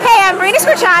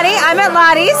Chani. I'm at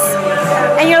Lottie's,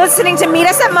 and you're listening to Meet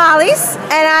Us at Molly's,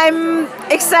 and I'm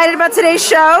excited about today's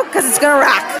show because it's gonna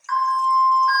rock.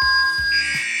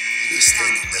 You're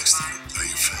standing next to you, are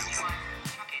you family?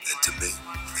 And to me,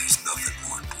 there's nothing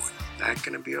more important. Not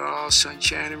gonna be all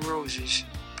sunshine and roses,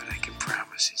 but I can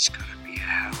promise it's gonna be a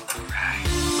hell of a ride.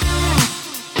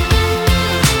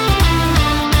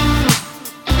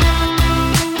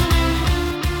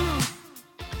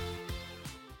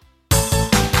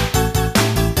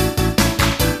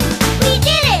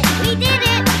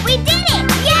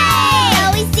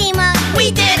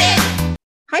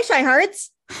 Hi, Shy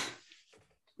Hearts.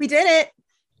 We did it.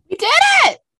 We did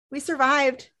it. We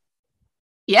survived.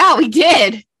 Yeah, we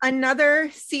did. Another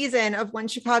season of One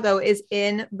Chicago is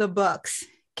in the books.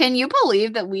 Can you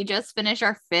believe that we just finished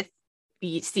our 5th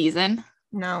season?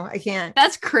 No, I can't.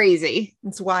 That's crazy.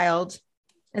 It's wild.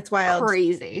 It's wild.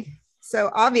 Crazy. So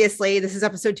obviously, this is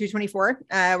episode 224.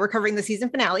 We're covering the season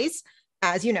finales,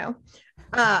 as you know.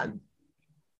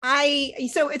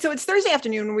 So it's Thursday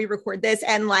afternoon when we record this,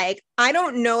 and like, I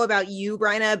don't know about you,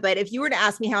 Bryna, but if you were to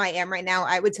ask me how I am right now,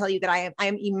 I would tell you that I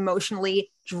am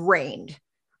emotionally drained.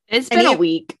 It's been a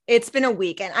week. It's been a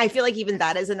week, and I feel like even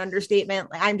that is an understatement.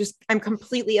 Like, I'm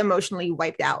completely emotionally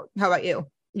wiped out. How about you?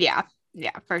 Yeah,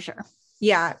 for sure.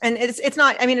 Yeah, and it's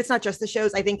not just the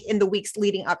shows. I think in the weeks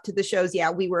leading up to the shows,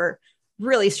 we were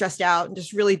really stressed out and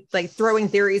just really like throwing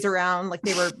theories around like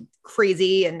they were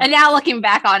crazy. And now looking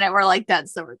back on it, we're like,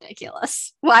 that's so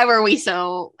ridiculous. Why were we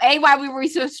so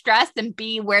stressed? And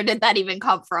B, where did that even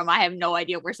come from? I have no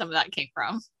idea where some of that came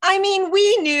from. I mean,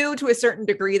 we knew to a certain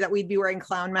degree that we'd be wearing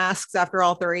clown masks after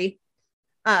all 3.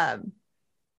 But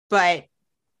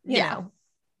you know,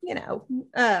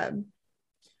 I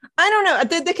don't know.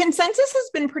 The consensus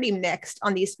has been pretty mixed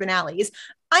on these finales.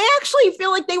 I actually feel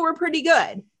like they were pretty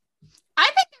good. I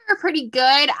think they were pretty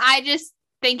good. I just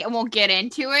think, and we'll get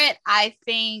into it, I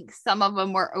think some of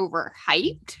them were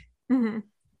overhyped. Mm-hmm.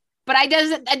 But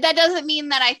that doesn't mean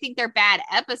that I think they're bad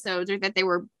episodes or that they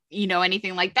were,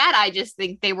 anything like that. I just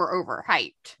think they were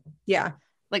overhyped. Yeah.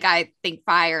 Like, I think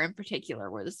Fire in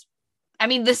particular was, the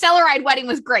Stellaride wedding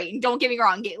was great. And don't get me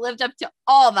wrong, it lived up to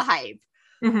all the hype.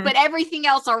 Mm-hmm. But everything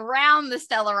else around the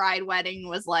Stellaride wedding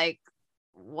was like,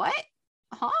 what?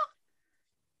 Huh?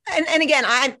 And again,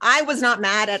 I was not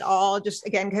mad at all. Just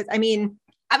again, because I'm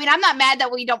not mad that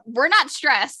we're not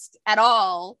stressed at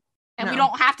all. And No. We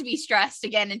don't have to be stressed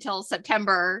again until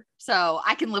September. So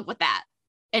I can live with that.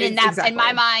 And in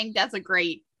my mind, that's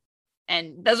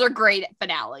those are great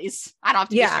finales. I don't have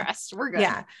to be stressed. We're good.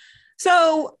 Yeah.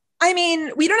 So,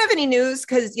 we don't have any news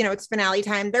because, it's finale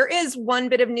time. There is one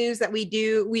bit of news that we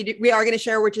are going to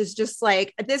share, which is just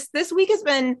like this week has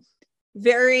been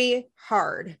very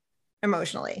hard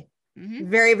emotionally. Mm-hmm.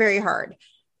 Very, very hard.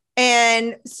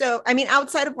 And so,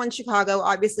 outside of One Chicago,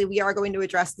 obviously we are going to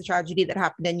address the tragedy that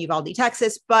happened in Uvalde,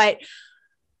 Texas. But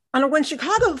on a One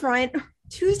Chicago front,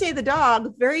 Tuesday the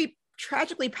dog very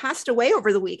tragically passed away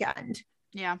over the weekend.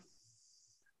 Yeah.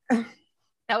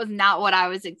 That was not what I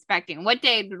was expecting. What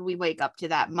day did we wake up to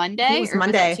that? Monday? It was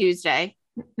Monday. Was it Tuesday?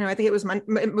 No, I think it was Monday.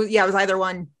 Yeah, it was either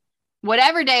one.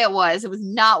 Whatever day it was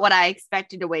not what I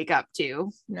expected to wake up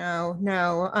to.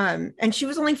 No. And she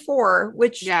was only 4,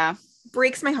 which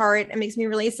breaks my heart and makes me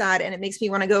really sad. And it makes me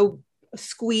want to go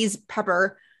squeeze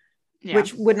Pepper,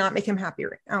 which would not make him happy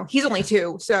right now. He's only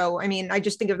 2. So, I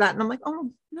just think of that and I'm like,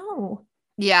 oh no.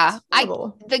 Yeah.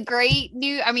 The great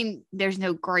news, there's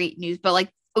no great news, but like,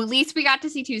 at least we got to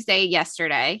see Tuesday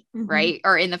yesterday, mm-hmm. right?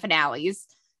 Or in the finale.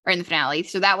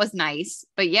 So that was nice.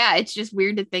 But yeah, it's just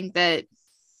weird to think that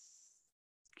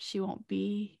she won't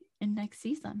be in next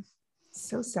season.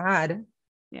 So sad.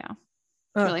 Yeah.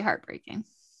 It's really heartbreaking.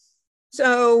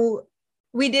 So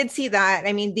we did see that.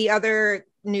 The other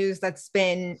news that's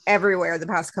been everywhere the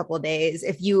past couple of days,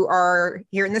 if you are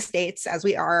here in the States, as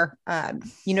we are,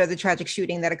 the tragic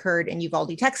shooting that occurred in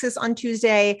Uvalde, Texas on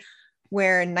Tuesday,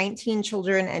 where 19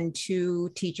 children and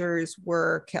 2 teachers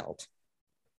were killed.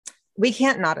 We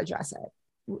can't not address it.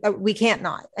 We can't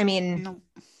not. No.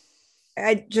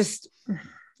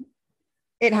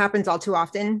 It happens all too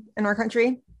often in our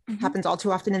country. Mm-hmm. Happens all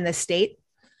too often in this state.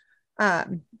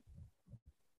 And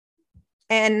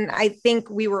I think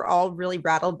we were all really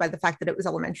rattled by the fact that it was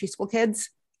elementary school kids.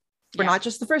 For not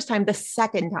just the first time, the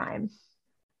second time.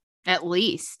 At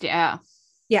least, yeah.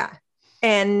 Yeah.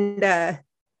 And,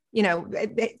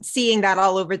 seeing that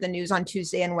all over the news on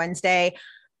Tuesday and Wednesday,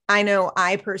 I know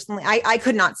I personally, I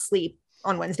could not sleep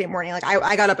on Wednesday morning. Like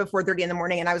I got up at 4:30 in the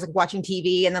morning and I was like watching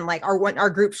TV, and then like our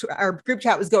group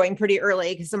chat was going pretty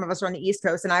early because some of us are on the East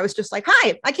Coast, and I was just like,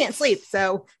 hi, I can't sleep.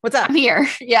 So what's up? I'm here.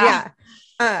 Yeah.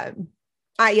 I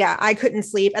I couldn't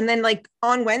sleep. And then like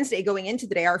on Wednesday going into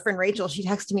the day, our friend Rachel, she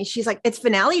texted me, she's like, it's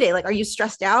finale day. Like, are you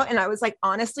stressed out? And I was like,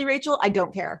 honestly, Rachel, I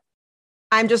don't care.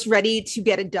 I'm just ready to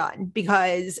get it done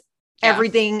because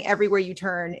everything, everywhere you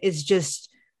turn is just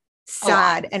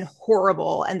sad and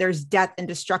horrible. And there's death and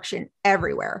destruction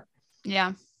everywhere.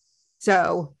 Yeah.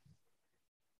 So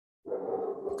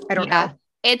I don't know.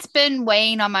 It's been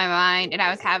weighing on my mind. And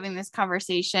I was having this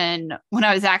conversation when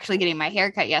I was actually getting my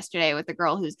hair cut yesterday with the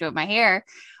girl who's doing my hair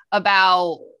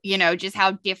about, you know, just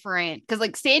how different, because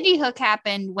like Sandy Hook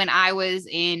happened when I was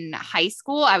in high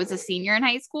school. I was a senior in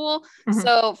high school. Mm-hmm.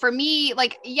 So for me,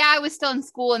 like, I was still in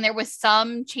school and there was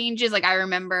some changes. Like I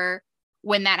remember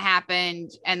when that happened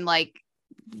and like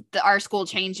our school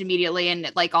changed immediately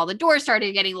and like all the doors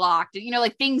started getting locked and, you know,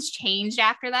 like things changed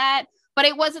after that. But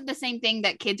it wasn't the same thing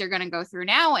that kids are going to go through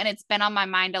now. And it's been on my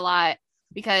mind a lot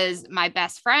because my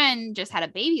best friend just had a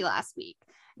baby last week.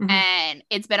 Mm-hmm. And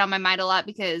it's been on my mind a lot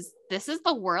because this is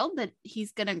the world that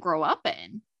he's going to grow up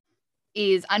in,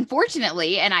 is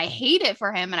unfortunately. And I hate it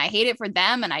for him and I hate it for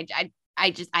them. And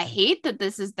I hate that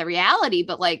this is the reality,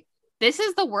 but like, this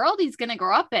is the world he's going to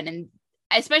grow up in. And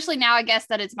especially now, I guess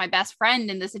that it's my best friend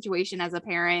in the situation as a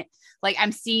parent, like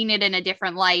I'm seeing it in a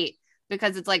different light.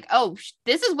 Because it's like, oh,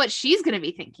 this is what she's going to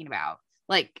be thinking about.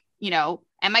 Like, you know,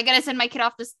 am I going to send my kid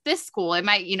off to this school? Am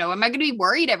I going to be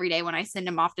worried every day when I send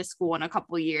him off to school in a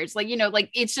couple of years? Like, you know, like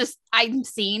it's just, I'm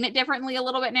seeing it differently a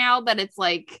little bit now that it's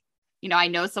like, you know, I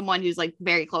know someone who's like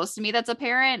very close to me that's a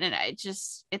parent and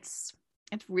it's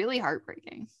really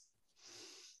heartbreaking.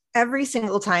 Every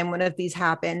single time one of these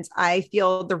happens, I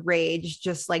feel the rage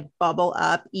just like bubble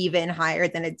up even higher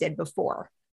than it did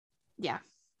before. Yeah.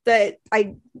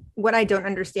 What I don't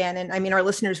understand, and I mean, our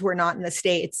listeners who are not in the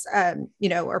States, you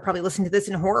know, are probably listening to this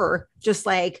in horror, just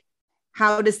like,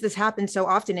 how does this happen so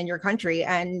often in your country?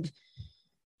 And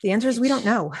the answer is we don't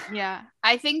know. Yeah.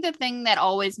 I think the thing that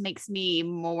always makes me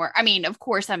more, I mean, of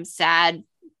course I'm sad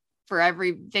for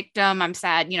every victim. I'm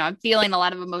sad, you know, I'm feeling a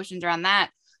lot of emotions around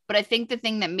that. But I think the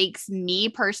thing that makes me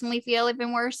personally feel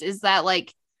even worse is that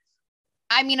like,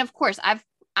 I mean, of course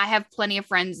I have plenty of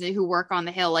friends who work on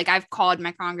the Hill. Like I've called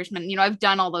my congressman, you know, I've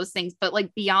done all those things, but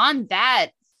like beyond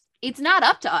that, it's not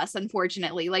up to us,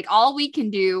 unfortunately. Like all we can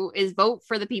do is vote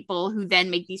for the people who then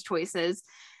make these choices.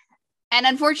 And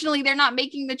unfortunately, they're not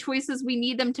making the choices we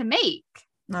need them to make.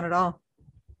 Not at all.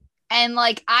 And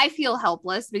like, I feel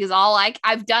helpless because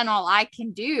I've done all I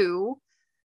can do.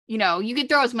 You know, you could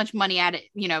throw as much money at it,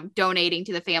 you know, donating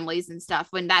to the families and stuff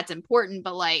when that's important,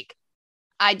 but like,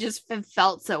 I just have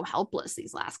felt so helpless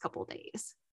these last couple of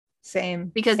days.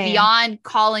 Same. Because beyond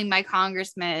calling my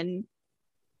congressman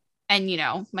and, you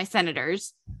know, my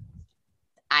senators,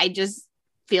 I just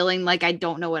feeling like I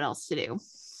don't know what else to do.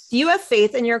 Do you have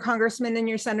faith in your congressmen and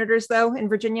your senators, though, in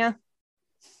Virginia?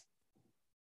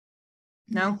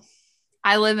 No?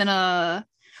 I live in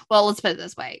well, let's put it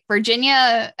this way.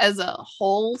 Virginia as a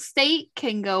whole state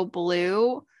can go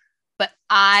blue, but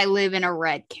I live in a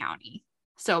red county.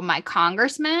 So my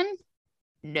congressman,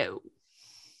 no.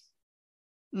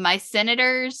 My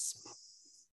senators,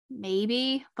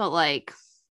 maybe, but like,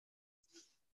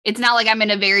 it's not like I'm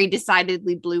in a very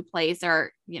decidedly blue place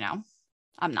or, you know,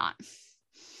 I'm not.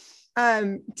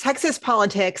 Texas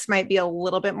politics might be a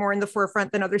little bit more in the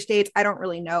forefront than other states. I don't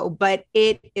really know, but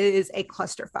it is a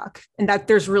clusterfuck and that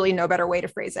there's really no better way to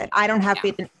phrase it. I don't have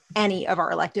faith in any of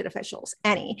our elected officials,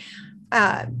 any.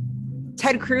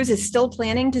 Ted Cruz is still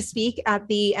planning to speak at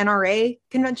the NRA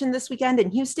convention this weekend in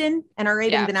Houston,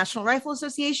 NRA being the National Rifle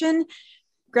Association.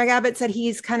 Greg Abbott said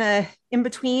he's kind of in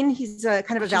between. He's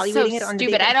kind of evaluating it on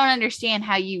stupid. I don't understand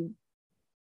how you.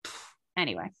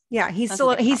 Anyway. Yeah, he's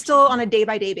still on a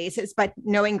day-by-day basis, but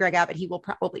knowing Greg Abbott, he will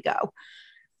probably go.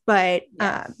 But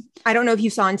I don't know if you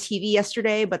saw on TV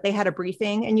yesterday, but they had a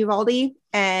briefing in Uvalde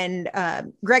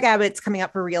and Greg Abbott's coming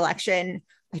up for re-election,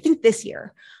 I think this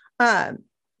year.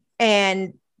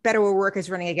 And Beto O'Rourke is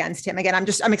running against him. Again,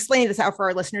 I'm explaining this out for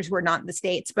our listeners who are not in the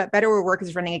States, but Beto O'Rourke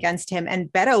is running against him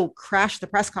and Beto crashed the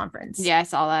press conference. Yeah, I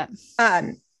saw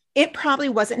that. It probably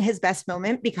wasn't his best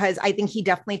moment because I think he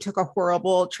definitely took a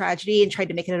horrible tragedy and tried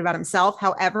to make it about himself.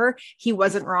 However, he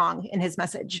wasn't wrong in his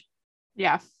message.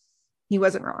 Yeah. He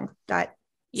wasn't wrong. That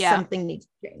something needs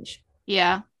to change.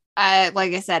 Yeah.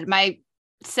 Like I said, my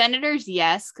senators,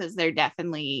 yes, because they're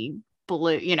definitely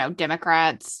blue, you know,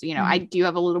 Democrats, you know, I do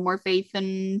have a little more faith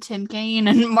in Tim Kaine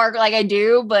and Mark, like I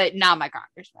do, but not my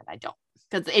congressman. I don't,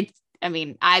 because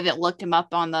I haven't looked him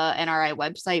up on the NRA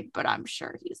website, but I'm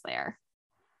sure he's there.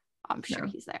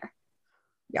 He's there.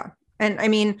 Yeah. And I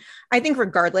mean, I think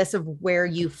regardless of where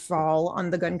you fall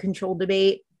on the gun control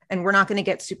debate, and we're not going to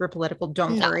get super political.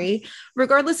 Don't No. worry.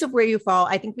 Regardless of where you fall,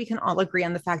 I think we can all agree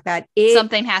on the fact that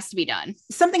Something has to be done.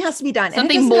 Something has to be done. And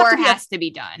Something more has to be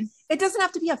done. It doesn't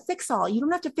have to be a fix all. You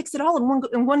don't have to fix it all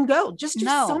in one go. Just do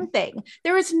something.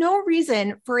 There is no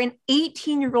reason for an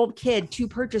 18-year-old kid to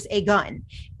purchase a gun.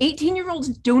 18-year-olds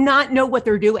do not know what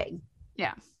they're doing.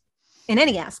 Yeah. In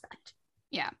any aspect.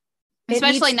 Yeah.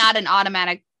 Especially not an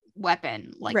automatic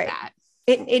weapon like that.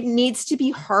 It needs to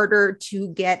be harder to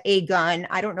get a gun.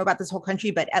 I don't know about this whole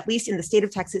country, but at least in the state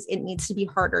of Texas, it needs to be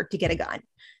harder to get a gun.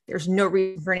 There's no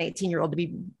reason for an 18-year-old to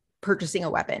be purchasing a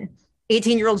weapon.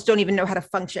 18-year-olds don't even know how to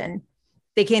function.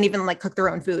 They can't even like cook their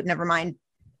own food, never mind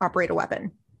operate a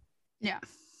weapon. Yeah.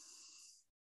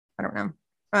 I don't know.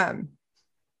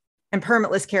 And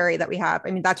permitless carry that we have.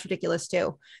 I mean, that's ridiculous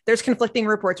too. There's conflicting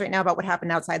reports right now about what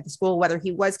happened outside the school, whether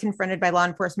he was confronted by law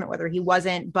enforcement, whether he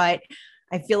wasn't. But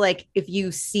I feel like if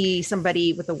you see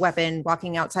somebody with a weapon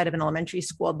walking outside of an elementary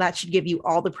school, that should give you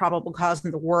all the probable cause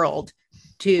in the world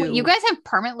to. Wait, you guys have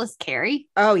permitless carry?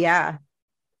 Oh, yeah.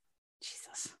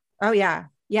 Jesus. Oh, yeah.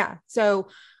 Yeah. So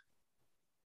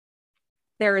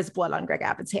there is blood on Greg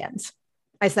Abbott's hands.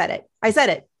 I said it.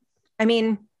 I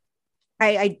mean,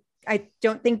 I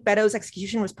don't think Beto's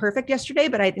execution was perfect yesterday,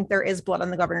 but I think there is blood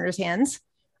on the governor's hands.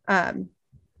 Yeah,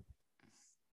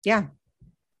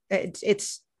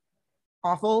 it's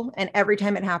awful. And every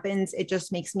time it happens, it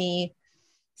just makes me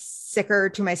sicker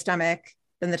to my stomach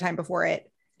than the time before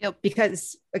it. Yep.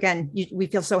 Because again, we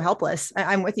feel so helpless.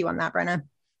 I'm with you on that, Brenna.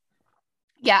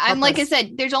 Yeah. I'm like I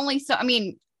said, there's only so, I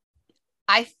mean,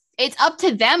 it's up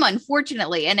to them,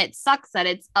 unfortunately. And it sucks that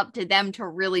it's up to them to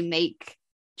really make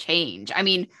change. I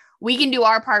mean, we can do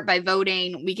our part by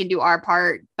voting. We can do our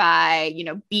part by,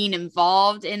 being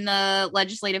involved in the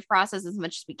legislative process as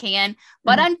much as we can.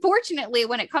 But unfortunately,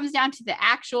 when it comes down to the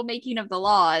actual making of the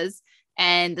laws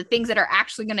and the things that are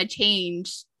actually going to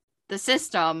change the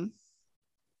system,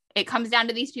 it comes down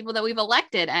to these people that we've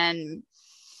elected. And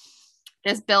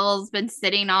this bill's been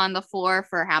sitting on the floor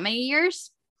for how many years?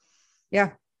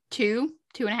 Yeah.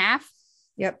 2.5.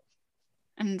 Yep.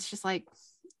 And it's just like,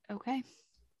 okay.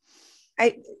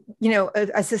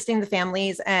 Assisting the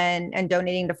families and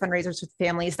donating to fundraisers with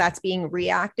families, that's being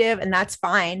reactive, and that's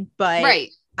fine. But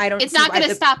right. It's not going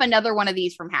to stop another one of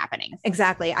these from happening.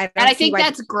 Exactly. I think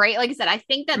that's great. Like I said, I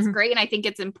think that's great. And I think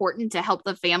it's important to help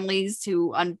the families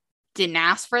who didn't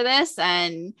ask for this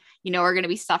and, are going to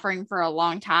be suffering for a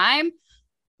long time.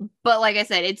 But like I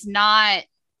said, it's not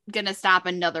going to stop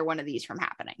another one of these from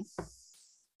happening.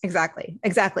 Exactly.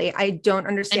 I don't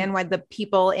understand why the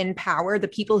people in power, the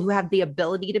people who have the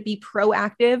ability to be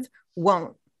proactive,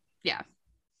 won't. Yeah.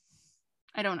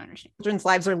 I don't understand. Children's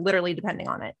lives are literally depending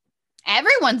on it.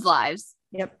 Everyone's lives.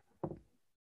 Yep.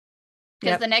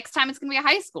 Because the next time it's going to be a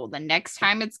high school, the next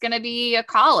time it's going to be a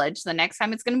college, the next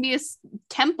time it's going to be a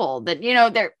temple, that,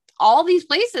 they're all these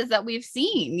places that we've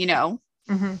seen,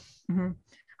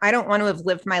 I don't want to have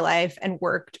lived my life and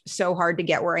worked so hard to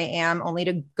get where I am only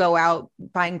to go out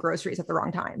buying groceries at the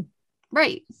wrong time.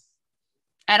 Right.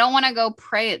 I don't want to go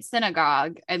pray at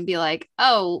synagogue and be like,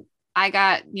 oh, I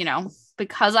got,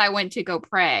 because I went to go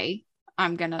pray,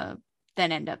 I'm going to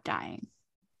then end up dying.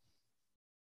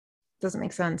 Doesn't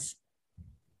make sense.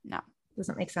 No.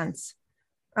 Doesn't make sense.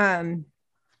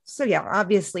 So yeah,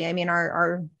 obviously, I mean,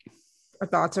 our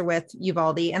thoughts are with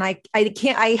Uvalde, and I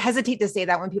hesitate to say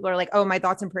that when people are like, oh, my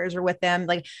thoughts and prayers are with them.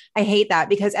 Like, I hate that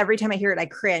because every time I hear it, I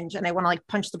cringe and I want to like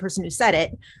punch the person who said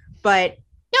it. But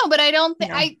no, but I don't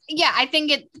think I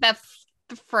think the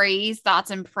phrase thoughts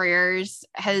and prayers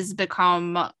has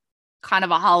become kind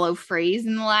of a hollow phrase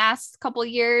in the last couple of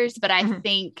years. But I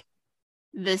think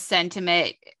the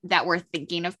sentiment that we're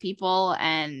thinking of people,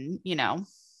 and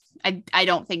I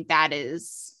don't think that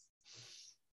is,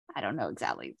 I don't know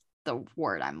exactly the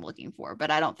word I'm looking for,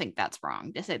 but I don't think that's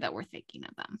wrong to say that we're thinking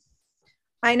of them.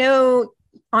 I know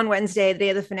on Wednesday, the day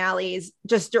of the finales,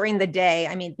 just during the day,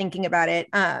 I mean, thinking about it,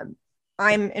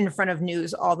 I'm in front of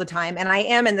news all the time, and I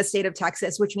am in the state of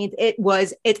Texas, which means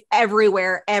it's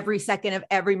everywhere, every second of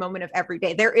every moment of every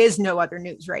day. There is no other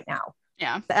news right now.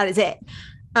 Yeah. That is it.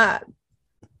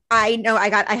 I know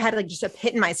I had like just a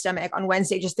pit in my stomach on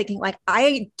Wednesday, just thinking like,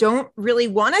 I don't really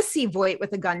want to see Voight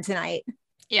with a gun tonight.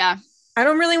 Yeah. I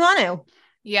don't really want to.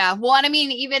 Yeah. Well, I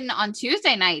mean, even on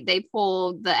Tuesday night, they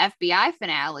pulled the FBI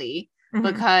finale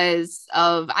because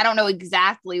of, I don't know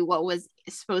exactly what was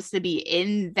supposed to be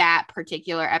in that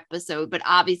particular episode, but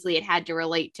obviously it had to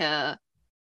relate to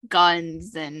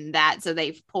guns and that. So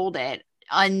they've pulled it.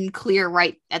 Unclear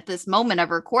right at this moment of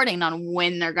recording on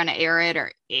when they're going to air it,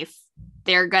 or if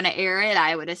they're going to air it.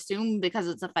 I would assume because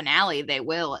it's a finale, they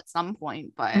will at some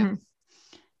point, but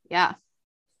yeah.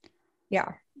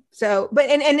 So, but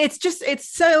and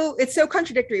it's so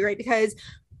contradictory, right? Because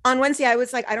on Wednesday, I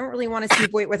was like, I don't really want to see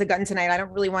Voight with a gun tonight. I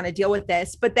don't really want to deal with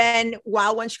this. But then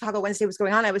while One Chicago Wednesday was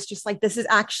going on, I was just like, this is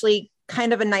actually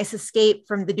kind of a nice escape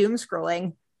from the doom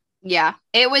scrolling. Yeah,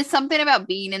 it was something about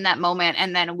being in that moment.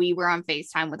 And then we were on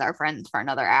FaceTime with our friends for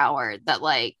another hour that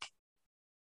like,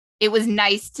 it was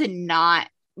nice to not,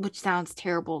 which sounds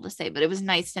terrible to say, but it was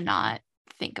nice to not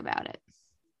think about it.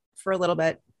 For a little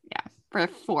bit. Yeah, for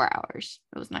 4 hours.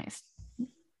 It was nice.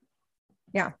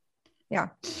 Yeah. Yeah.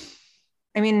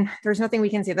 I mean, there's nothing we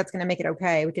can say that's going to make it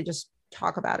okay. We could just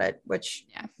talk about it, which,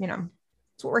 you know,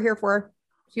 that's what we're here for.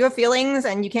 If you have feelings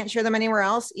and you can't share them anywhere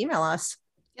else, email us.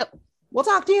 Yep. We'll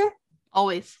talk to you.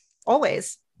 Always.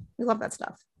 We love that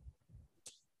stuff.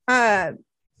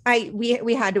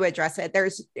 We had to address it.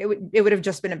 It would have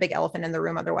just been a big elephant in the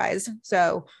room otherwise.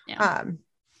 So,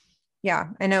 yeah,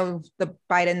 I know the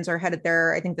Bidens are headed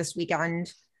there, I think this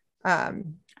weekend. I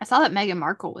saw that Meghan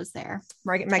Markle was there.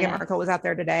 Meghan Markle was out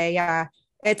there today. Yeah.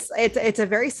 It's a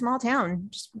very small town,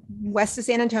 just west of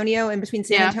San Antonio, in between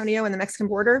San Antonio and the Mexican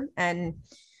border. And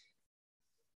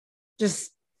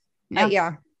just,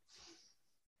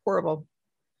 horrible.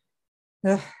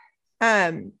 Ugh.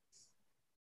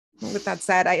 With that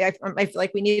said, I feel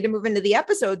like we need to move into the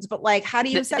episodes, but like, how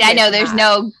do you I know there's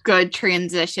no good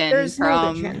transition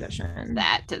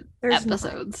that to there's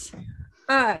episodes.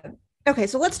 Okay,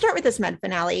 so let's start with this Med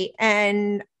finale.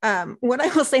 And what I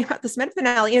will say about this Med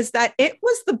finale is that it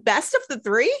was the best of the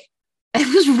three. It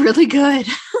was really good.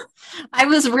 I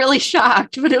was really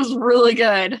shocked, but it was really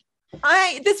good.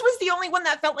 This was the only one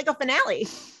that felt like a finale.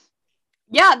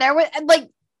 Yeah, there was like,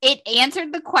 it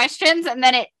answered the questions and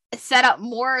then it set up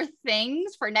more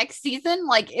things for next season.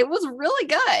 Like, it was really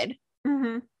good.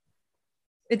 Mm-hmm.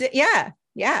 It did,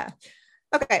 yeah.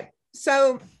 Okay,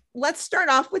 so let's start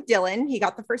off with Dylan. He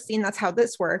got the first scene. That's how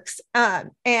this works.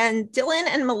 And Dylan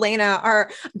and Milena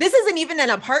this isn't even an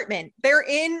apartment. They're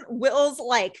in Will's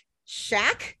like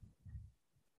shack.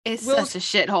 It's such a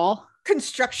shithole.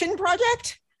 Construction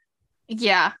project.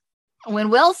 Yeah.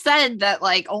 When Will said that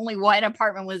like only one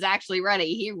apartment was actually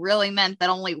ready, he really meant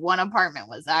that only one apartment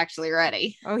was actually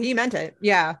ready. Oh, he meant it.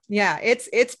 Yeah.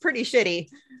 It's pretty shitty.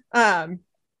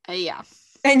 Yeah.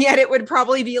 And yet it would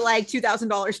probably be like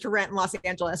 $2,000 to rent in Los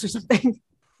Angeles or something.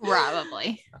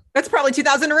 Probably. That's probably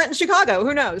 $2,000 to rent in Chicago.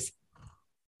 Who knows?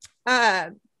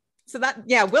 So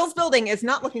Will's building is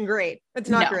not looking great. It's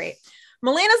not great.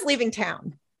 Milena's leaving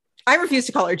town. I refuse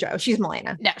to call her Joe. She's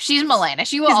Milena. No, she's Milena.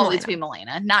 She will always be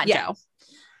Milena, not Joe.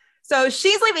 So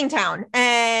she's leaving town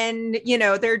and,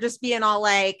 they're just being all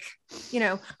like,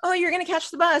 oh, you're going to catch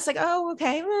the bus. Like, oh,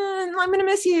 okay. I'm going to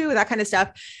miss you. That kind of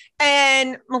stuff.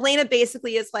 And Milena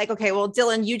basically is like, okay, well,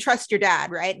 Dylan, you trust your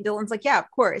dad, right? And Dylan's like, yeah, of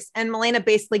course. And Milena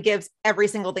basically gives every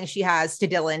single thing she has to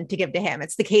Dylan to give to him.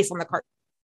 It's the case on the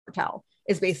cartel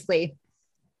is basically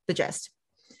the gist.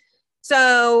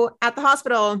 So at the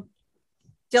hospital,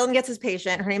 Dylan gets his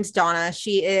patient. Her name's Donna.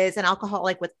 She is an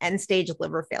alcoholic with end-stage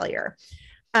liver failure.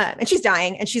 And she's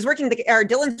dying, and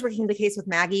Dylan's working the case with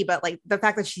Maggie, but like the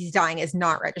fact that she's dying is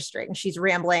not registering. She's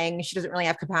rambling. She doesn't really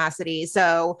have capacity.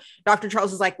 So Dr.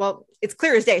 Charles is like, well, it's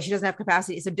clear as day. She doesn't have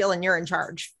capacity. So Dylan, you're in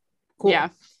charge. Cool. Yeah.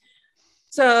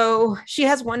 So she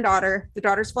has one daughter. The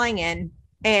daughter's flying in,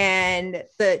 and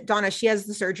Donna, she has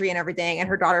the surgery and everything, and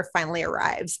her daughter finally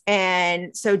arrives.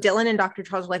 And so Dylan and Dr.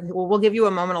 Charles are like, well, we'll give you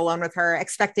a moment alone with her,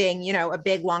 expecting, a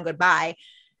big, long goodbye.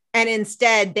 And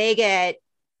instead they get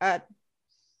a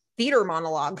theater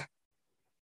monologue.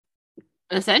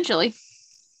 Essentially.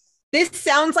 This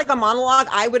sounds like a monologue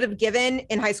I would have given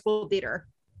in high school theater.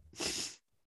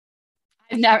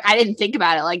 I didn't think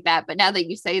about it like that, but now that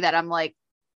you say that, I'm like,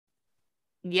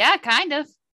 yeah, kind of.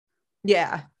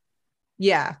 Yeah.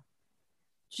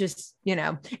 Just,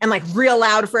 and like real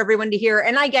loud for everyone to hear.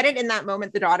 And I get it in that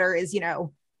moment. The daughter is,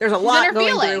 there's a lot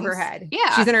going through her head.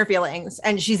 Yeah. She's in her feelings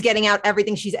and she's getting out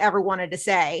everything she's ever wanted to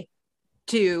say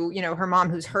to, her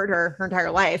mom who's hurt her entire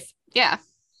life. Yeah.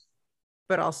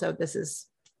 But also this is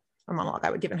a monologue I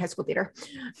would give in high school theater.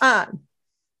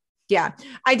 Yeah.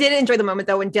 I did enjoy the moment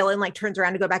though, when Dylan like turns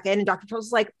around to go back in and Dr. Charles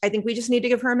is like, I think we just need to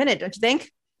give her a minute. Don't you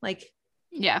think? Like,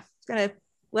 yeah, it's gonna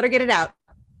let her get it out.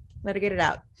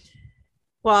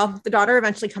 Well, the daughter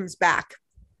eventually comes back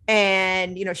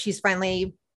and, she's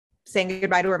finally saying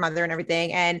goodbye to her mother and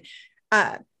everything. And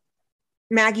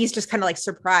Maggie's just kind of like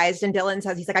surprised. And Dylan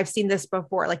says, he's like, I've seen this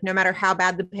before. Like, no matter how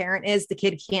bad the parent is, the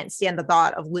kid can't stand the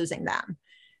thought of losing them.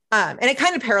 And it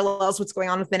kind of parallels what's going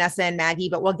on with Vanessa and Maggie,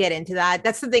 but we'll get into that.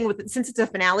 That's the thing with it. Since it's a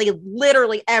finale,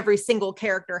 literally every single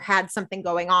character had something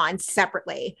going on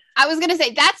separately. I was going to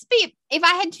say if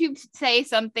I had to say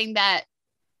something that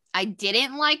I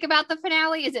didn't like about the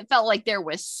finale is it felt like there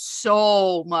was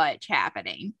so much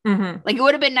happening. Like it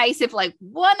would have been nice if like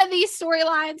one of these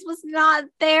storylines was not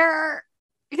there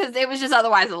because it was just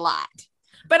otherwise a lot.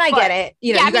 But I get it.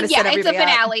 You know, you got to set everybody it's a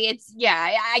finale. up. It's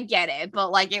I get it.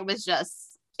 But like it was a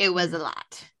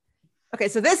lot. Okay,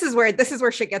 so this is where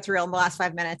shit gets real in the last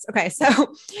 5 minutes. Okay, so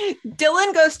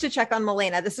Dylan goes to check on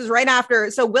Milena. This is right after.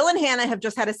 So Will and Hannah have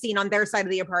just had a scene on their side of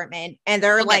the apartment, and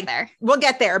they're we'll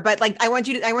get there. But like, I want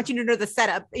you to know the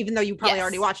setup, even though you probably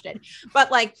already watched it.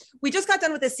 But like, we just got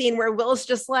done with this scene where Will's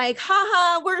just like,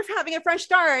 haha, we're having a fresh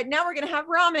start. Now we're gonna have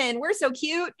ramen. We're so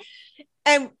cute.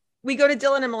 And we go to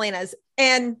Dylan and Milena's,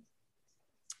 and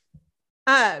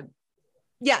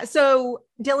yeah, so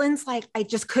Dylan's like, I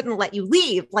just couldn't let you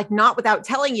leave, like not without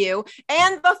telling you.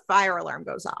 And the fire alarm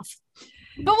goes off.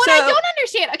 But what I don't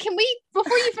understand, can we,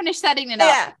 before you finish setting it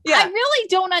up, I really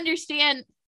don't understand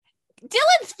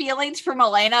Dylan's feelings for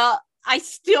Milena. I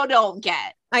still don't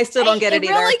get. I still don't get it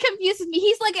either. It really confuses me.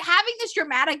 He's like having this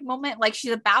dramatic moment, like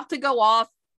she's about to go off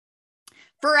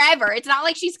forever. It's not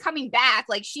like she's coming back.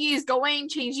 Like she is going,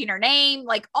 changing her name,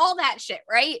 like all that shit,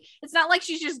 right? It's not like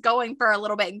she's just going for a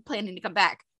little bit and planning to come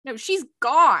back. No, she's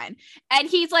gone. And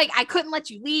he's like, I couldn't let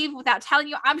you leave without telling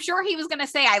you. I'm sure he was going to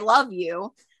say, I love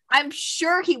you. I'm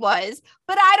sure he was,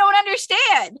 but I don't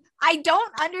understand. I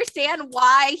don't understand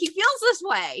why he feels this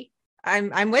way.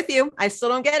 I'm with you. I still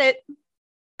don't get it.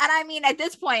 And I mean, at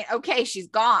this point, okay, she's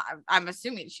gone. I'm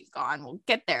assuming she's gone. We'll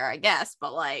get there, I guess.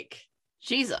 But like,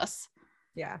 Jesus.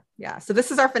 Yeah. So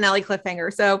this is our finale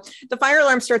cliffhanger. So the fire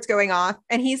alarm starts going off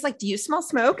and he's like, do you smell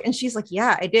smoke? And she's like,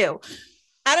 yeah, I do.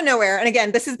 Out of nowhere. And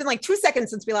again, this has been like 2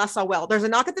 seconds since we last saw Will. There's a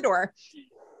knock at the door.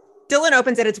 Dylan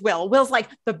opens it. It's Will. Will's like,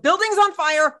 the building's on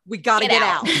fire. We got to get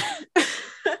out. He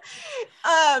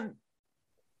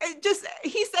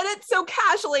said it so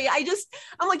casually. I'm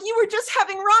like, you were just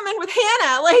having ramen with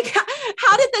Hannah. Like,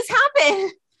 how did this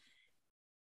happen?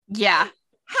 Yeah.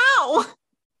 How?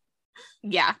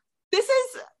 Yeah. This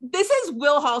is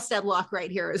Will Halstead luck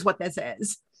right here is what this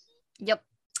is. Yep.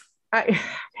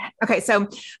 Okay. So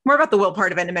more about the Will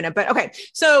part of it in a minute, but okay.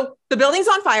 So the building's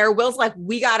on fire. Will's like,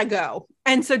 we got to go.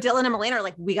 And so Dylan and Milena are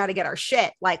like, we got to get our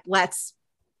shit. Like, let's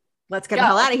get the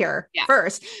hell out of here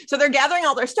first. So they're gathering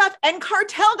all their stuff and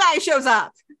Cartel Guy shows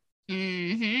up.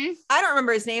 Mm-hmm. I don't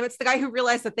remember his name. It's the guy who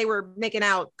realized that they were making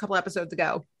out a couple episodes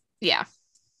ago. Yeah.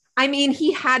 I mean,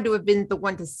 he had to have been the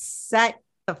one to set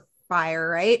the fire,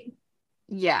 right?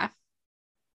 Yeah.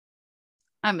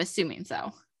 I'm assuming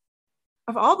so.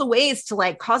 Of all the ways to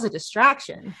like cause a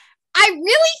distraction. I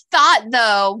really thought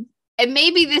though, and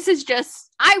maybe this is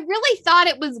just, I really thought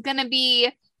it was going to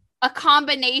be a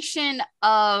combination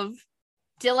of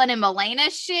Dylan and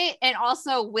Milena's shit and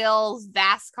also Will's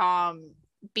Vascom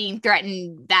being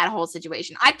threatened, that whole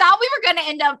situation. I thought we were going to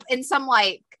end up in some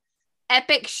like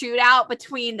epic shootout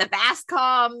between the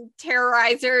Vascom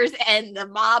terrorizers and the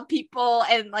mob people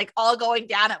and like all going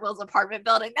down at Will's apartment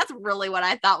building. That's really what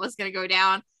I thought was going to go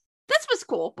down. This was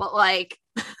cool, but like,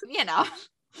 you know,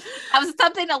 I was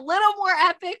something a little more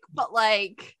epic, but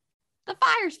like the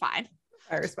fire's fine.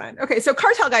 Fire's fine. Okay, so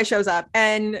Cartel Guy shows up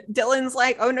and Dylan's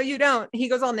like, oh no, you don't. He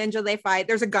goes all ninja, they fight.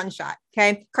 There's a gunshot.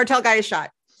 Okay. Cartel Guy is shot.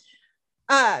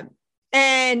 And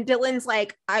Dylan's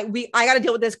like, I got to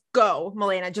deal with this. Go,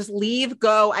 Milena, just leave,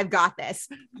 go. I've got this.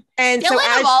 And Dylan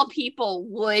so of all people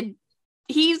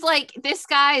he's like, this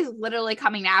guy is literally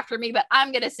coming after me, but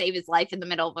I'm going to save his life in the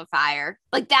middle of a fire.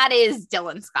 Like that is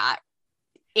Dylan Scott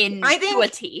to a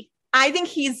T. I think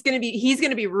he's going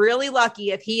to be really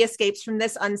lucky if he escapes from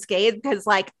this unscathed. Cause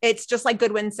like, it's just like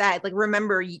Goodwin said, like,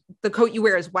 remember the coat you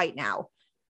wear is white now.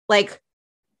 Like,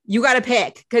 you got to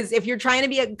pick, because if you're trying to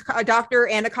be a doctor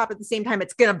and a cop at the same time,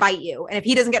 it's going to bite you. And if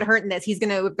he doesn't get hurt in this, he's going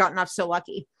to have gotten off so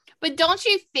lucky. But don't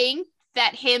you think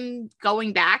that him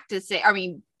doubling back to save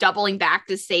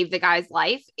the guy's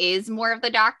life is more of the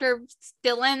Dr.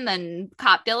 Dylan than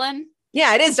cop Dylan?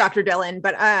 Yeah, it is Dr. Dylan.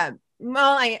 But I'm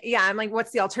like,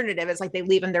 what's the alternative? It's like they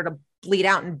leave him there to bleed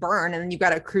out and burn. And then you've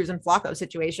got a Cruz and Flacco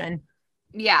situation.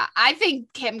 Yeah, I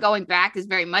think him going back is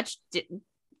very much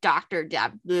Dr.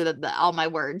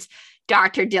 Dylan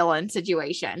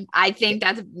situation. I think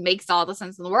that makes all the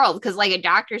sense in the world, because like a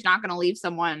doctor's not going to leave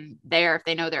someone there if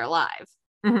they know they're alive.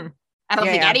 Mm-hmm. I don't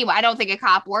think anyone, I don't think a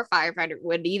cop or firefighter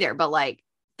would either, but like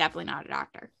definitely not a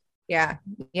doctor. Yeah.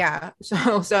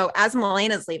 So as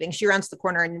Milena's leaving, she runs the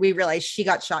corner and we realize she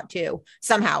got shot too,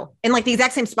 somehow in like the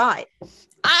exact same spot.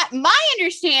 My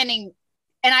understanding,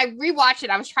 and I rewatched it,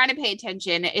 I was trying to pay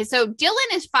attention, is so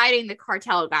Dylan is fighting the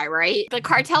cartel guy, right? The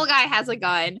cartel guy has a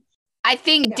gun. I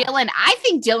think Dylan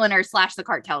or / the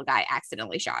cartel guy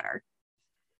accidentally shot her.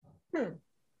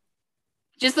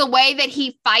 Just the way that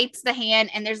he fights the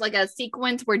hand, and there's like a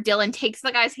sequence where Dylan takes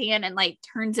the guy's hand and like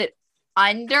turns it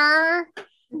under.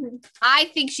 I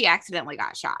think she accidentally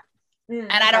got shot.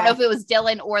 And I don't know if it was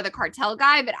Dylan or the cartel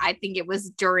guy, but I think it was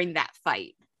during that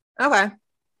fight. Okay.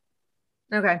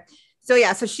 So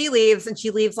yeah, so she leaves and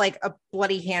she leaves like a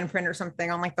bloody handprint or something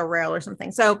on like the rail or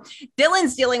something. So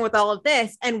Dylan's dealing with all of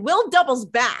this and Will doubles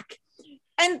back.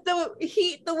 And the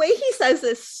way he says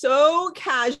this so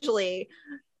casually,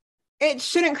 it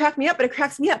shouldn't crack me up, but it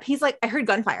cracks me up. He's like, I heard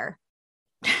gunfire.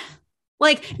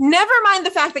 Like, never mind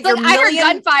the fact that you're I heard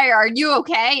gunfire. Are you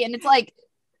okay? And it's like,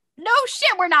 no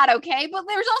shit, we're not okay. But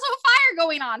there's also a fire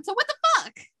going on. So what the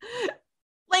fuck?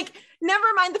 Like, never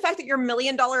mind the fact that your $1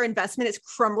 million investment is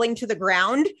crumbling to the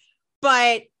ground.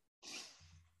 But,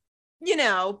 you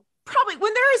know, probably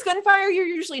when there is gunfire, you're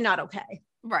usually not okay.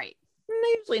 Right.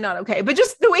 Usually not okay. But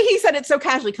just the way he said it so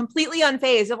casually, completely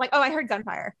unfazed of like, oh, I heard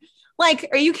gunfire. Like,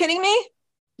 are you kidding me?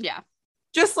 Yeah.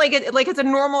 Just like it's a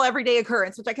normal everyday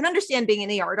occurrence, which I can understand being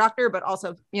an ER doctor, but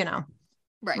also, you know.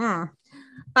 Right.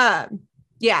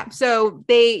 Yeah. So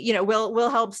they, you know, will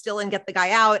help Dylan get the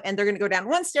guy out, and they're going to go down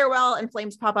one stairwell and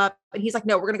flames pop up. And he's like,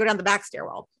 no, we're going to go down the back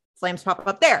stairwell. Flames pop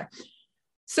up there.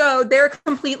 So they're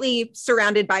completely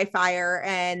surrounded by fire,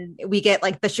 and we get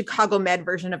like the Chicago Med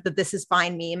version of the "This is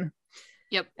fine" meme.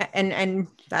 Yep. And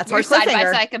that's your our side by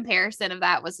side comparison of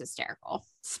that was hysterical.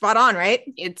 Spot on, right?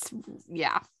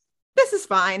 Yeah. This is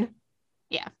fine.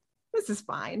 Yeah. This is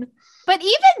fine. But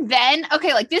even then,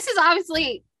 okay, like this is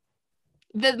obviously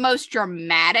the most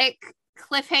dramatic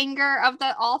cliffhanger of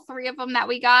all three of them that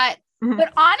we got. Mm-hmm.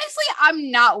 But honestly,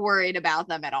 I'm not worried about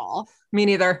them at all. Me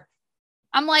neither.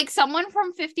 I'm like, someone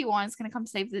from 51 is going to come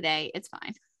save the day. It's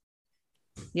fine.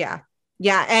 Yeah.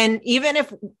 Yeah. And even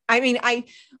if,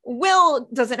 Will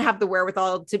doesn't have the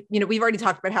wherewithal to, you know, we've already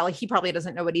talked about how he probably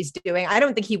doesn't know what he's doing. I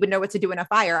don't think he would know what to do in a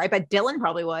fire. I bet Dylan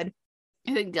probably would.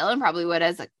 I think Dylan probably would,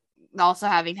 as also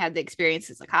having had the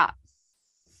experience as a cop.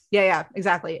 Yeah,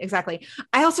 exactly.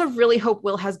 I also really hope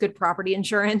Will has good property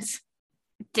insurance.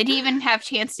 Did he even have a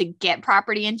chance to get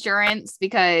property insurance?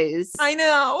 Because I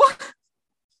know.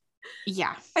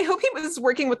 Yeah. I hope he was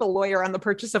working with a lawyer on the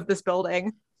purchase of this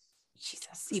building.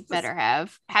 Jesus, he better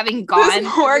have. Having gone,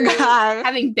 poor guy.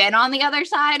 Having been on the other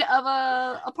side of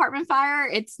a apartment fire,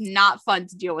 it's not fun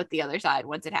to deal with the other side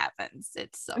once it happens.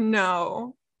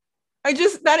 No.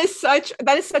 That is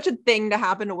such a thing to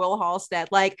happen to Will Halstead.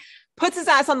 Like, puts his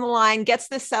ass on the line, gets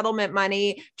this settlement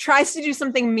money, tries to do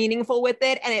something meaningful with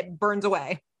it, and it burns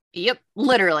away. Yep,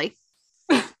 literally.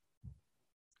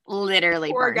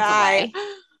 Literally poor burns guy. away.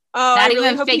 Oh, not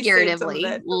even figuratively,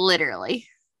 literally.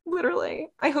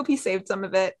 I hope he saved some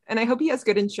of it, and I hope he has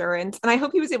good insurance, and I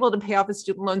hope he was able to pay off his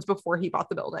student loans before he bought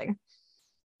the building.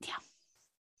 Yeah.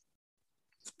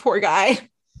 Poor guy.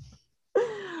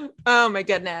 Oh my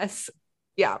goodness.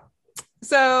 Yeah.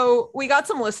 So we got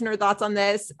some listener thoughts on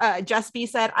this. Jess B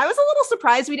said, I was a little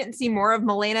surprised we didn't see more of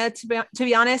Milena, to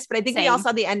be honest, but I think we all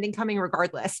saw the ending coming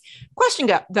regardless.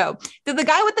 Question though, did the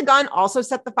guy with the gun also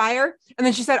set the fire? And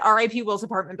then she said, R.I.P. Will's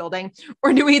apartment building.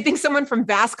 Or do we think someone from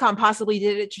Vascom possibly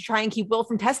did it to try and keep Will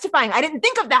from testifying? I didn't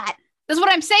think of that. That's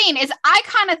what I'm saying is I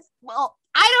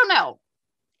don't know.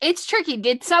 It's tricky.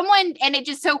 Did someone, and it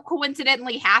just so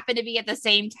coincidentally happened to be at the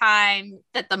same time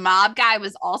that the mob guy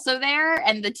was also there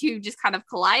and the two just kind of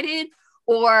collided?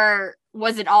 Or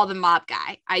was it all the mob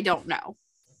guy? I don't know.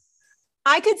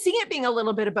 I could see it being a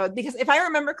little bit of both, because if I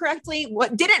remember correctly,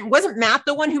 wasn't Matt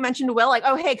the one who mentioned to Will, like,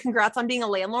 oh, hey, congrats on being a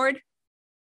landlord?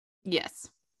 Yes.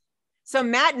 So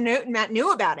Matt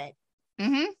knew about it.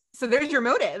 Mm-hmm. So there's your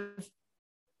motive.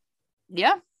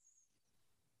 Yeah.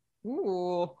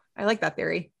 Ooh, I like that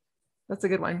theory. That's a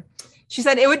good one. She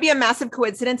said, it would be a massive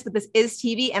coincidence, but this is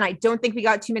TV, and I don't think we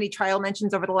got too many trial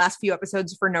mentions over the last few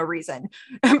episodes for no reason.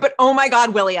 But oh my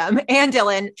God, William and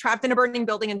Dylan trapped in a burning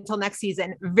building until next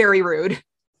season. Very rude.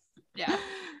 Yeah.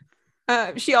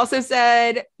 She also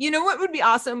said, you know what would be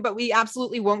awesome, but we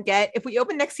absolutely won't get? If we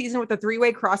open next season with a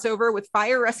 3-way crossover with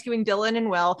Fire rescuing Dylan and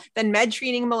Will, then Med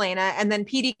treating Milena, and then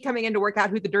PD coming in to work out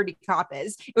who the dirty cop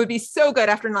is. It would be so good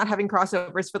after not having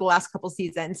crossovers for the last couple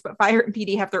seasons, but Fire and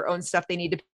PD have their own stuff they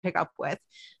need to pick up with.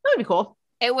 That would be cool.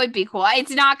 It would be cool.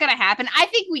 It's not going to happen. I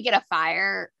think we get a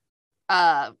Fire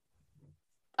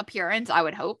appearance, I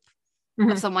would hope,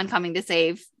 of someone coming to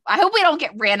save. I hope we don't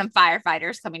get random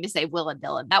firefighters coming to save Will and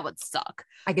Dylan. That would suck.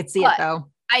 I could see it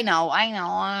though. I know.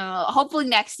 Hopefully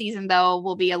next season though,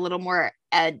 we'll be a little more,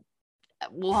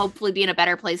 we'll hopefully be in a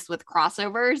better place with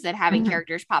crossovers and having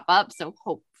characters pop up. So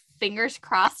fingers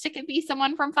crossed it could be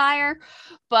someone from Fire.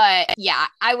 But yeah,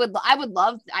 I would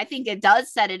love, I think it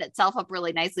does set itself up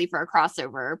really nicely for a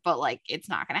crossover, but like, it's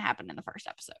not going to happen in the first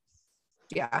episode.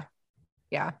 Yeah.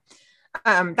 Yeah.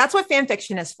 That's what fan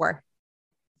fiction is for.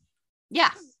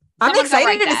 Yeah. I'm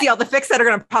excited to see all the fics that are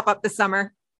going to pop up this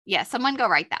summer. Yeah. Someone go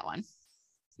write that one.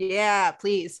 Yeah,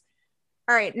 please.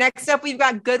 All right. Next up, we've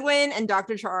got Goodwin and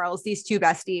Dr. Charles, these two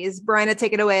besties. Bryna,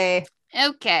 take it away.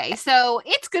 Okay. So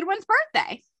it's Goodwin's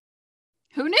birthday.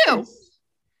 Who knew?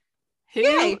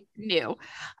 Who knew?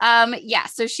 Yeah.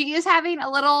 So she is having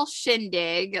a little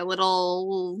shindig, a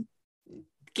little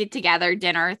get together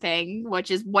dinner thing, which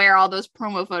is where all those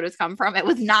promo photos come from. It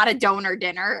was not a donor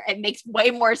dinner. It makes way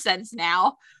more sense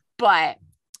now, but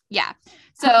yeah.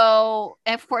 So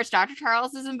of course, Dr.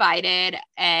 Charles is invited,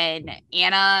 and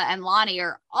Anna and Lonnie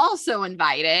are also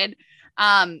invited.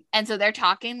 And so they're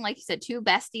talking, like you said, two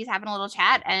besties having a little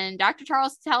chat, and Dr.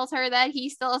 Charles tells her that he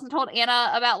still hasn't told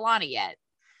Anna about Lonnie yet.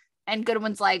 And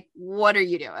Goodwin's like, what are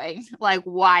you doing? Like,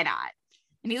 why not?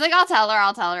 And he's like, I'll tell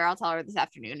her this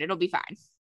afternoon. It'll be fine.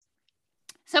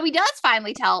 So he does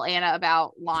finally tell Anna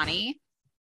about Lonnie.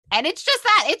 And it's just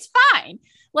that it's fine.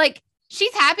 Like,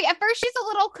 she's happy. At first, she's a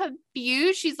little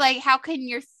confused. She's like, how can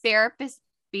your therapist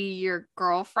be your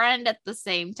girlfriend at the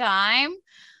same time?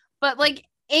 But like,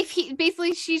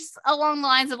 she's along the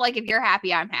lines of like, if you're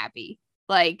happy, I'm happy.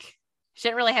 Like, she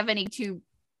didn't really have any too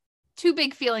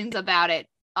big feelings about it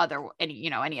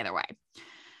any other way.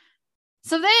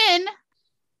 So then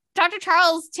Dr.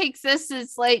 Charles takes this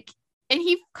as like, and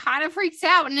he kind of freaks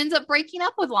out and ends up breaking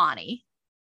up with Lonnie.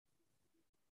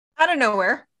 Out of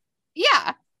nowhere.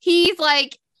 Yeah. He's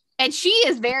like, and she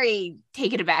is very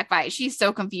taken aback by it. She's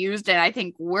so confused. And I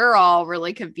think we're all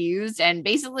really confused. And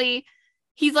basically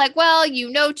he's like, well, you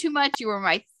know too much. You were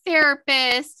my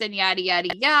therapist and yada, yada,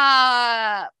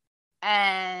 yada.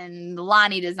 And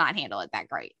Lonnie does not handle it that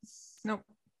great. Nope.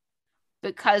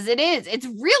 Because it's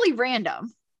really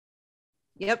random.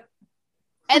 Yep.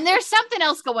 And there's something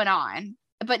else going on,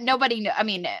 but nobody knows. I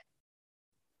mean,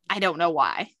 I don't know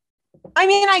why. I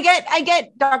mean, I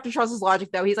get Dr. Charles's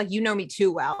logic though. He's like, you know me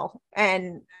too well.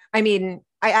 And I mean,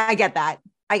 I get that.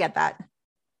 I get that.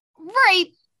 Right.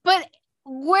 But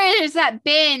where has that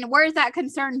been? Where's that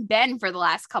concern been for the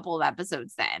last couple of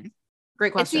episodes then?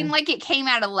 Great question. It seemed like it came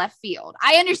out of left field.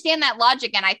 I understand that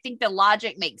logic, and I think the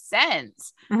logic makes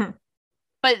sense. Mm-hmm.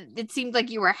 But it seemed like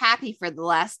you were happy for the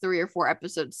last 3 or 4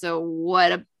 episodes. So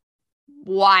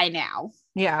why now?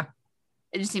 Yeah.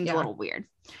 It just seems a little weird.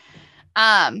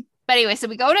 But anyway, so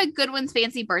we go to Goodwin's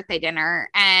fancy birthday dinner,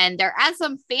 and they're at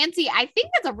some fancy, I think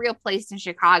that's a real place in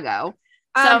Chicago.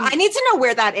 I need to know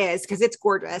where that is because it's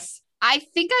gorgeous. I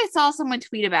think I saw someone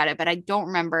tweet about it, but I don't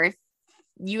remember. If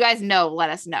you guys know, let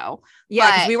us know.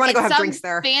 Yeah, because we want to go have drinks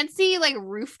there. Fancy like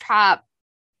rooftop,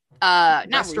 not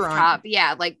restaurant. Rooftop,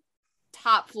 yeah, like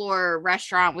top floor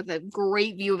restaurant with a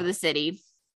great view of the city.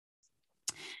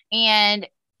 And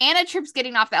Anna trips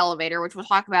getting off the elevator, which we'll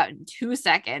talk about in 2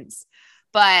 seconds.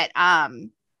 But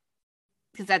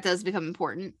because that does become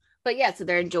important. But yeah, so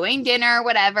they're enjoying dinner,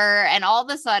 whatever, and all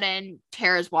of a sudden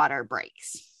Tara's water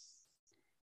breaks.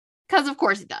 Because of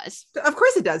course it does. Of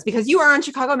course it does, because you are on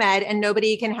Chicago Med and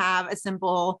nobody can have a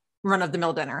simple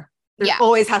run-of-the-mill dinner. There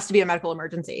always has to be a medical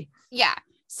emergency. Yeah.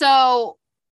 So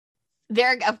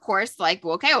they're, of course, like,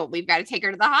 well, okay, well, we've got to take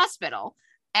her to the hospital.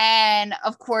 And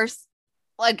of course,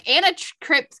 like Anna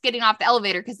trips getting off the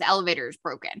elevator because the elevator is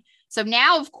broken. So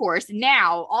now, of course,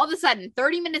 all of a sudden,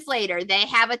 30 minutes later, they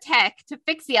have a tech to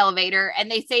fix the elevator and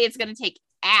they say it's going to take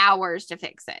hours to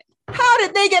fix it. How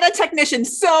did they get a technician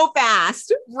so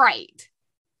fast? Right.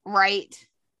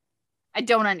 I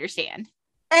don't understand.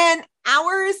 And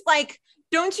hours, like,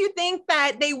 don't you think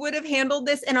that they would have handled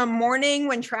this in a morning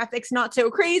when traffic's not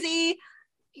so crazy?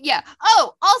 Yeah.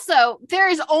 Oh, also, there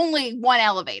is only one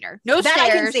elevator. No that stairs.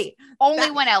 I can see.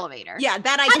 Only one elevator. Yeah,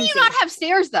 that I How can see. do you not have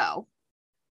stairs, though?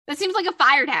 That seems like a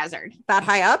fire hazard. That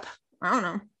high up? I don't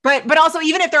know. But also,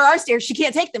 even if there are stairs, she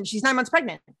can't take them. She's 9 months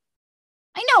pregnant.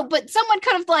 I know, but someone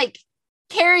could have, like,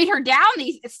 carried her down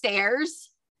these stairs.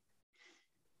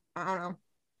 I don't know.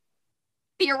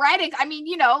 Theoretic. I mean,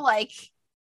 like,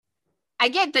 I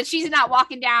get that she's not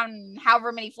walking down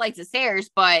however many flights of stairs,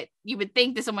 but you would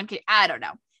think that someone could, I don't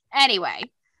know.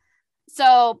 Anyway,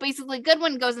 so basically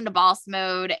Goodwin goes into boss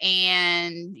mode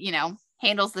and,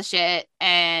 handles the shit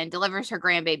and delivers her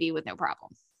grandbaby with no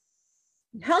problem.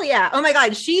 Hell yeah. Oh my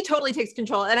God. She totally takes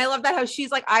control. And I love that how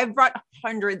she's like, I've brought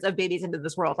hundreds of babies into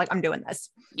this world. Like, I'm doing this.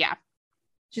 Yeah.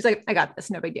 She's like, I got this.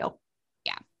 No big deal.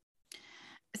 Yeah.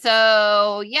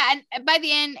 So yeah. And by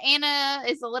the end, Anna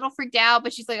is a little freaked out,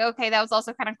 but she's like, okay, that was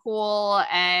also kind of cool.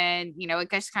 And,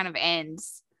 it just kind of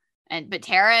ends. But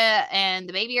Tara and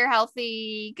the baby are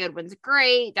healthy. Goodwin's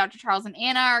great. Dr. Charles and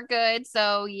Anna are good.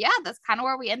 So yeah, that's kind of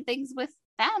where we end things with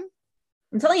them.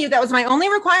 I'm telling you, that was my only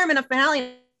requirement of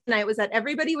finale night, was that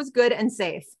everybody was good and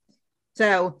safe.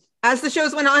 So as the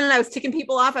shows went on and I was ticking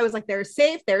people off, I was like, they're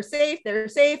safe, they're safe, they're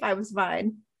safe. I was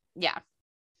fine. Yeah.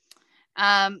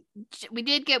 We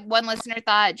did get one listener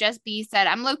thought. Just B said,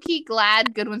 I'm low-key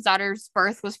glad Goodwin's daughter's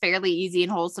birth was fairly easy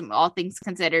and wholesome, all things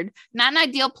considered. Not an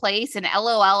ideal place, and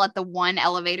LOL at the one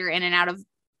elevator in and out of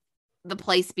the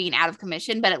place being out of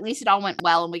commission, but at least it all went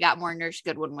well and we got more Nurse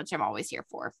Goodwin, which I'm always here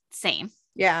for. Same.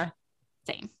 Yeah.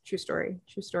 Same. True story.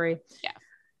 True story. Yeah.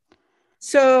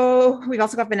 So we've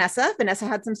also got Vanessa. Vanessa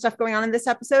had some stuff going on in this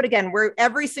episode. Again, where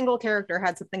every single character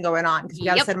had something going on because we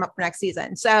got to set them up for next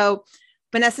season. So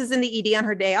Vanessa's in the ED on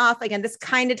her day off. Again, this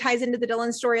kind of ties into the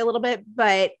Dylan story a little bit,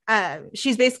 but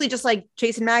she's basically just like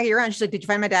chasing Maggie around. She's like, did you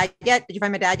find my dad yet? Did you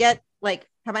find my dad yet? Like,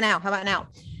 how about now? How about now?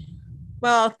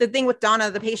 Well, the thing with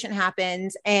Donna, the patient,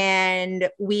 happens, and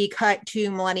we cut to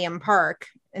Millennium Park,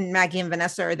 and Maggie and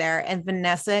Vanessa are there, and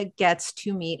Vanessa gets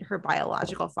to meet her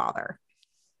biological father.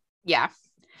 Yeah.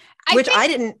 I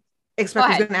didn't expect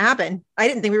was going to happen. I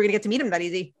didn't think we were going to get to meet him that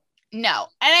easy. No.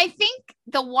 And I think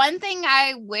the one thing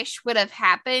I wish would have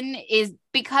happened is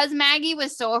because Maggie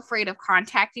was so afraid of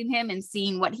contacting him and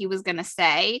seeing what he was going to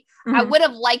say, I would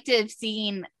have liked to have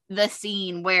seen the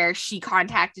scene where she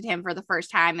contacted him for the first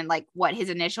time and like what his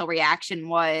initial reaction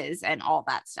was and all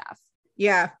that stuff.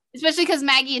 Yeah. Especially because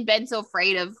Maggie had been so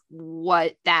afraid of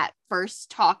what that first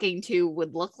talking to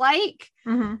would look like.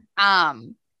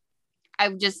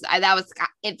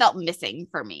 It felt missing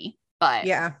for me, but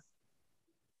yeah.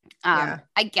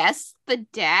 I guess the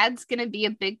dad's going to be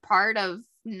a big part of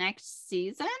next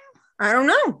season. I don't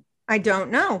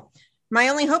know. My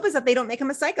only hope is that they don't make him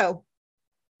a psycho.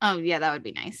 Oh yeah, that would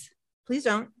be nice. Please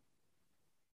don't.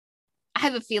 I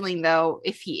have a feeling though,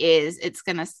 if he is, it's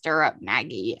going to stir up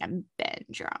Maggie and Ben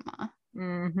drama.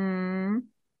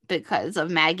 Because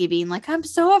of Maggie being like, I'm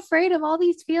so afraid of all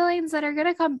these feelings that are going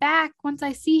to come back once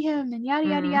I see him and yada,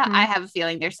 yada, yada. I have a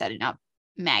feeling they're setting up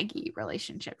Maggie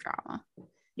relationship drama.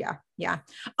 Yeah.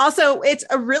 Also, it's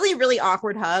a really, really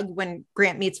awkward hug when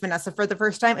Grant meets Vanessa for the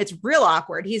first time. It's real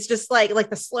awkward. He's just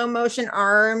like the slow motion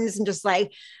arms and just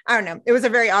like, I don't know. It was a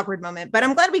very awkward moment, but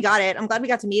I'm glad we got it. I'm glad we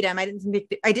got to meet him. I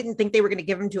didn't think they were going to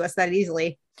give him to us that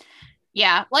easily.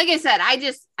 Yeah. Like I said,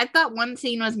 I thought one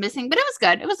scene was missing, but it was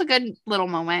good. It was a good little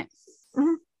moment.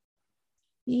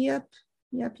 Yep.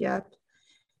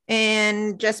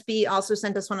 And Jess B also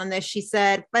sent us one on this. She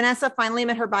said, Vanessa finally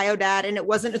met her bio dad and it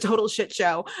wasn't a total shit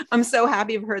show. I'm so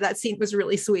happy for her. That scene was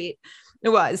really sweet. It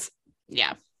was.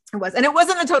 Yeah. It was. And it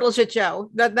wasn't a total shit show.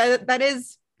 That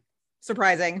is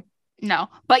surprising. No.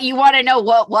 But you want to know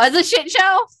what was a shit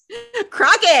show?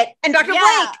 Crockett and Dr.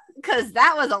 Blake. Because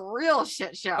that was a real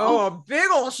shit show. Oh, a big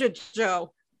old shit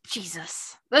show.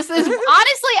 Jesus. This is honestly,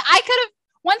 I could have,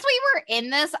 once we were in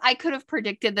this, I could have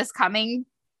predicted this coming.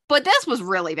 But this was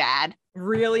really bad.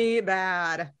 Really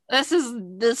bad. This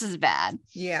is bad.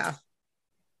 Yeah.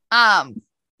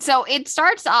 So it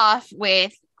starts off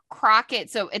with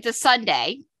Crockett. So it's a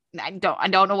Sunday. I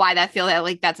don't know why that feels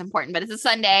like that's important, but it's a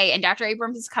Sunday and Dr.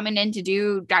 Abrams is coming in to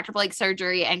do Dr. Blake's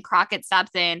surgery and Crockett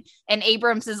stops in and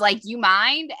Abrams is like, you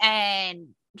mind? And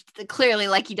clearly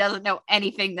like he doesn't know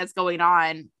anything that's going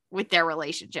on with their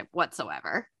relationship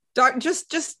whatsoever.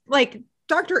 Just like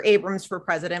Dr. Abrams for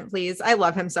president, please. I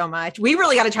love him so much. We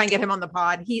really got to try and get him on the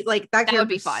pod. He like that would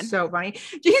be fun. So funny.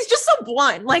 He's just so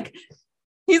blunt. Like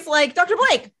he's like, Dr.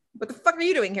 Blake, what the fuck are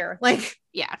you doing here? Like,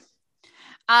 yeah.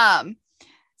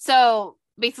 So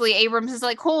basically Abrams is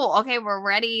like, cool. Okay, we're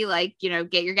ready. Like,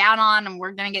 get your gown on and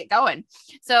we're going to get going.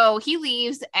 So he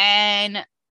leaves and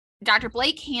Dr.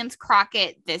 Blake hands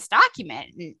Crockett this document.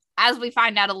 And as we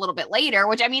find out a little bit later,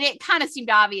 which I mean, it kind of seemed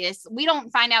obvious. We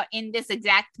don't find out in this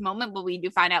exact moment, but we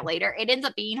do find out later. It ends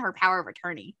up being her power of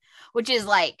attorney, which is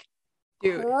like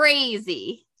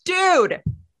crazy. Dude.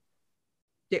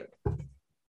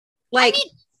 Like,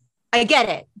 I get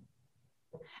it.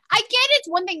 It's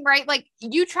one thing, right? Like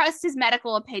you trust his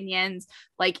medical opinions.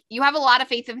 Like you have a lot of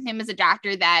faith in him as a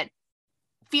doctor that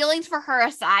feelings for her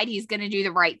aside, he's going to do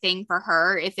the right thing for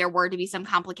her if there were to be some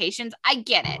complications. I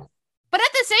get it. But at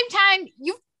the same time,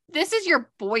 this is your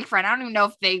boyfriend. I don't even know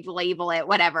if they label it,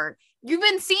 whatever. You've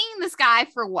been seeing this guy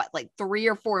for what, like 3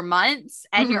 or 4 months,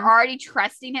 and you're already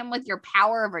trusting him with your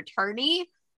power of attorney.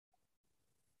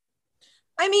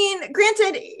 I mean,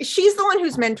 granted, she's the one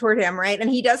who's mentored him, right? And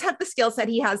he does have the skill set,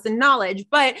 he has the knowledge,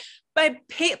 but by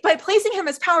placing him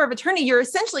as power of attorney, you're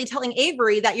essentially telling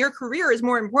Avery that your career is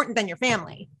more important than your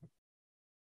family.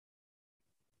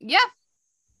 Yeah.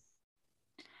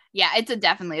 Yeah, it's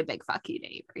definitely a big fuck you to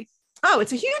Avery. Oh,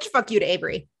 it's a huge fuck you to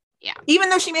Avery. Yeah. Even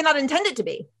though she may not intend it to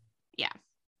be. Yeah.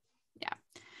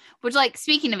 which, like,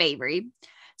 speaking of Avery,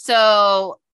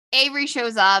 so Avery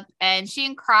shows up and she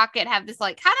and Crockett have this,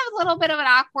 like, kind of a little bit of an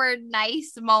awkward,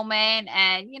 nice moment.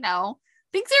 And, you know,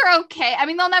 things are okay. I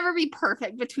mean, they'll never be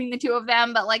perfect between the two of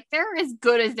them, but, like, they're as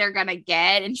good as they're going to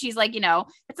get. And she's like, you know,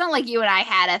 it's not like you and I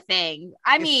had a thing.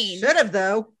 I mean, should have,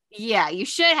 though. Yeah, you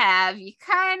should have. You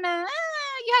kind of,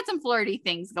 you had some flirty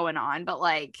things going on, but,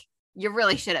 like, you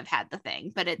really should have had the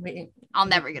thing. But I'll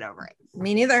never get over it.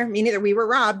 Me neither. We were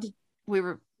robbed. We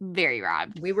were very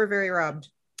robbed.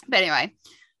 But anyway,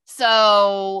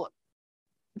 so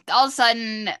all of a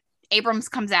sudden Abrams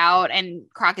comes out and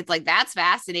Crockett's like, that's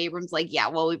fast. And Abrams like, yeah,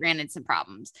 well, we ran into some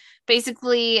problems.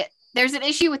 Basically, there's an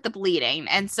issue with the bleeding.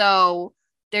 And so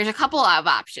there's a couple of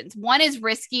options. One is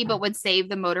risky, but would save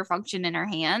the motor function in her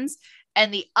hands.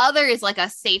 And the other is like a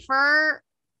safer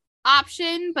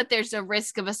option, but there's a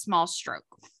risk of a small stroke.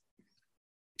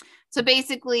 So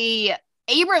basically,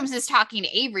 Abrams is talking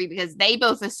to Avery because they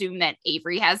both assume that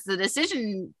Avery has the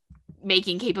decision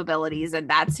making capabilities, and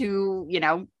that's who, you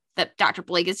know, that Dr.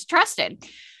 Blake is trusted.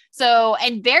 So,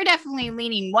 and they're definitely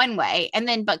leaning one way, and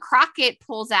then but Crockett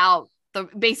pulls out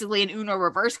basically an Uno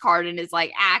reverse card and is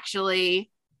like,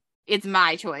 actually, it's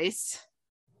my choice.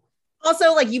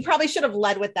 Also, like, you probably should have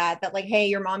led with that like, hey,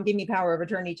 your mom gave me power of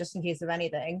attorney just in case of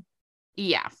anything.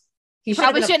 Yeah, you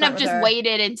probably shouldn't have just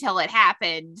waited until it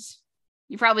happened.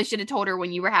 You probably should have told her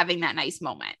when you were having that nice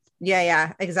moment.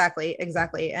 Yeah, exactly.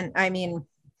 And I mean,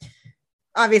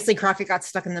 obviously Crockett got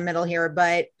stuck in the middle here,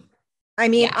 but I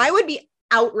mean, yeah. I would be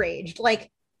outraged.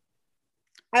 Like,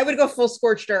 I would go full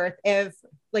scorched earth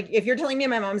if you're telling me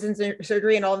my mom's in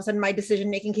surgery and all of a sudden my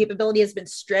decision-making capability has been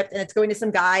stripped and it's going to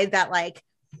some guy that, like,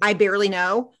 I barely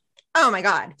know. Oh my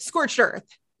God, scorched earth.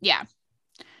 Yeah.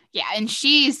 And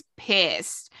she's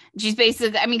pissed. She's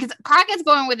basically, I mean, because Crockett's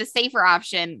going with a safer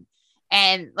option.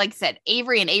 And like I said,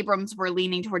 Avery and Abrams were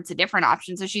leaning towards a different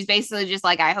option. So she's basically just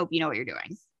like, I hope you know what you're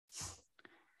doing.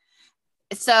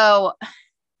 So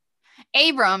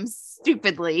Abrams,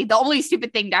 stupidly, the only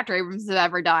stupid thing Dr. Abrams has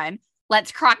ever done,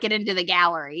 lets Crockett into the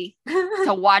gallery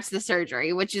to watch the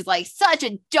surgery, which is like such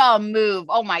a dumb move.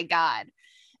 Oh my God.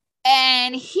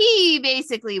 And he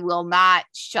basically will not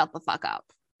shut the fuck up.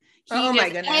 My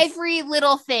goodness. Every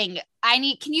little thing.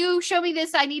 Can you show me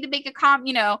this? I need to make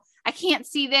a I can't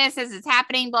see this as it's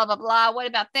happening, blah, blah, blah. What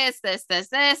about this?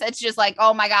 It's just like,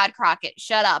 oh my God, Crockett,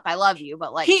 shut up. I love you,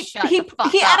 but like, shut the fuck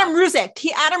up. He Adam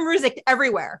Ruzicked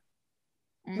everywhere.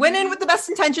 Mm-hmm. Went in with the best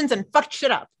intentions and fucked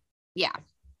shit up. Yeah.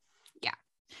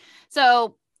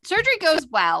 So surgery goes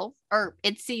well, or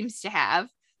it seems to have,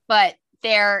 but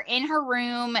they're in her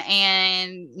room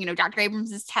and, you know, Dr.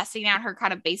 Abrams is testing out her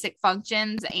kind of basic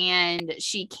functions and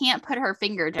she can't put her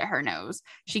finger to her nose.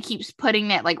 She keeps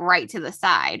putting it like right to the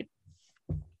side.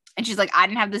 And she's like, I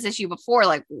didn't have this issue before.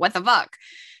 Like, what the fuck?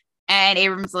 And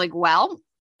Abrams is like, well,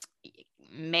 it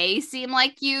may seem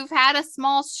like you've had a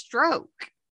small stroke.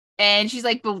 And she's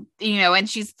like, well, you know, and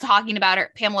she's talking about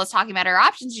Pamela's talking about her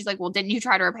options. She's like, well, didn't you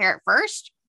try to repair it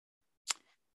first?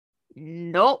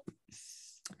 Nope.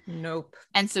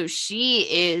 And so she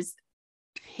is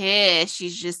pissed.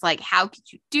 She's just like, how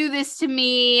could you do this to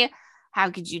me?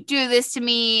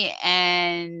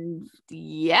 And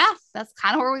yeah, that's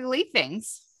kind of where we leave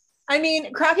things. I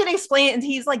mean, Crockett explained,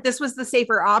 he's like, this was the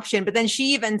safer option. But then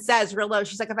she even says real low,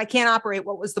 she's like, if I can't operate,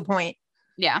 what was the point?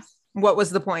 Yeah. What was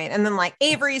the point? And then like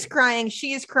Avery's crying,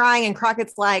 she's crying, and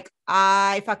Crockett's like,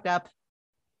 I fucked up.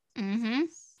 Mm-hmm.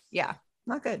 Yeah,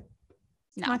 not good.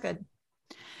 No. Not good.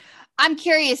 I'm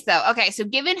curious though. Okay, so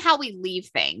given how we leave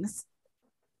things,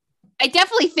 I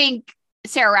definitely think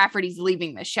Sarah Rafferty's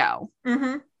leaving the show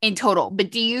in total.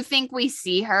 But do you think we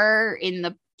see her in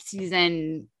the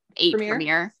season 8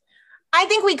 premiere? I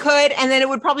think we could, and then it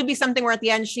would probably be something where at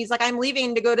the end she's like, I'm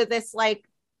leaving to go to this like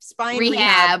spine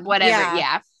rehab, whatever.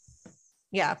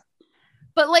 Yeah.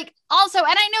 But like also, and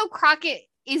I know Crockett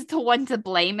is the one to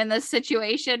blame in this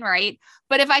situation, right?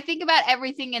 But if I think about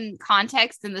everything in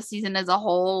context in the season as a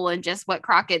whole and just what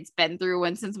Crockett's been through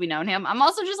and since we known him, I'm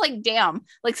also just like, damn,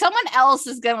 like someone else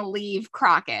is gonna leave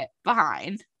Crockett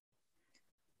behind.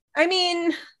 I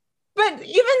mean, but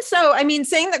even so, I mean,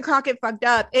 saying that Crockett fucked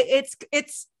up,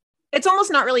 it's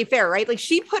almost not really fair, right? Like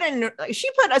she put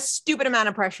a stupid amount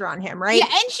of pressure on him, right? Yeah,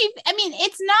 and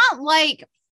it's not like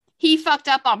he fucked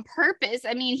up on purpose.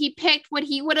 I mean, he picked what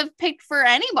he would have picked for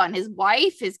anyone, his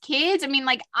wife, his kids. I mean,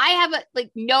 like, I have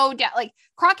no doubt, like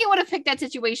Crockett would have picked that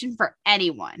situation for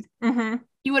anyone. Mm-hmm.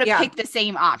 He would have picked the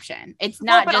same option. It's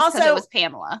not just because it was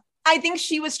Pamela. I think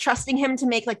she was trusting him to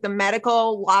make like the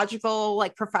medical, logical,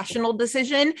 like professional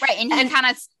decision. Right. And he kind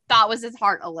of thought was his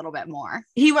heart a little bit more.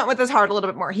 He went with his heart a little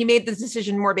bit more. He made this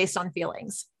decision more based on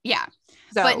feelings. Yeah.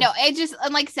 So, but no, it just,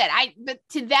 like I said, but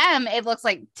to them, it looks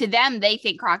like to them, they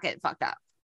think Crockett fucked up.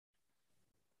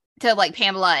 To like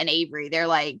Pamela and Avery, they're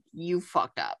like, you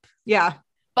fucked up. yeah.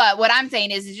 But what I'm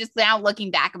saying is just now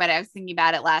looking back about it, I was thinking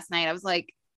about it last night. I was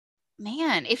like,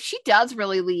 man, if she does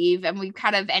really leave and we've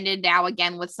kind of ended now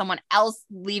again with someone else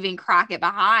leaving Crockett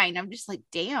behind, I'm just like,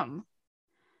 damn.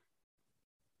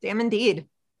 Damn, indeed.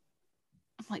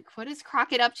 I'm like, what is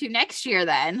Crockett up to next year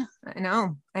then? I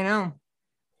know.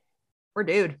 Poor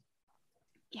dude.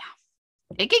 Yeah.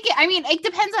 It could get, I mean, it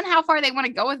depends on how far they want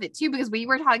to go with it too, because we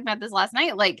were talking about this last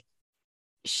night. Like,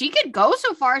 she could go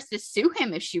so far as to sue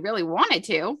him if she really wanted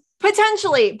to.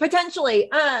 Potentially.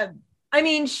 I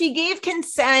mean, she gave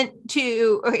consent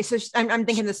to, okay, so I'm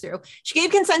thinking this through. She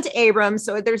gave consent to Abrams,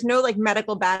 so there's no like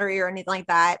medical battery or anything like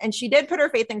that. And she did put her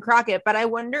faith in Crockett, but I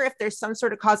wonder if there's some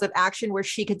sort of cause of action where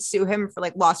she could sue him for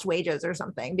like lost wages or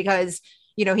something, because,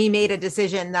 you know, he made a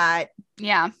decision that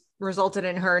resulted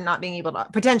in her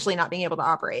potentially not being able to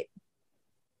operate.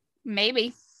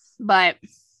 Maybe, but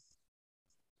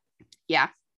yeah,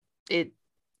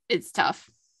 it's tough.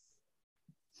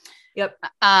 Yep.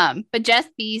 But Jess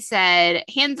B said,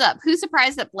 hands up, who's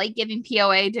surprised that Blake giving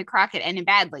POA to Crockett ended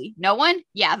badly? No one?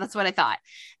 Yeah, that's what I thought.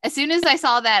 As soon as I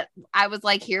saw that, I was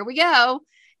like, here we go.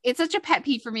 It's such a pet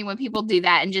peeve for me when people do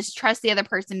that and just trust the other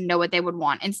person to know what they would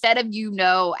want instead of,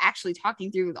 actually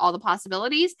talking through all the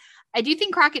possibilities. I do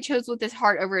think Crockett chose with his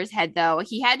heart over his head, though.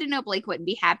 He had to know Blake wouldn't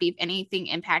be happy if anything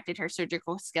impacted her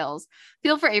surgical skills.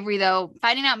 Feel for Avery, though.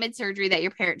 Finding out mid-surgery that your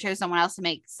parent chose someone else to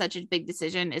make such a big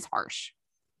decision is harsh.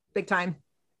 Big time.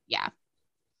 Yeah.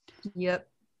 Yep.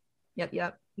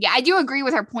 Yeah, I do agree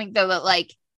with her point, though, that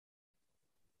like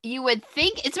you would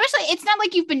think, especially it's not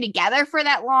like you've been together for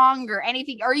that long or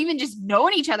anything, or even just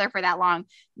known each other for that long.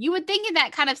 You would think in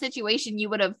that kind of situation, you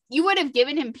would have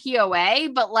given him POA,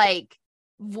 but like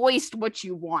voiced what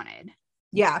you wanted.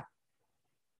 Yeah.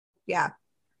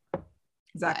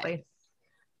 Exactly.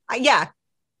 Yeah.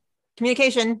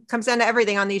 Communication comes down to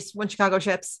everything on these One Chicago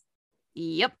ships.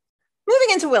 Yep.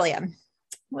 Moving into William.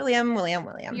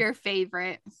 Your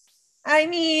favorite. I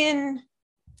mean,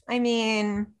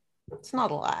 it's not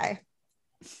a lie.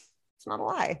 It's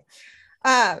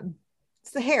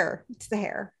the hair.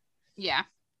 Yeah.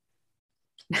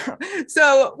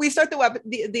 So we start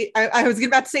I was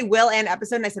about to say Will and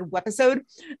episode, and I said wepisode.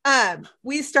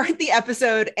 We start the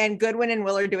episode, and Goodwin and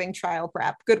Will are doing trial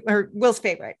prep. Will's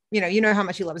favorite. You know how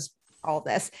much he loves all of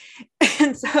this,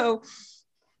 and so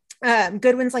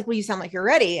Goodwin's like, well, you sound like you're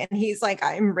ready. And he's like,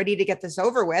 I'm ready to get this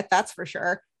over with. That's for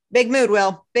sure. Big mood,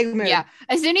 Will. Big mood. Yeah.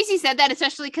 As soon as he said that,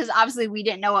 especially because obviously we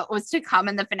didn't know what was to come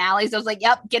in the finales. I was like,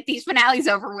 yep, get these finales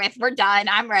over with. We're done.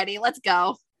 I'm ready. Let's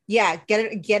go. Yeah.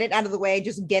 Get it out of the way.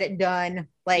 Just get it done.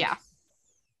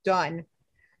 Done.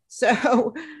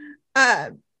 So, yeah.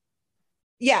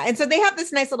 And so they have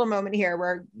this nice little moment here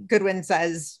where Goodwin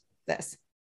says this.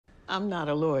 I'm not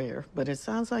a lawyer, but it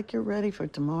sounds like you're ready for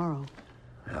tomorrow.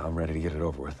 Yeah, I'm ready to get it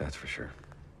over with, that's for sure.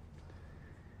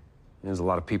 There's a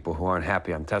lot of people who aren't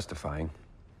happy I'm testifying.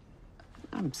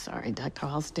 I'm sorry, Dr.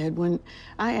 Halstead. When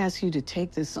I asked you to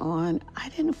take this on, I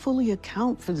didn't fully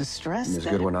account for the stress. Ms.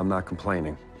 Goodwin, I'm not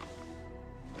complaining.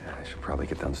 Yeah, I should probably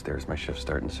get downstairs. My shift's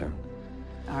starting soon.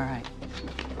 All right.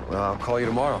 Well, I'll call you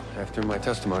tomorrow after my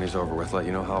testimony's over with, let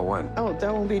you know how it went. Oh,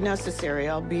 that won't be necessary.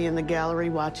 I'll be in the gallery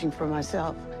watching for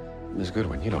myself. Ms.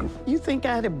 Goodwin, you don't... You think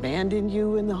I'd abandon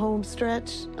you in the home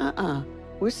stretch?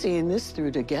 We're seeing this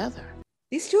through together.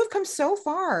 These two have come so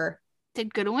far.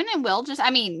 Did Goodwin and Will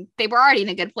they were already in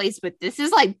a good place, but this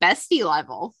is like bestie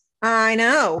level. I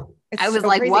know. I was so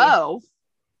like, crazy. Whoa.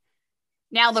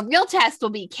 Now the real test will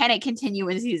be, can it continue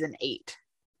in season 8?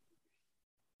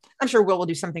 I'm sure Will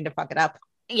do something to fuck it up.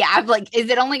 Yeah, I'm like, is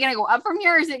it only going to go up from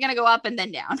here, or is it going to go up and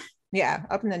then down? Yeah,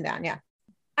 up and then down, yeah.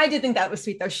 I did think that was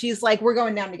sweet, though. She's like, we're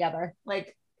going down together.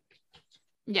 Like,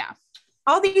 yeah.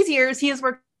 All these years, he has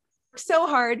worked so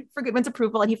hard for Goodwin's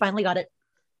approval, and he finally got it.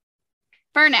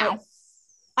 For now. But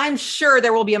I'm sure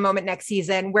there will be a moment next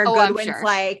season where Goodwin's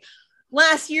like,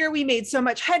 last year we made so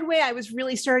much headway. I was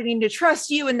really starting to trust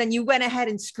you, and then you went ahead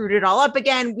and screwed it all up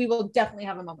again. We will definitely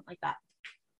have a moment like that.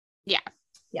 Yeah.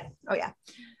 Yeah. Oh, yeah.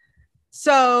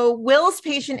 So Will's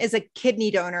patient is a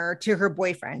kidney donor to her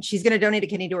boyfriend. She's going to donate a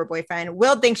kidney to her boyfriend.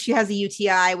 Will thinks she has a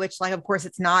UTI, which, like, of course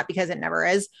it's not, because it never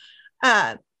is.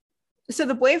 So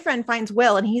the boyfriend finds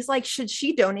Will, and he's like, should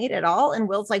she donate at all? And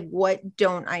Will's like, what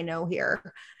don't I know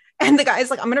here? And the guy's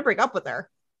like, I'm going to break up with her.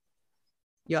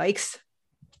 Yikes.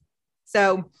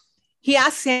 So he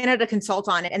asks Hannah to consult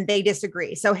on it, and they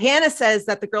disagree. So Hannah says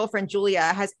that the girlfriend, Julia,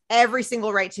 has every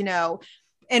single right to know.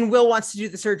 and Will wants to do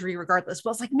the surgery regardless.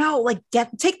 Will's like, no, like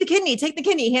take the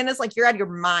kidney. Hannah's like, you're out of your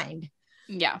mind.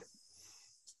 Yeah.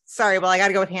 Sorry, well, I got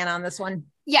to go with Hannah on this one.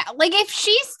 Yeah. Like if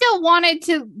she still wanted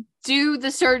to do the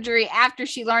surgery after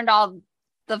she learned all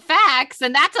the facts,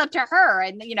 then that's up to her.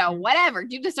 And, you know, whatever,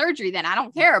 do the surgery then. I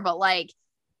don't care. But like,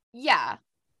 yeah,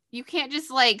 you can't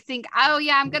just like think, oh,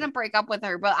 yeah, I'm going to break up with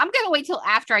her, but I'm going to wait till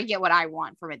after I get what I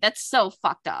want from it. That's so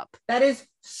fucked up. That is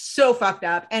so fucked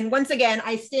up. And once again,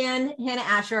 I stand Hannah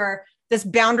Asher, this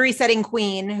boundary setting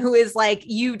queen who is like,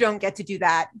 you don't get to do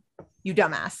that, you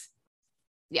dumbass.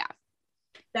 Yeah.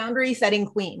 Boundary setting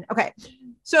queen. Okay.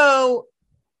 So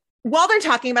while they're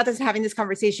talking about this and having this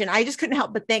conversation, I just couldn't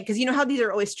help but think, because you know how these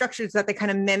are always structures that they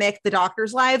kind of mimic the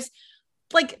doctors' lives.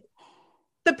 Like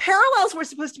the parallels we're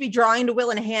supposed to be drawing to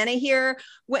Will and Hannah here,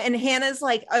 when Hannah's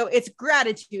like, oh, it's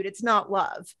gratitude, it's not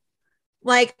love.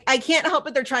 Like, I can't help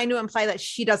but they're trying to imply that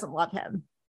she doesn't love him.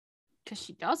 Because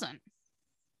she doesn't.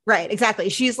 Right, exactly.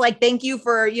 She's like, thank you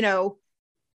for, you know,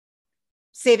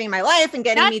 saving my life and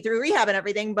getting me through rehab and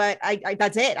everything, but I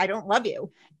that's it. I don't love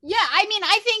you. Yeah, I mean,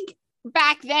 I think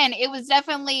back then it was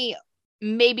definitely,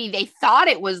 maybe they thought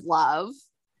it was love,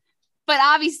 but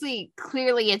obviously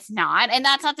clearly it's not. And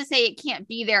that's not to say it can't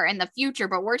be there in the future,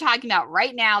 but we're talking about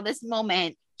right now, this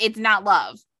moment, it's not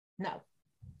love.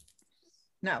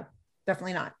 No,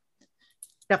 definitely not.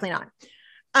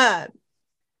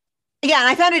 Yeah, and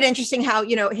I found it interesting how,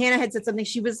 you know, Hannah had said something.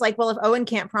 She was like, well, if Owen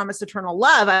can't promise eternal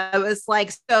love, I was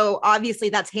like, so obviously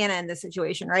that's Hannah in this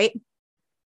situation, right?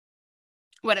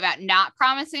 What about not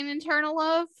promising eternal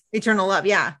love? Eternal love.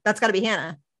 Yeah, that's got to be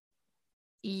Hannah.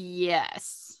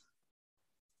 Yes.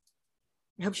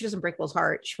 I hope she doesn't break Will's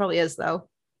heart. She probably is, though.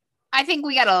 I think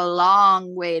we got a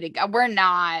long way to go. We're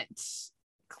not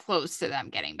close to them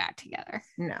getting back together.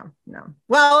 No.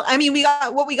 Well, I mean,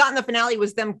 what we got in the finale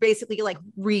was them basically like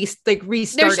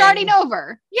restarting. They're starting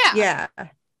over. Yeah.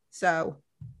 So,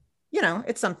 you know,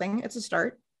 it's something. It's a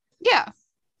start. Yeah.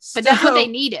 But that's what they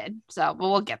needed. So, but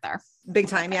we'll get there. Big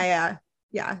time. Yeah.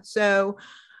 So,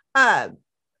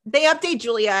 they update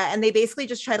Julia and they basically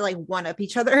just try to like one up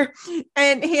each other.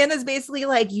 And Hannah's basically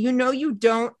like, you know, you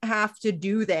don't have to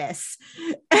do this.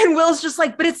 And Will's just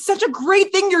like, but it's such a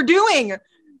great thing you're doing.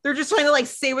 They're just trying to like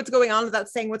say what's going on without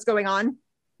saying what's going on.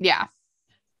 Yeah.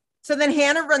 So then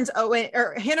Hannah runs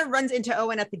into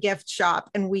Owen at the gift shop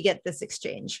and we get this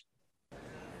exchange.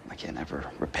 I can't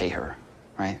ever repay her,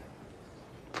 right?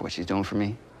 For what she's doing for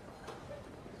me.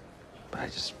 But I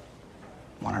just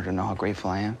want her to know how grateful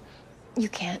I am. You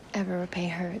can't ever repay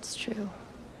her, it's true.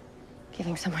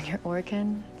 Giving someone your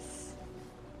organ, it's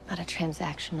not a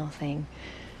transactional thing.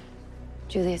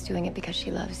 Julia's doing it because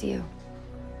she loves you.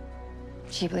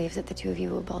 She believes that the two of you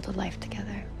will build a life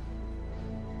together.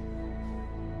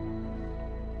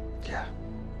 Yeah.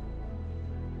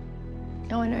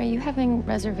 Owen, are you having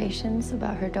reservations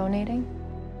about her donating?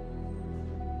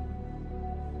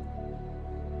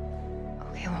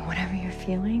 Okay, well, whatever you're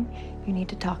feeling, you need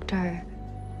to talk to her.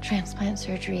 Transplant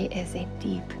surgery is a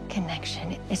deep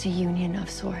connection. It's a union of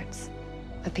sorts.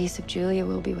 A piece of Julia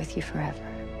will be with you forever.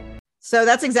 So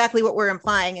that's exactly what we're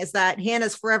implying, is that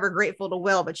Hannah's forever grateful to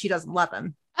Will, but she doesn't love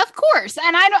him. Of course.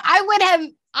 And I would have,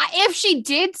 if she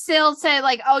did still say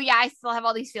like, oh yeah, I still have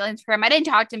all these feelings for him. I didn't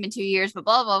talk to him in 2 years, but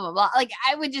blah, blah, blah, blah. Like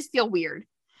I would just feel weird.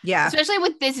 Yeah. Especially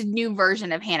with this new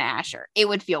version of Hannah Asher. It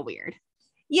would feel weird.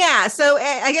 Yeah. So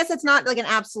I guess it's not like an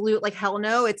absolute like hell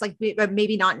no. It's like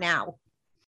maybe not now.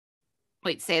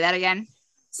 Wait, say that again.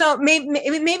 So maybe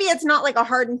it's not like a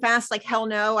hard and fast, like, hell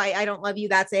no, I don't love you.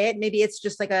 That's it. Maybe it's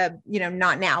just like a, you know,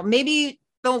 not now. Maybe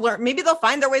they'll learn, maybe they'll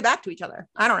find their way back to each other.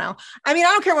 I don't know. I mean, I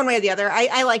don't care one way or the other.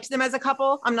 I liked them as a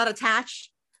couple. I'm not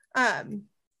attached.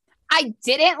 I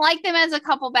didn't like them as a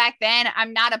couple back then.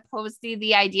 I'm not opposed to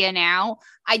the idea now.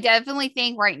 I definitely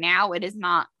think right now it is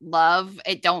not love.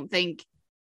 I don't think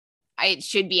it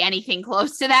should be anything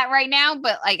close to that right now,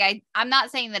 but like I'm not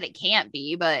saying that it can't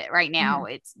be, but right now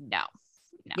it's no.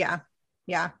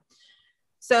 Yeah.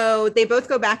 So they both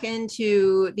go back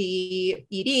into the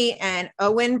ED and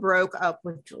Owen broke up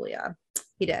with Julia.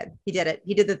 He did it.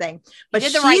 He did the thing. But he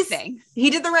did the right thing. He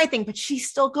did the right thing, but she's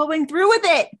still going through with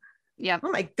it. Yeah.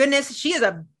 Oh my goodness. She is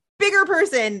a bigger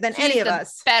person than any of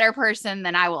us. Better person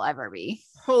than I will ever be.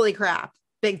 Holy crap.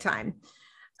 Big time.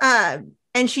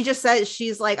 And she just says,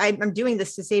 she's like, I'm doing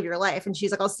this to save your life. And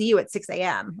she's like, I'll see you at 6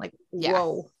 a.m. Like,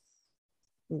 whoa.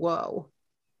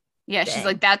 Yeah. Dang. She's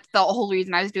like, that's the whole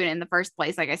reason I was doing it in the first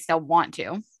place. Like, I still want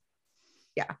to.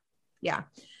 Yeah.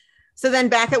 So then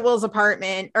back at Will's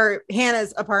apartment, or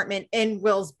Hannah's apartment in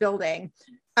Will's building,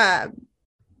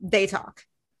 they talk.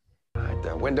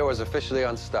 The window is officially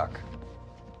unstuck.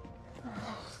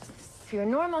 if you're a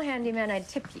normal handyman, I'd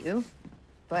tip you,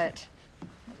 but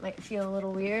it might feel a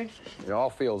little weird. It all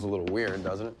feels a little weird,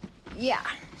 doesn't it? Yeah.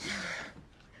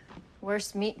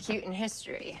 Worst meet cute in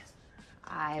history.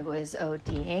 I was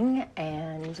ODing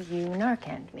and you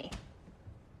Narcaned me.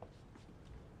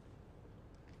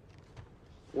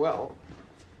 Well,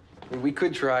 I mean, we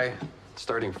could try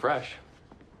starting fresh.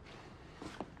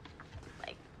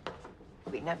 Like,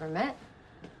 we never met?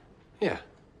 Yeah.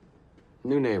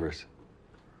 New neighbors.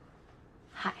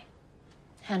 Hi,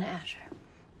 Hannah Asher.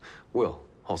 Will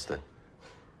Halstead.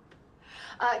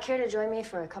 Care to join me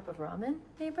for a cup of ramen,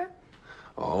 neighbor?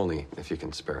 Oh, only if you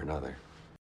can spare another.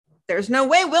 There's no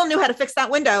way Will knew how to fix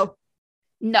that window.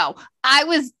 No, I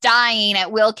was dying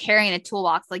at Will carrying a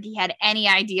toolbox like he had any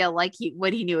idea what he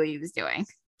knew what he was doing.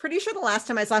 Pretty sure the last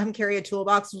time I saw him carry a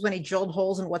toolbox was when he drilled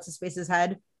holes in what's-his-face's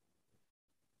head.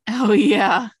 Oh,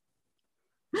 yeah.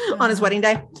 On his wedding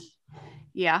day.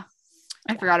 Yeah.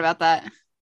 I forgot about that.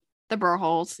 The burr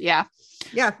holes. Yeah.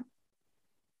 Yeah.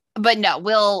 But no,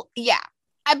 Will, yeah.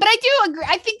 But I do agree.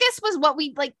 I think this was what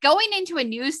we like going into a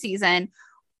new season,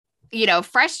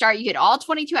 fresh start. You get all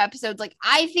 22 episodes. Like,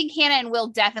 I think Hannah and Will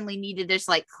definitely needed this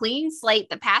like clean slate.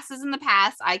 The past is in the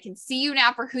past. I can see you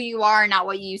now for who you are, not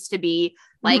what you used to be.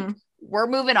 Like, we're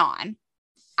moving on.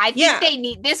 I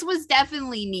think this was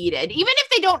definitely needed. Even if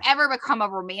they don't ever become a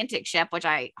romantic ship, which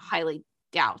I highly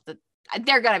doubt that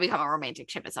they're going to become a romantic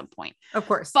ship at some point. Of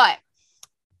course. But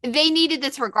they needed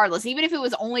this regardless. Even if it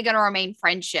was only going to remain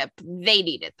friendship, they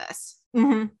needed this.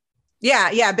 Mm-hmm.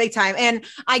 Yeah, big time. And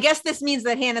I guess this means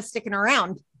that Hannah's sticking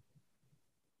around.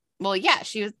 Well, yeah,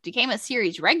 became a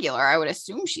series regular. I would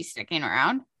assume she's sticking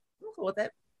around. I'm cool with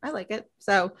it. I like it.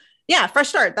 So yeah, fresh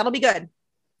start. That'll be good.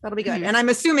 Mm-hmm. And I'm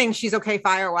assuming she's okay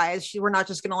fire-wise. We're not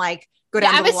just going to go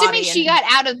down to the lobby. I'm assuming she got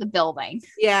out of the building.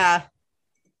 Yeah.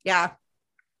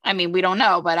 I mean, we don't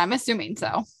know, but I'm assuming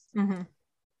so. Mm-hmm.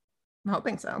 I'm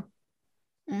hoping so.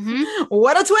 Mm-hmm.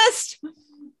 What a twist.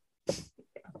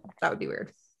 That would be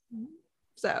weird.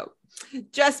 So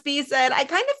Just B said, I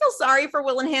kind of feel sorry for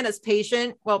Will and Hannah's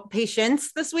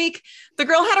patience this week. The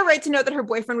girl had a right to know that her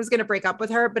boyfriend was going to break up with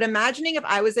her, but imagining if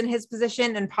I was in his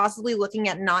position and possibly looking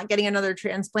at not getting another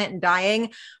transplant and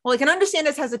dying, well, I can understand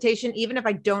his hesitation, even if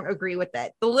I don't agree with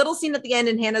it. The little scene at the end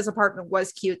in Hannah's apartment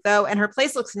was cute, though, and her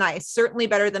place looks nice, certainly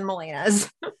better than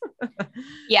Melena's.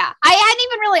 Yeah, I hadn't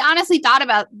even really honestly thought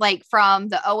about from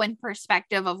the Owen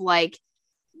perspective of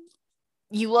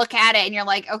you look at it and you're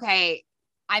like, okay,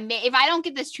 if I don't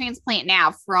get this transplant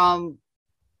now from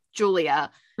Julia,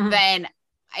 then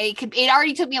it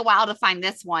already took me a while to find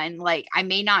this one. I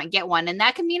may not get one, and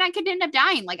that could mean I could end up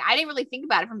dying. I didn't really think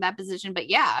about it from that position, but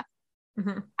yeah,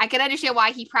 I could understand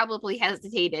why he probably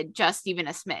hesitated just even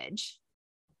a smidge.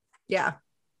 Yeah.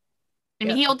 I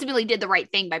mean, he ultimately did the right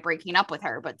thing by breaking up with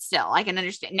her, but still, I can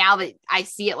understand now that I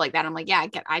see it like that. I'm like, yeah,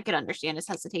 I could understand his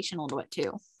hesitation a little bit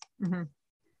too.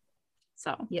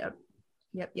 So,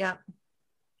 Yep.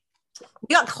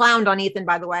 We got clowned on Ethan,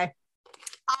 by the way.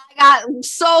 I got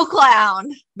so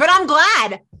clowned, but I'm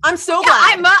glad. I'm so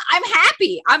glad. I'm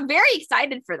happy. I'm very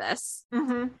excited for this.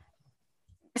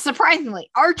 Surprisingly,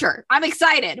 Archer. I'm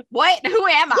excited. What? Who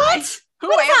am I?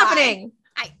 What's happening?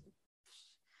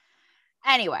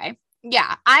 Anyway,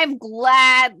 yeah, I'm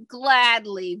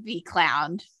gladly be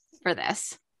clowned for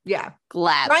this. Yeah,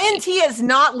 glad. Ryan T is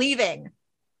not leaving.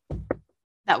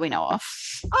 That we know of.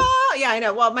 Oh yeah, I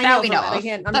know. Well, that we know of.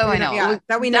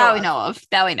 That we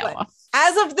know of.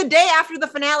 As of the day after the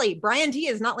finale, Brian T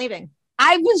is not leaving.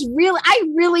 I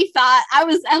really thought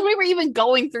as we were even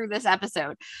going through this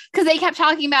episode, because they kept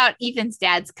talking about Ethan's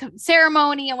dad's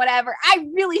ceremony and whatever. I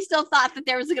really still thought that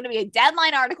there was going to be a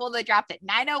Deadline article that dropped at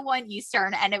 9:01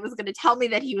 Eastern, and it was going to tell me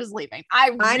that he was leaving. I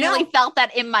really felt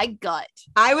that in my gut.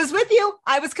 I was with you.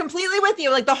 I was completely with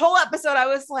you. The whole episode, I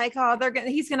was like, oh,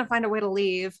 he's going to find a way to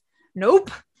leave. Nope.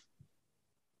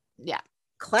 Yeah.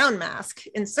 Clown mask.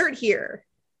 Insert here.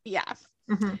 Yeah.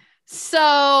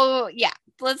 So yeah,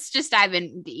 let's just dive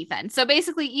into Ethan. So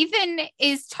basically, Ethan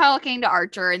is talking to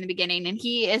Archer in the beginning, and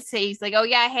he's like, oh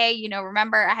yeah, hey,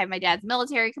 remember I had my dad's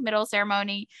military committal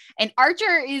ceremony, and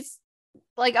Archer is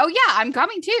like, oh yeah, I'm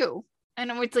coming too.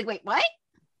 And it's like, wait, what?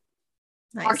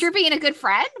 Nice. Archer being a good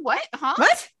friend? What? Huh?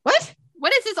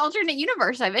 What is this alternate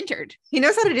universe I've entered? He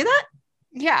knows how to do that?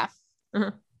 Yeah.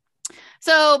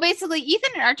 So basically,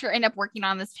 Ethan and Archer end up working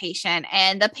on this patient,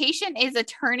 and the patient is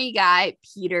attorney guy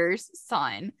Peter's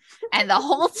son. And the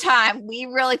whole time, we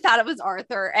really thought it was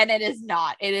Arthur, and it is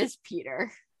not. It is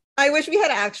Peter. I wish we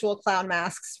had actual clown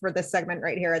masks for this segment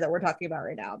right here that we're talking about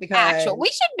right now, because We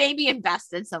should maybe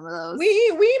invest in some of those.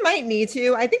 We might need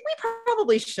to. I think we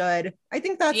probably should. I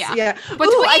think that's yeah. But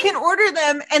ooh, I can order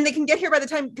them and they can get here by the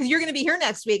time, because you're going to be here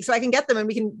next week, so I can get them and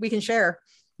we can share.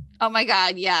 Oh my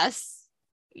God, yes.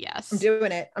 I'm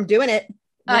doing it.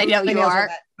 I know you are.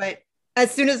 Wet, but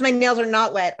as soon as my nails are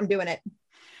not wet, I'm doing it.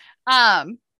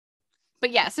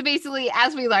 But yeah, so basically,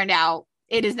 as we learned out,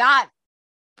 it is not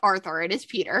Arthur, it is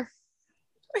Peter.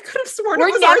 I could have sworn we're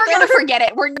it was never Arthur. Gonna forget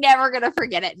it. We're never gonna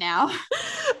forget it now.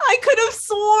 I could have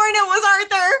sworn it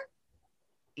was Arthur.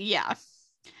 Yeah.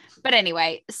 But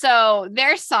anyway, so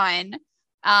their son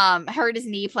hurt his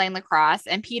knee playing lacrosse,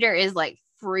 and Peter is like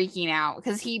freaking out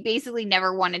because he basically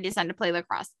never wanted his son to play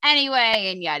lacrosse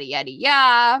anyway, and yada yada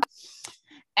yada.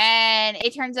 And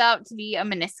it turns out to be a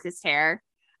meniscus tear.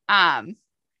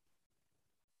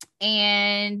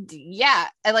 And yeah,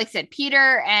 like I said,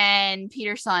 Peter and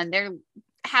Peter's son, they're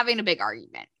having a big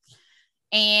argument.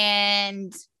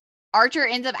 And Archer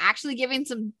ends up actually giving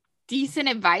some decent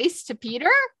advice to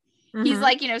Peter. Mm-hmm. He's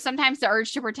like, sometimes the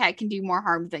urge to protect can do more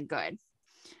harm than good.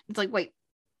 It's like, wait,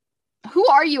 who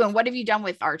are you and what have you done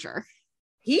with Archer?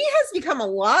 He has become a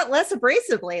lot less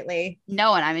abrasive lately.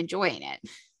 No, and I'm enjoying it.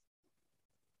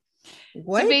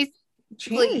 What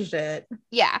changed it?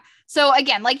 Yeah. So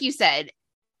again, like you said,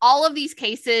 all of these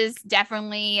cases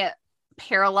definitely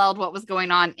paralleled what was going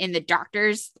on in the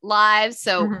doctors' lives.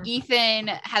 So Ethan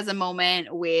has a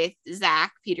moment with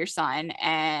Zach, Peter's son,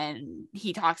 and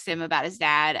he talks to him about his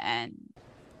dad. And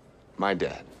my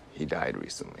dad, he died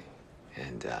recently.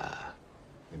 And to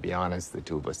be honest, the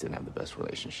two of us didn't have the best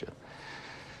relationship.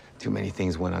 Too many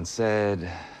things went unsaid.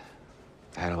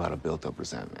 I had a lot of built-up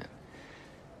resentment.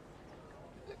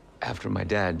 After my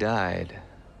dad died,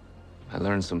 I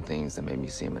learned some things that made me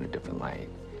see him in a different light.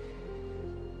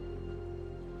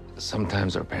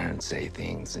 Sometimes our parents say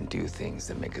things and do things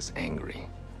that make us angry,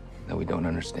 that we don't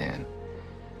understand,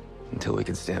 until we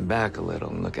can stand back a little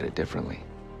and look at it differently.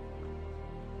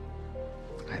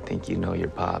 I think your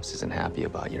pops isn't happy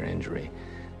about your injury.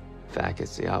 In fact,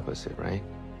 it's the opposite, right?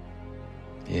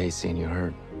 He hates seeing you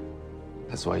hurt.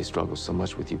 That's why he struggles so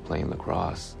much with you playing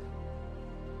lacrosse.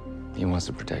 He wants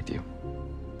to protect you.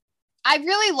 I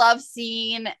really love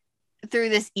seeing through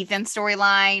this Ethan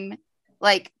storyline,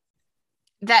 like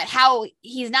that, how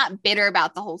he's not bitter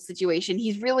about the whole situation.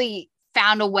 He's really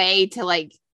found a way to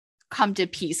like come to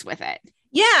peace with it.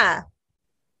 Yeah.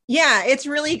 Yeah. It's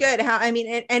really good.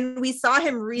 And we saw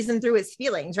him reason through his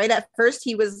feelings, right? At first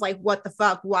he was like, what the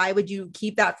fuck? Why would you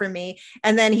keep that from me?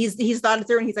 And then he's thought it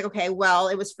through and he's like, okay, well,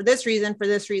 it was for this reason, for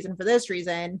this reason, for this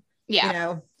reason.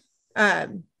 Yeah.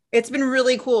 It's been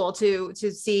really cool to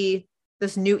see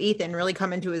this new Ethan really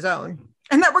come into his own,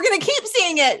 and that we're going to keep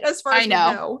seeing it as far as we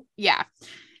know. Yeah.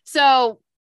 So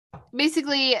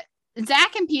basically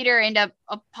Zach and Peter end up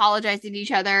apologizing to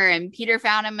each other, and Peter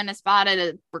found him in a spot at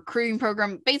a recruiting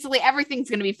program. Basically everything's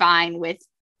going to be fine with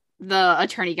the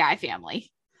attorney guy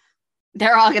family.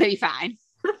 They're all going to be fine.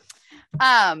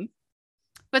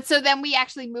 But so then we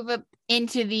actually move up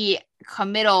into the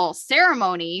committal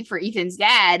ceremony for Ethan's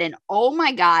dad. And oh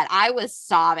my God, I was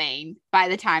sobbing by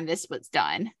the time this was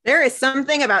done. There is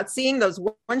something about seeing those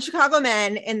One Chicago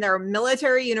Men in their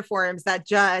military uniforms that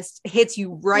just hits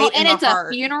you right in the heart. And it's a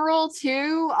funeral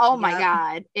too. Oh my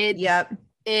God. Yep.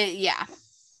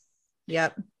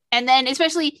 And then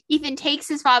especially Ethan takes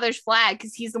his father's flag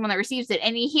because he's the one that receives it,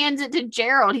 and he hands it to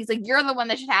Gerald. He's like, you're the one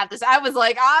that should have this. I was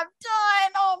like, I'm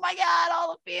done. Oh my God,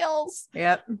 all the feels.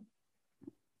 Yep.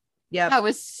 I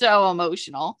was so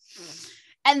emotional.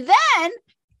 And then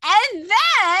the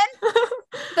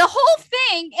whole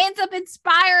thing ends up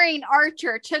inspiring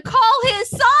Archer to call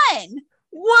his son.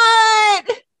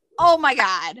 What? Oh my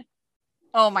God.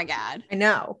 I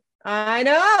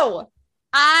know.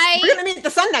 We're gonna meet the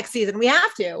son next season. We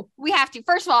have to.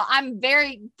 First of all,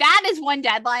 that is one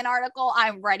deadline article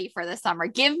I'm ready for this summer.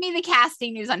 Give me the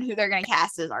casting news on who they're gonna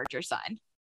cast as Archer's son.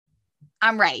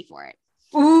 I'm ready for it.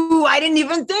 Ooh, I didn't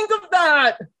even think of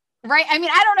that. Right. I mean,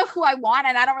 I don't know who I want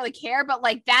and I don't really care, but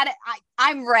like that,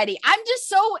 I'm ready. I'm just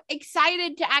so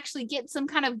excited to actually get some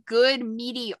kind of good,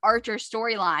 meaty Archer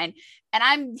storyline. And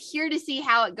I'm here to see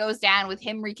how it goes down with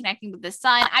him reconnecting with the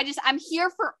son. I'm here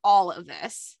for all of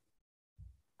this.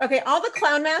 Okay, all the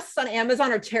clown masks on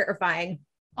Amazon are terrifying.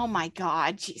 Oh my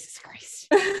God, Jesus Christ.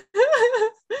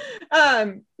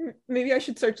 Maybe I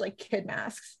should search like kid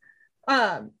masks.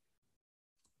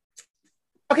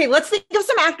 Okay, let's think of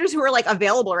some actors who are like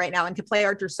available right now and could play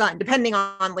Archer's son, depending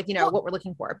on like, what we're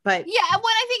looking for. But yeah, well,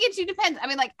 I think it too depends. I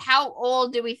mean, like, how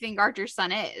old do we think Archer's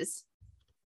son is?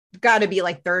 Got to be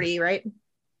like 30, right?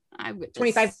 I would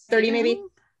 25, 30 maybe.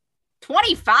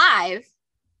 25?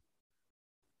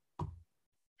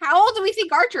 How old do we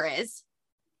think Archer is?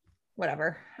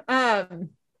 Whatever.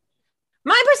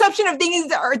 My perception of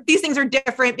these things are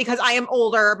different because I am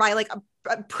older by like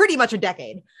pretty much a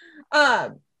decade.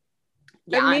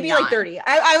 Maybe like 30.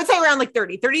 I would say around like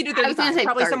 30 to 35.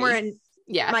 Probably 30. Somewhere in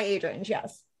my age range.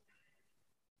 Yes.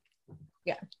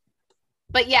 Yeah.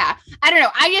 But yeah, I don't know.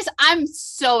 I'm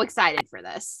so excited for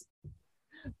this.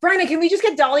 Bryna, can we just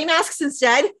get dolly masks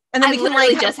instead? And then we can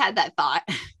like just had that thought.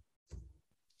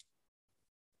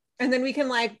 And then we can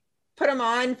like put them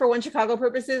on for One Chicago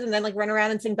purposes and then like run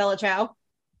around and sing Bella Ciao.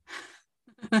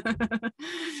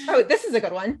 Oh, this is a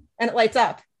good one. And it lights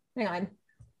up. Hang on.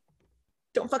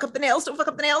 Don't fuck up the nails.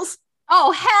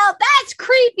 Oh, hell, that's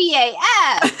creepy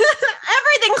AF.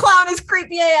 Everything clown is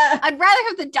creepy AF. I'd rather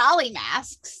have the dolly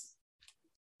masks.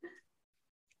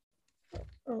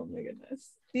 Oh my goodness.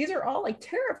 These are all like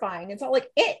terrifying. It's all like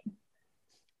it.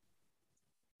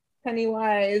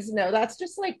 Pennywise. No, that's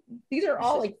just like, these are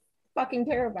all like fucking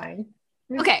terrifying.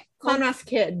 Okay. Clown mask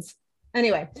kids.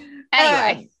 Anyway.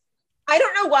 I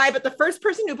don't know why, but the first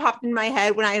person who popped in my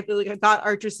head when I thought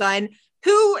Archer's son,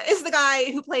 who is the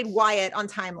guy who played Wyatt on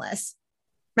Timeless?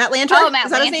 Matt Lanter? Oh, Matt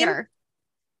is that Lanter. His name?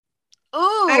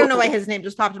 Ooh. I don't know why his name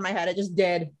just popped in my head. It just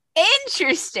did.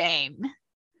 Interesting.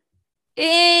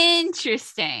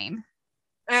 I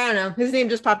don't know. His name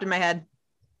just popped in my head.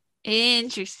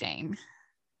 Interesting.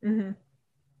 Mm-hmm.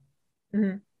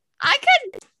 Mm-hmm. I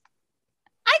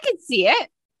could see it.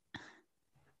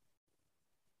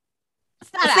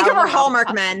 Let's think of our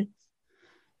Hallmark men.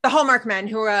 The Hallmark men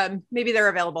who maybe they're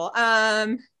available.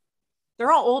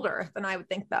 They're all older than I would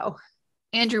think though.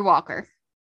 Andrew Walker.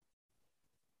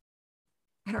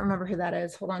 I don't remember who that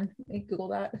is. Hold on. Let me Google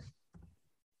that.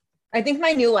 I think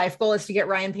my new life goal is to get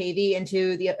Ryan Pavey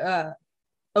into the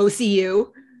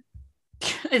OCU.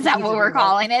 Is that what we're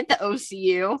calling it? The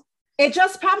OCU? It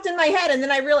just popped in my head and then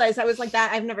I realized I was like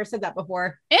that. I've never said that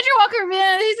before. Andrew Walker,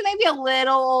 man, he's maybe a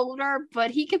little older,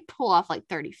 but he could pull off like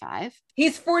 35.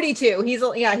 He's 42. He's a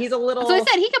little. So I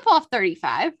said he could pull off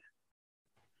 35.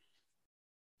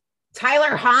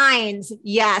 Tyler Hines.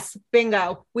 Yes.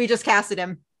 Bingo. We just casted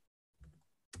him.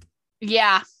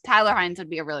 Yeah. Tyler Hines would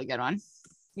be a really good one.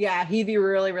 Yeah. He'd be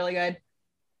really, really good.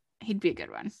 He'd be a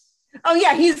good one. Oh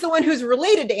yeah. He's the one who's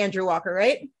related to Andrew Walker,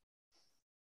 right?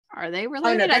 Are they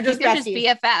related? Oh, no, I think they're just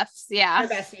BFFs. Yeah.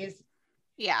 They're besties.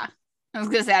 Yeah. I was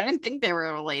gonna say I didn't think they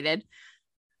were related.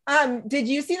 Did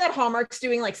you see that Hallmark's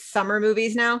doing like summer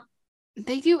movies now?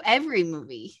 They do every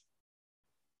movie.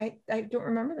 I don't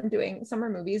remember them doing summer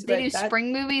movies. They do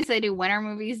spring movies, they do winter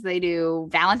movies, they do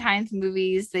Valentine's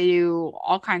movies, they do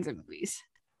all kinds of movies.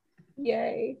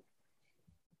 Yay.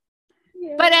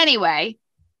 But anyway,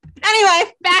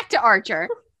 back to Archer.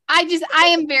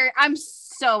 I'm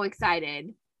so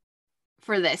excited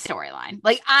for this storyline.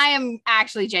 Like I am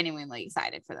actually genuinely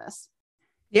excited for this.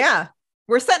 Yeah.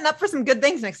 We're setting up for some good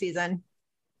things next season.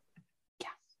 Yeah.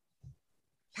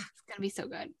 It's going to be so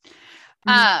good.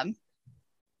 Mm-hmm.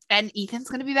 And Ethan's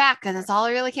going to be back because that's all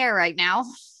I really care right now.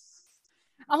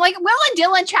 I'm like, Will and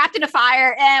Dylan trapped in a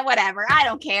fire and whatever. I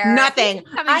don't care. Nothing.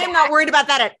 I am not worried about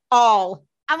that at all.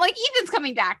 I'm like, Ethan's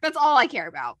coming back. That's all I care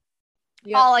about.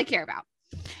 Yep. All I care about.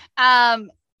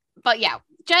 But yeah,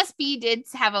 Jess B did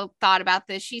have a thought about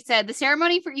this. She said the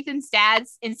ceremony for Ethan's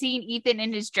dad's and seeing Ethan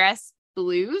in his dress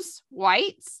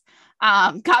whites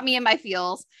got me in my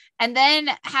feels. And then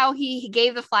how he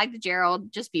gave the flag to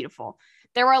Gerald, just beautiful.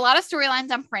 There were a lot of storylines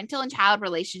on parental and child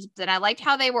relationships, and I liked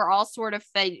how they were all sort of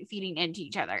feeding into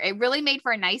each other. It really made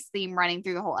for a nice theme running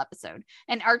through the whole episode.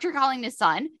 And Archer calling his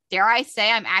son, dare I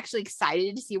say, I'm actually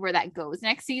excited to see where that goes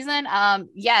next season.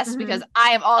 Yes, because I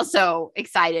am also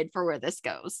excited for where this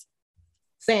goes.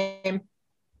 Same.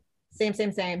 It's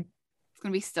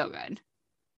gonna be so good.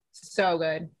 So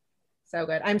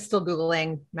good. I'm still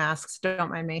Googling masks. Don't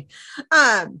mind me.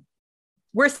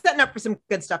 We're setting up for some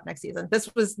good stuff next season.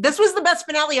 This was the best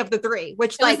finale of the three,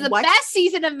 which it was the best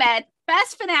season of Med,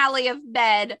 best finale of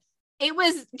Med. It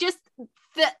was just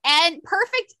the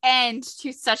perfect end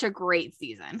to such a great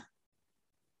season.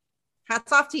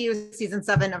 Hats off to you, season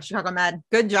 7 of Chicago Med.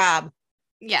 Good job.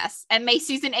 Yes, and may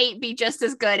season 8 be just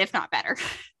as good, if not better.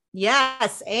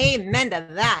 Yes, amen to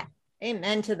that.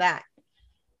 Amen to that.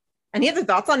 Any other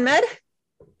thoughts on Med?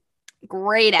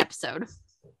 Great episode.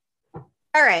 All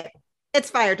right. It's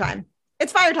fire time.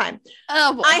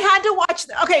 Oh boy. I had to watch.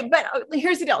 Okay, but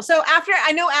here's the deal. So after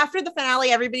the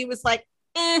finale, everybody was like,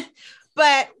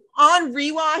 but on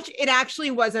rewatch, it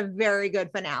actually was a very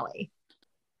good finale.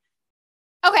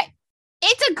 Okay.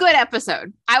 It's a good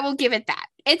episode. I will give it that.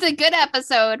 It's a good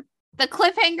episode. The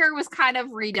cliffhanger was kind of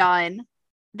redone.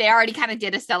 They already kind of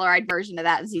did a Stellaride version of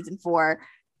that in season 4.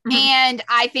 Mhm. And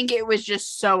I think it was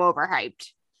just so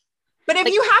overhyped. But if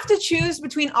you have to choose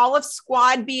between Olive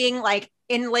Squad being like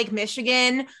in Lake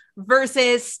Michigan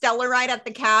versus Stellaride at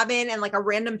the cabin and like a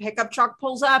random pickup truck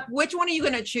pulls up, which one are you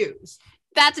going to choose?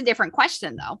 That's a different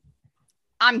question, though.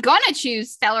 I'm going to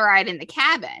choose Stellaride in the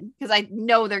cabin because I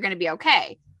know they're going to be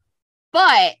okay.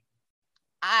 But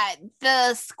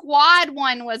the squad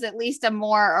one was at least a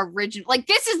more original. Like,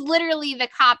 this is literally the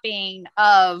copying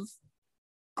of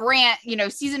Grant,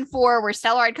 season 4, where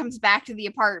Stellaride comes back to the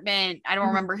apartment. I don't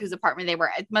remember whose apartment they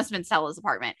were. It must have been Stella's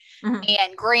apartment.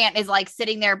 And Grant is like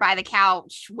sitting there by the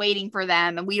couch waiting for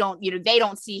them. And we don't, they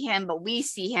don't see him, but we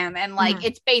see him. And like,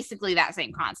 it's basically that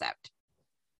same concept.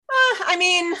 I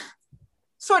mean,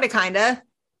 sort of, kind of,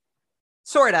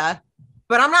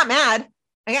 but I'm not mad.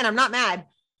 Again, I'm not mad.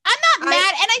 I'm not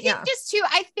mad. And I think just too,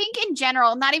 I think in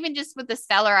general, not even just with the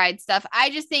Stellaride stuff,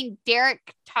 I just think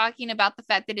Derek talking about the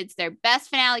fact that it's their best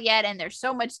finale yet and there's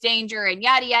so much danger and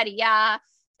yada, yada, yada.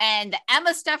 And the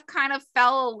Emma stuff kind of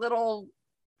fell a little,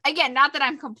 again, not that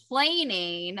I'm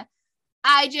complaining.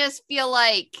 I just feel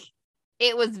like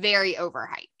it was very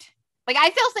overhyped. Like,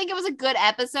 I still think it was a good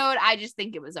episode. I just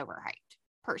think it was overhyped.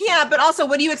 Personally. Yeah, but also,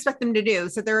 what do you expect them to do?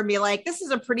 So they're going to be like, this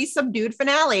is a pretty subdued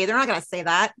finale. They're not going to say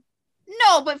that.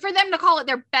 No, but for them to call it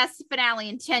their best finale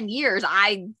in 10 years,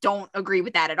 I don't agree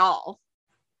with that at all.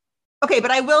 Okay,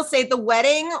 but I will say the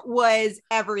wedding was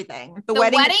everything. The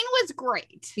wedding was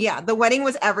great. Yeah, the wedding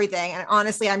was everything. And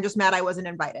honestly, I'm just mad I wasn't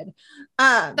invited.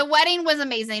 The wedding was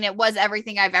amazing. It was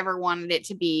everything I've ever wanted it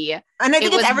to be. And I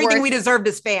think it's everything we deserved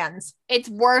as fans. It's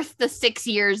worth the 6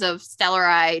 years of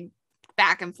Stellaride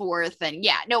back and forth. And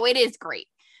yeah, no, it is great.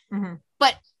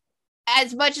 But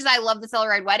as much as I love the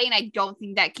Stellaride wedding, I don't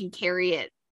think that can carry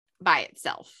it by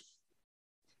itself.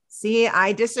 See,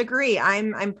 I disagree.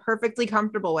 I'm perfectly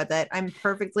comfortable with it. I'm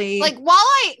perfectly like, while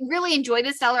I really enjoy the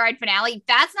Stellaride finale,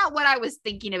 that's not what I was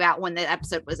thinking about when the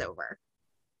episode was over.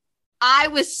 I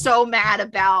was so mad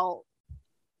about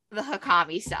the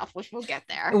Hakami stuff, which we'll get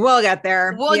there. We'll get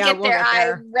there. We'll get there.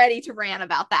 I'm ready to rant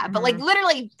about that. But like,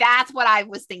 literally, that's what I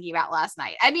was thinking about last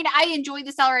night. I mean, I enjoyed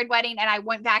the Stellaride wedding and I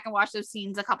went back and watched those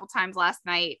scenes a couple times last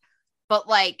night. But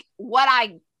like, what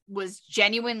I was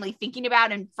genuinely thinking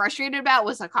about and frustrated about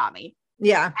was Hakami.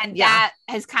 Yeah. And that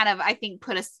has kind of, I think,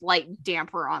 put a slight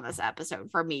damper on this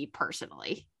episode for me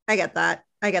personally. I get that.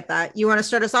 You want to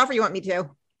start us off or you want me to?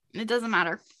 It doesn't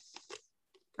matter.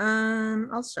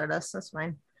 I'll start us. That's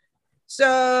fine.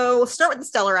 So we'll start with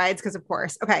the Stellarides because, of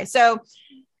course. Okay, so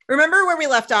remember where we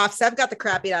left off? Sev got the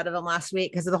crap beat out of him last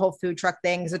week because of the whole food truck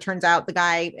thing. Because it turns out the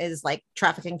guy is like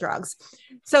trafficking drugs.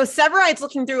 So Severide's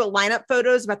looking through lineup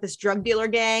photos about this drug dealer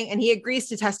gang, and he agrees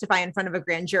to testify in front of a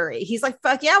grand jury. He's like,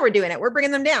 "Fuck yeah, we're doing it. We're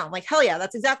bringing them down. Like, hell yeah,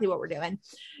 that's exactly what we're doing."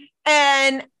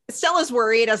 And Stella's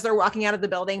worried as they're walking out of the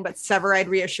building, but Severide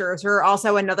reassures her.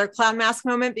 Also, another clown mask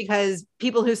moment because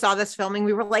people who saw this filming,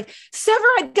 we were like,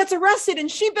 Severide gets arrested and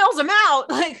she bails him out.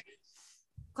 Like,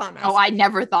 clown mask. Oh, I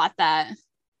never thought that.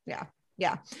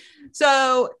 Yeah.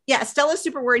 So yeah, Stella's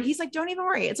super worried. He's like, don't even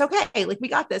worry. It's okay. Like, we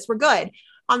got this. We're good.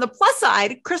 On the plus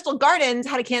side, Crystal Gardens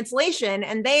had a cancellation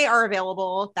and they are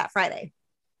available that Friday.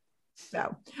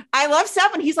 So I love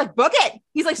Seven. He's like, book it.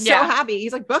 He's like, so happy.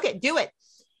 He's like, book it, do it.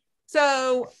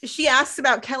 So she asks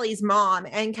about Kelly's mom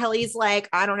and Kelly's like,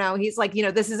 I don't know. He's like,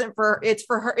 this isn't it's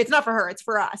for her. It's not for her. It's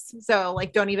for us. So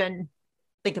like, don't even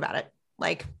think about it.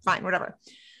 Like, fine, whatever.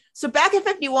 So back at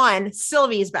 51,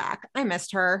 Sylvie's back. I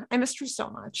missed her. I missed her so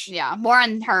much. Yeah. More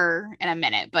on her in a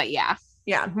minute, but yeah.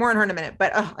 Yeah. More on her in a minute,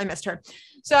 but I missed her.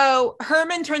 So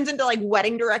Herman turns into like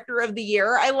wedding director of the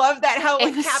year. I love that. How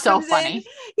like Cap so comes funny. In.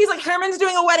 He's like, Herman's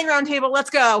doing a wedding roundtable. Let's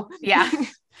go. Yeah.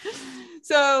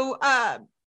 So,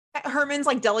 Herman's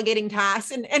like delegating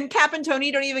tasks and Cap and Tony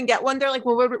don't even get one. They're like,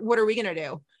 well, what are we going to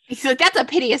do? He's like, that's a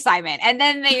pity assignment. And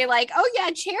then they're like, oh yeah,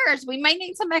 chairs. We might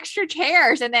need some extra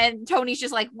chairs. And then Tony's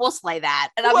just like, we'll slay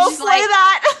that. And I was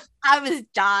I was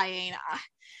dying.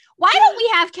 Why don't we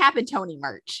have Cap and Tony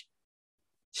merch?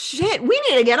 Shit, we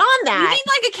need to get on that. We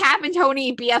need like a Cap and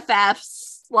Tony BFFs.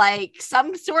 Like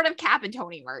some sort of Cap and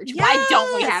Tony merch. Yes. Why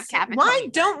don't we have Cap and Tony? Why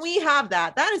don't we have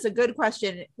that? That is a good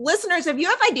question. Listeners, if you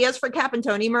have ideas for Cap and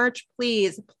Tony merch,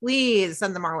 please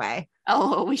send them our way.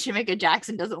 Oh, we should make a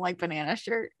Jackson doesn't like banana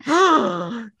shirt.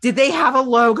 Did they have a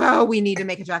logo? We need to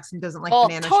make a Jackson doesn't like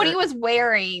banana Tony shirt. was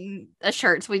wearing a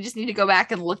shirt, so we just need to go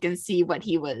back and look and see what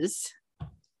he was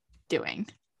doing.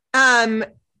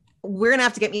 We're gonna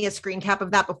have to get me a screen cap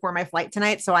of that before my flight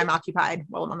tonight, so I'm occupied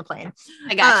while I'm on the plane.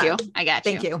 I got you.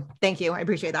 Thank you. I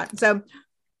appreciate that. So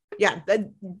yeah,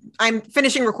 I'm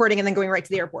finishing recording and then going right to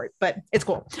the airport, but it's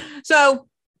cool. So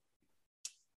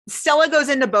Stella goes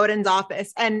into Bowden's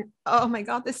office, and oh my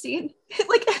god, this scene,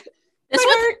 like this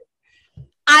was.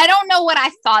 I don't know what I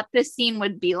thought this scene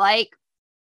would be like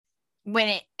when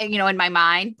it, in my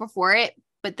mind before it,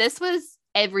 but this was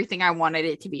everything I wanted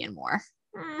it to be and more.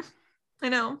 I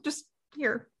know. Just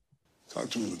here. Talk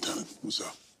to me, Lieutenant. What's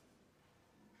up?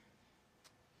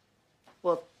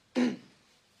 Well,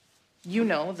 you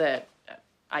know that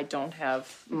I don't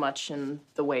have much in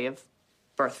the way of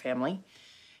birth family.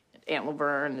 Aunt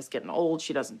Laverne is getting old.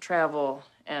 She doesn't travel.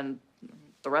 And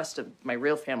the rest of my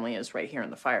real family is right here in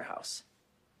the firehouse.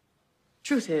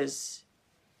 Truth is,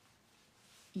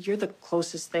 you're the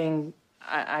closest thing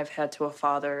I've had to a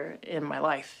father in my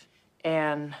life.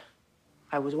 And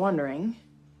I was wondering,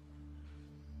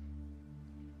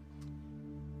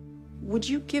 would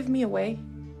you give me away?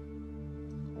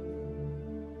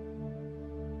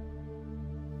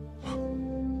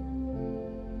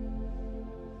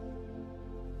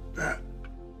 That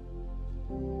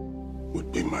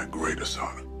would be my greatest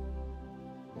honor.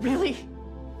 Really?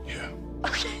 Yeah.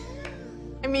 Okay.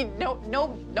 I mean,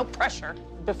 no pressure.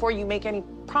 Before you make any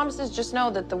promises, just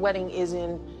know that the wedding is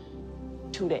in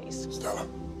 2 days. Stella,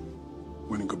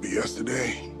 wedding could be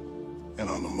yesterday and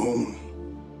on the moon,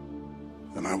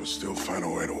 and I would still find a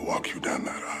way to walk you down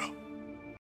that aisle.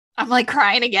 I'm like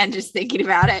crying again just thinking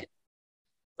about it.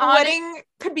 The wedding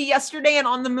could be yesterday and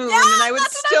on the moon, and I would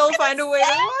still find a way to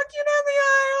walk you down the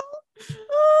aisle.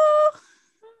 Oh.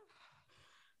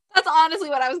 That's honestly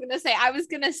what I was going to say. I was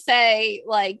going to say,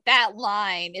 like, that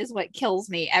line is what kills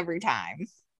me every time.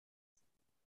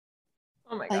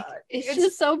 Oh my God. It's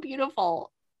just so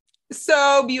beautiful.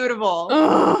 So beautiful.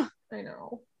 Ugh. I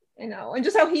know. And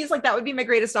just how he's like, that would be my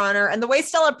greatest honor. And the way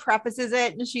Stella prefaces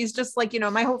it, and she's just like,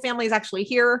 my whole family is actually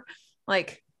here.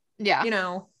 Like, yeah.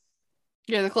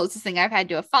 You're the closest thing I've had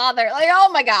to a father. Like, oh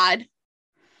my God.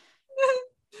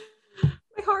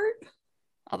 My heart.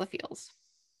 All the feels.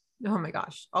 Oh my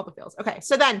gosh, all the feels. Okay,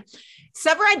 so then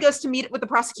Severide goes to meet with the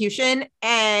prosecution,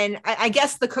 and I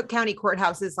guess the Cook County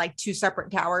Courthouse is like 2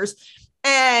 separate towers,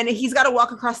 and he's got to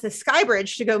walk across the sky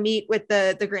bridge to go meet with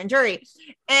the grand jury.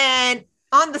 And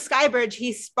on the sky bridge,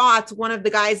 he spots one of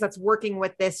the guys that's working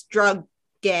with this drug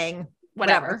gang,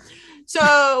 whatever.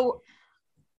 So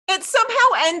it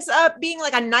somehow ends up being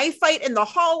like a knife fight in the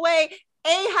hallway.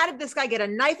 A, how did this guy get a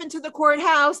knife into the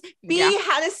courthouse? B,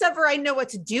 how does Severide know what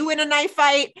to do in a knife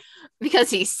fight? Because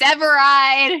he's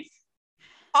Severide.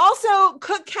 Also,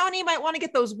 Cook County might want to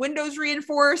get those windows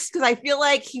reinforced, because I feel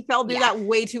like he fell through that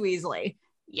way too easily.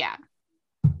 Yeah.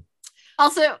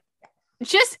 Also,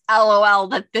 just LOL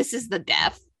that this is the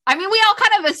death. I mean, we all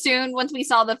kind of assumed once we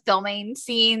saw the filming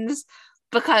scenes,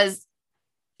 because,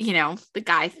 the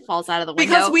guy falls out of the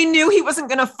window. Because we knew he wasn't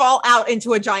going to fall out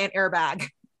into a giant airbag.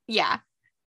 Yeah.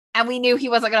 And we knew he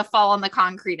wasn't going to fall on the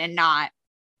concrete and not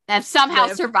have somehow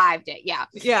survived it. Yeah.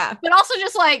 Yeah. But also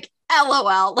just like,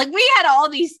 LOL. Like, we had all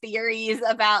these theories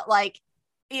about like,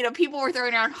 people were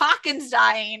throwing around Hawkins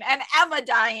dying and Emma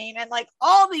dying and like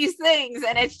all these things.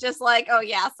 And it's just like, oh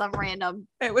yeah, some random.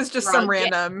 It was just some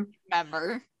random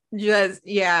member. Just,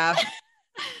 yeah.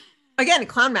 Again,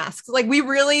 clown masks. Like, we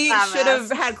really should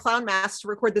have had clown masks to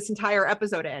record this entire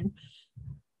episode in.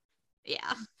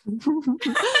 Yeah.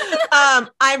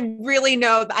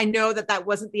 I know that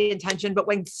wasn't the intention, but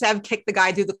when Sev kicked the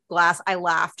guy through the glass, I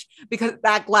laughed, because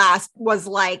that glass was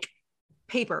like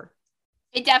paper.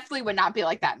 It definitely would not be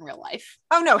like that in real life.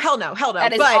 Oh no, hell no.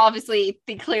 That is obviously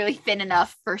clearly thin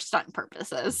enough for stunt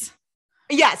purposes.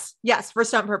 Yes, for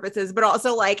stunt purposes, but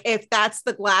also like if that's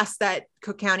the glass that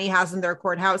Cook County has in their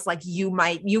courthouse, like you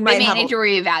might need to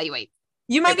reevaluate.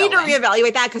 You might need to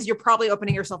reevaluate that, because you're probably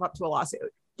opening yourself up to a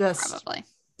lawsuit. Probably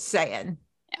saying.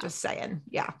 Yeah. Just saying.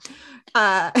 Yeah.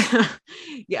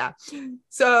 Yeah.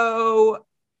 So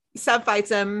Sev fights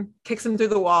him, kicks him through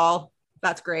the wall.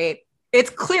 That's great. It's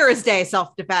clear as day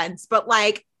self-defense, but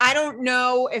like, I don't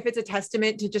know if it's a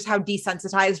testament to just how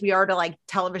desensitized we are to like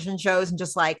television shows and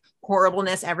just like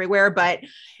horribleness everywhere. But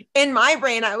in my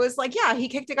brain, I was like, yeah, he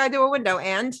kicked a guy through a window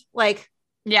and like,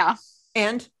 yeah.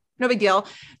 And no big deal.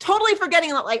 Totally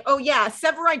forgetting that, like, oh yeah,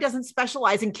 Severide doesn't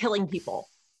specialize in killing people.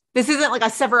 This isn't like a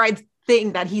Severide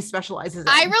thing that he specializes in.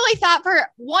 I really thought for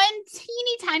one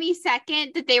teeny tiny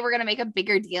second that they were going to make a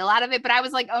bigger deal out of it, but I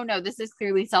was like, oh no, this is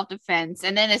clearly self-defense.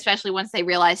 And then especially once they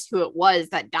realized who it was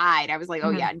that died, I was like,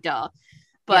 oh yeah, duh.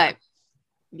 But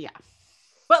yeah.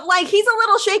 But like, he's a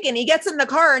little shaken. He gets in the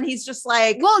car and he's just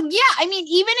like, well, yeah. I mean,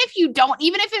 even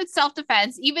if it's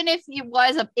self-defense, even if it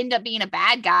was end up being a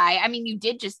bad guy, I mean, you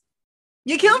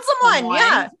killed someone.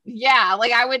 Yeah. Yeah.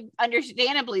 Like, I would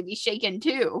understandably be shaken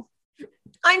too.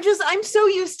 I'm so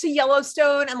used to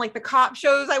Yellowstone and like the cop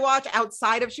shows I watch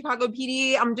outside of Chicago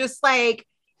PD. I'm just like,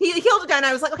 he killed a guy. And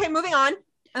I was like, okay, moving on.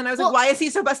 And I was like, why is he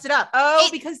so busted up? Oh,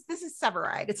 because this is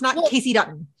Severide. It's not Casey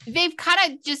Dutton. They've kind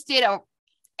of just did a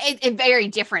very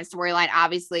different storyline,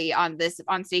 obviously, on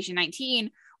Station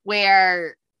 19,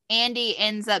 where Andy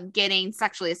ends up getting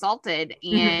sexually assaulted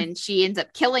and she ends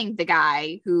up killing the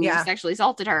guy who sexually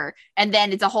assaulted her. And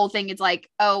then it's a whole thing. It's like,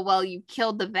 oh, well, you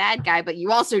killed the bad guy, but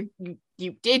you also,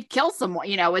 you did kill someone,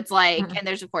 you know, it's like, and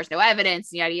there's of course no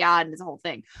evidence, yada, yada, and it's a whole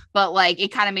thing. But like, it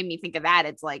kind of made me think of that.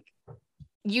 It's like,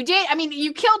 you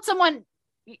killed someone.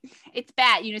 It's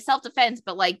bad, you know, self-defense,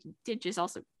 but like, you did just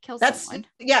also kill someone.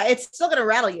 Yeah, it's still going to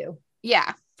rattle you.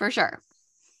 Yeah, for sure.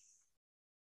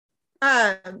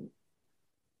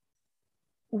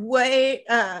 Wait,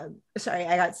 sorry,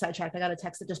 I got sidetracked. I got a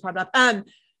text that just popped up.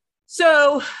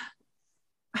 So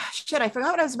shit, I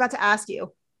forgot what I was about to ask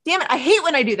you. Damn it, I hate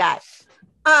when I do that.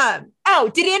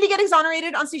 Did Andy get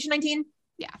exonerated on Station 19?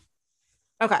 Yeah.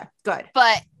 Okay, good.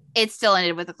 But it still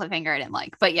ended with a cliffhanger I didn't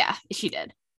like. But yeah, she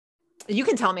did. You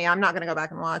can tell me. I'm not gonna go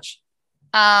back and watch.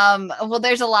 Well,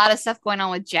 there's a lot of stuff going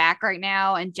on with Jack right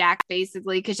now, and Jack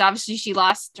basically, because obviously she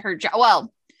lost her job.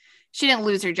 Well, she didn't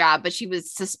lose her job, but she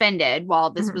was suspended while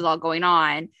this was all going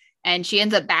on. And she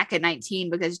ends up back at 19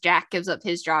 because Jack gives up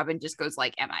his job and just goes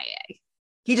like MIA.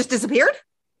 He just disappeared?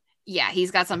 Yeah,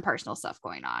 he's got some personal stuff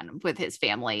going on with his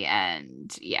family.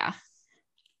 And yeah.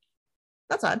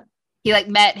 That's odd. He like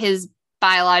met his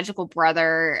biological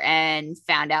brother and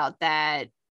found out that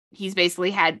he's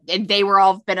basically had, and they were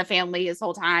all been a family his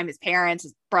whole time, his parents,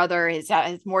 his brother, his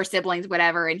more siblings,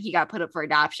 whatever. And he got put up for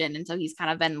adoption. And so he's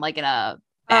kind of been like in a,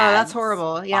 that's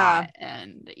horrible. Yeah.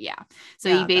 And yeah.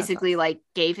 So he basically like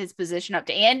gave his position up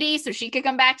to Andy so she could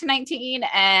come back to 19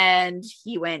 and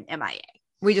he went MIA.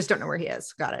 We just don't know where he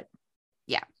is. Got it.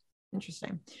 Yeah.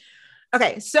 Interesting.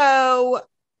 Okay. So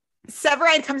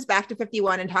Severide comes back to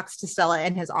 51 and talks to Stella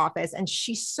in his office and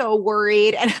she's so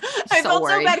worried. And I felt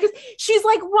so bad because she's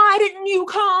like, why didn't you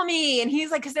call me? And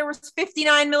he's like, because there was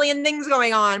 59 million things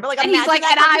going on. But like, and he's like,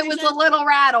 and I was a little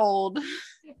rattled.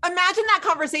 Imagine that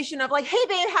conversation of like, hey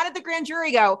babe, how did the grand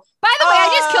jury go? By the way,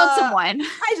 I just killed someone.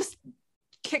 I just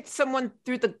kicked someone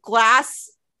through the glass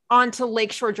onto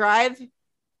Lakeshore Drive.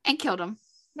 And killed him.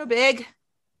 No big.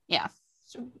 Yeah.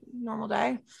 It's a normal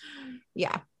day.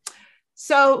 Yeah.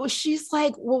 So she's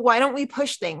like, well, why don't we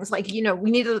push things? Like, you know,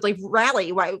 we need to like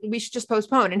rally. Why we should just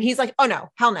postpone. And he's like, oh no,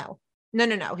 hell no.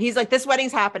 No. He's like, this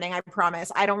wedding's happening. I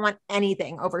promise. I don't want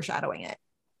anything overshadowing it.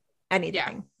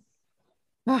 Anything.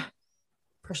 Yeah.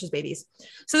 Precious babies.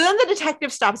 So then the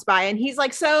detective stops by and he's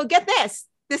like, so get this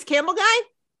Campbell guy,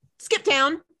 skip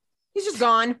town. He's just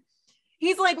gone.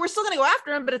 He's like, we're still going to go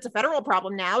after him, but it's a federal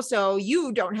problem now. So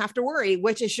you don't have to worry,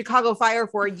 which is Chicago Fire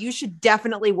for. You should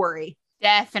definitely worry.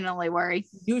 Definitely worry.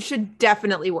 You should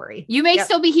definitely worry. You may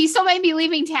he still may be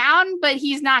leaving town, but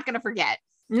he's not going to forget.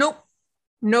 Nope.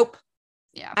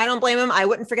 Yeah. I don't blame him. I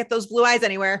wouldn't forget those blue eyes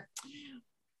anywhere.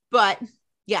 But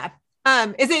yeah.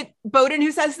 Is it Bowden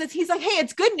who says this? He's like, hey,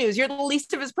 it's good news. You're the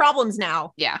least of his problems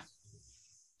now. Yeah.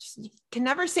 You can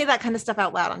never say that kind of stuff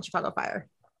out loud on Chicago Fire.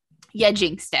 Yeah,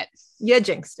 jinxed it.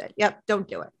 Yep. Don't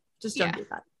do it. Just don't do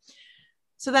that.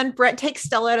 So then Brett takes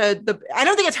Stella to I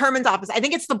don't think it's Herman's office. I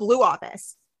think it's the blue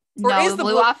office. Or no, the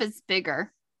blue office is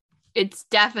bigger. It's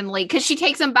definitely because she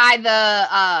takes him by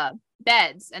the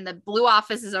beds and the blue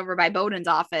office is over by Bowden's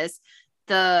office.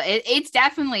 It's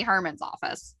definitely Herman's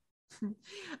office.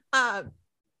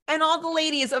 And all the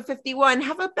ladies of 51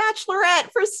 have a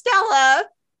bachelorette for Stella.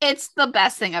 It's the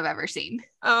best thing I've ever seen.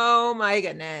 Oh my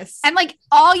goodness. And like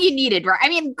all you needed, right? I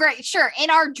mean, great. Sure. In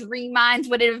our dream minds,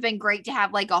 would it have been great to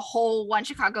have like a whole One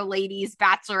Chicago Ladies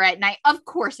bachelorette night? Of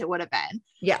course it would have been.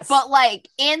 Yes. But like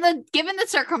given the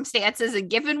circumstances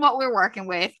and given what we're working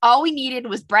with, all we needed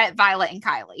was Brett, Violet, and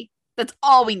Kylie. That's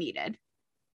all we needed.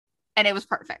 And it was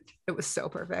perfect. It was so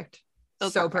perfect.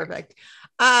 So perfect.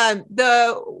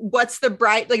 What's the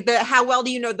bride, like how well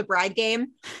do you know the bride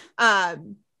game?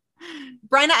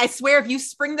 Bryna, I swear if you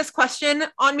spring this question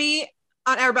on me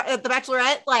at the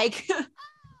Bachelorette, like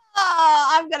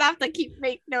I'm gonna have to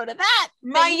make note of that.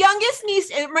 My oldest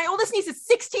niece is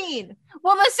 16.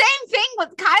 Well, the same thing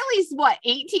with Kylie's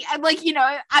 18. I'm like, you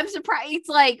know, I'm surprised. It's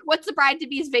like, what's the bride to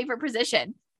be's favorite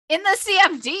position in the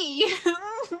CFD?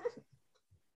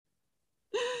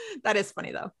 That is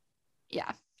funny though.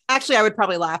 Yeah. Actually, I would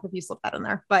probably laugh if you slipped that in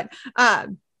there, but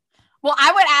well,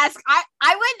 I would ask,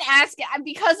 I wouldn't ask it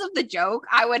because of the joke.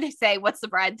 I would say, what's the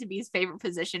bride to be's favorite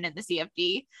position in the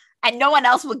CFD? And no one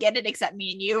else will get it except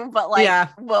me and you, but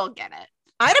we'll get it.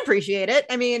 I'd appreciate it.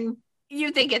 I mean,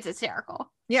 you think it's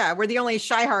hysterical. Yeah. We're the only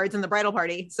shyhards in the bridal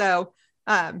party. So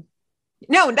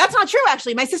No, that's not true.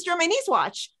 Actually, my sister and my niece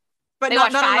watch, but They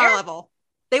not watch on Fire? our level.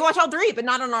 They watch all three, but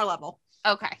not on our level.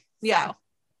 Okay. Yeah. So,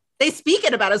 They speak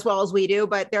it about as well as we do,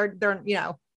 but they're, you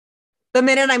know, the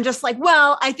minute I'm just like,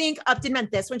 well, I think Upton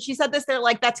meant this. When she said this, they're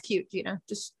like, that's cute, Gina.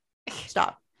 Just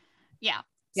stop. yeah.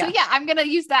 Yeah. So yeah, I'm gonna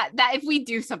use that if we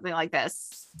do something like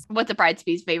this, what the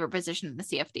bridesmaid's favorite position in the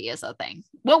CFD is a thing.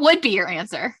 What would be your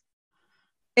answer?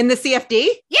 In the CFD?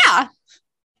 Yeah.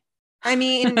 I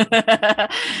mean,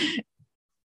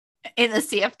 In the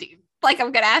CFD. Like,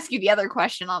 I'm gonna ask you the other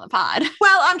question on the pod.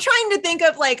 well, I'm trying to think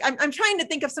of like, I'm trying to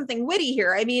think of something witty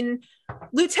here. I mean,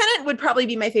 Lieutenant would probably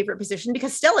be my favorite position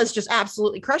because Stella's just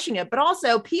absolutely crushing it, but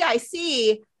also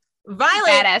PIC,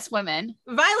 Badass women.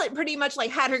 Violet pretty much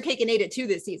like had her cake and ate it too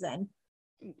this season.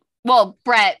 Well,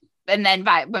 Brett, and then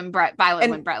when Brett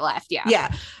left. Yeah.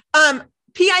 Yeah.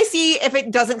 PIC if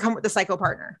it doesn't come with the psycho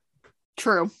partner.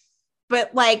 True.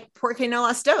 But like, por qué no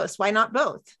las dos? Why not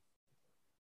both?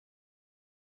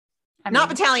 Not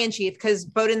battalion chief, because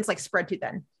Bowden's like spread too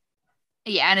thin.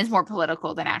 Yeah, and is more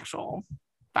political than actual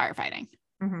firefighting.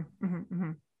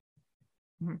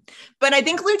 But I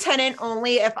think lieutenant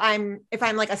only if I'm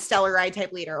like a stellar ride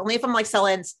type leader. Only if I'm like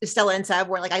Stella and Sev,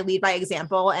 where like I lead by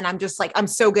example, and I'm just like I'm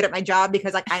so good at my job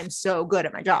because like I'm so good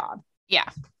at my job. Yeah.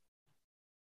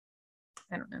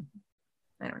 I don't know.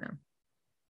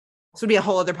 This would be a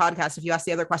whole other podcast if you ask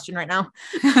the other question right now.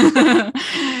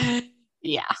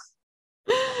 Yeah.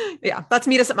 Yeah, that's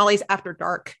Meet Us at Molly's after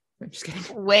dark. I'm just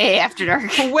kidding. Way after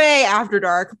dark. Way after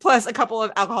dark, plus a couple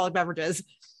of alcoholic beverages.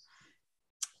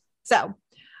 So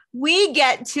we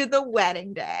get to the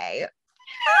wedding day.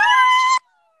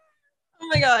 Oh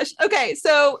my gosh. Okay,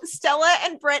 so Stella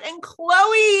and Brett and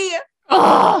Chloe.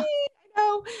 Oh. I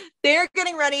know. They're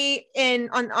getting ready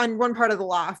on one part of the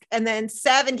loft, and then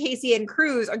Sev and Casey and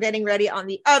Cruz are getting ready on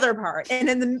the other part. And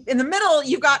in the middle,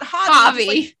 you've got Javi just,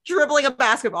 like, dribbling a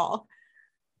basketball.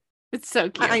 It's so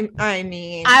cute. I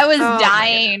mean, I was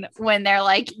dying when they're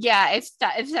like, yeah, if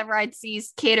Severide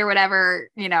sees Kid or whatever,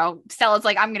 you know, Stella's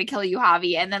like, I'm gonna kill you,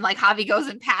 Javi, and then like Javi goes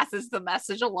and passes the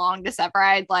message along to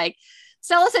Severide, like,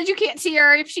 Stella said you can't see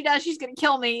her. If she does, she's gonna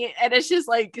kill me, and it's just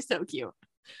like so cute.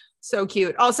 So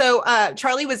cute. Also,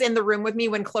 Charlie was in the room with me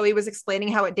when Chloe was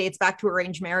explaining how it dates back to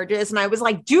arranged marriages, and I was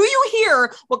like, "Do you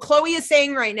hear what Chloe is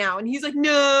saying right now?" And he's like,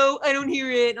 "No, I don't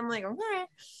hear it." I'm like, "Okay."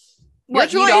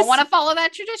 What, you don't want to follow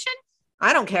that tradition?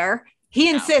 I don't care. He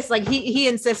insists, like he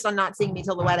insists on not seeing me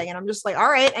till the wedding. And I'm just like, all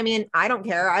right. I mean, I don't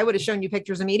care. I would have shown you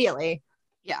pictures immediately.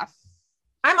 Yeah.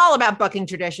 I'm all about bucking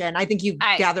tradition. I think you've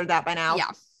gathered that by now.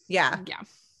 Yeah. Yeah. Yeah.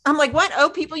 I'm like, what? Oh,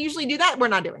 people usually do that. We're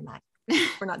not doing that.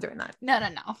 We're not doing that. No.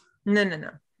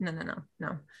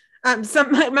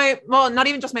 Well, not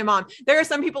even just my mom. There are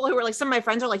some people who are like, some of my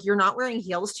friends are like, you're not wearing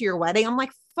heels to your wedding. I'm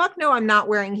like, fuck no, I'm not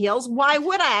wearing heels. Why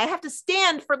would I? I have to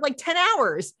stand for like 10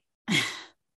 hours. Why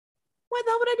the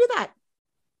hell would I do that?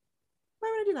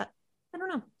 Why would I do that? I don't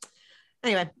know.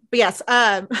 Anyway, but yes.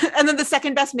 And then the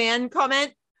second best man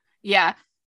comment. Yeah.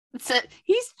 Joe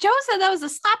said that was a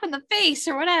slap in the face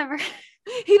or whatever.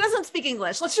 He doesn't speak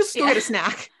English. Let's just go get a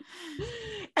snack.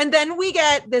 And then we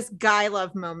get this guy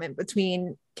love moment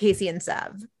between Casey and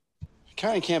Sev. I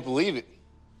kind of can't believe it.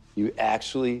 You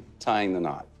actually tying the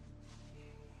knot.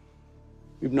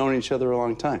 We've known each other a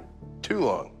long time. Too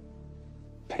long.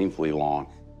 Painfully long.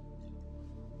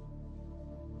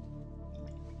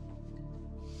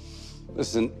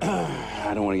 Listen,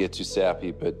 I don't want to get too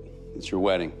sappy, but it's your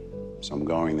wedding, so I'm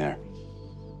going there.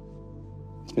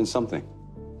 It's been something.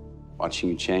 Watching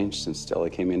you change since Stella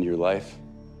came into your life.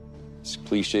 As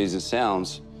cliche as it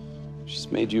sounds,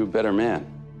 she's made you a better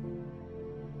man.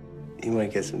 You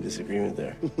might get some disagreement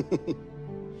there.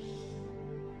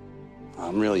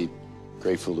 I'm really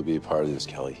grateful to be a part of this,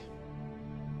 Kelly.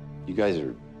 You guys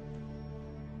are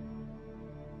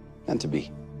meant to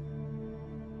be.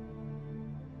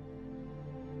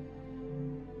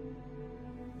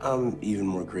 I'm even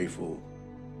more grateful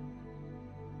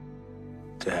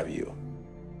to have you.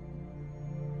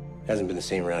 Hasn't been the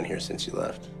same around here since you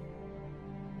left.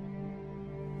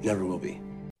 Never will be.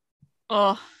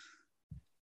 Oh,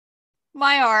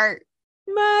 my heart.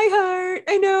 My heart.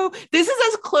 I know. This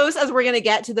is as close as we're going to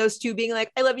get to those two being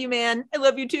like, I love you, man. I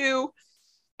love you too.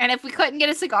 And if we couldn't get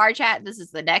a cigar chat, this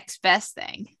is the next best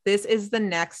thing. This is the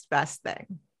next best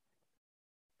thing.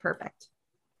 Perfect.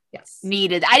 Yes.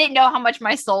 Needed. I didn't know how much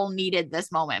my soul needed this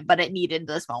moment, but it needed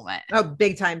this moment. Oh,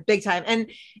 big time, big time.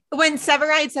 And when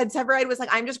Severide was like,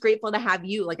 I'm just grateful to have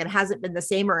you. Like, it hasn't been the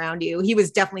same around you. He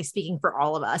was definitely speaking for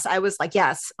all of us. I was like,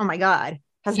 yes. Oh my God.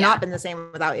 Has not been the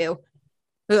same without you.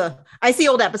 Ugh. I see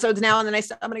old episodes now and then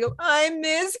I'm going to go, I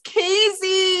miss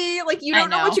Casey. Like you don't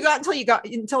know what you got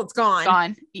until it's gone.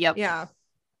 Gone. Yep. Yeah.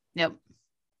 Yep.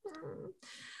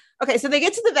 Okay, so they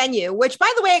get to the venue, which,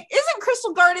 by the way, isn't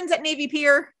Crystal Gardens at Navy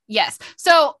Pier? Yes.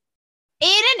 So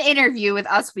in an interview with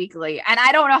Us Weekly, and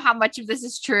I don't know how much of this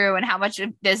is true and how much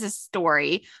of this is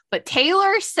story, but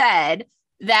Taylor said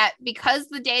that because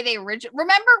the day they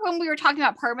remember when we were talking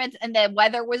about permits and the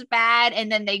weather was bad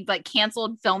and then they like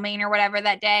canceled filming or whatever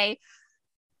that day.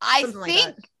 I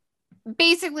think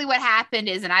basically what happened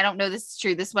is, and I don't know this is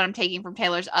true, this is what I'm taking from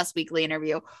Taylor's Us Weekly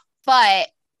interview, but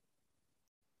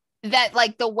that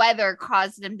like the weather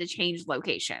caused them to change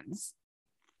locations.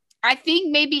 I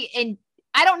think maybe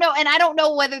I don't know. And I don't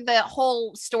know whether the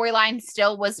whole storyline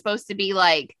still was supposed to be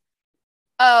like,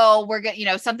 oh, we're going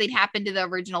to, something happened to the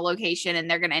original location and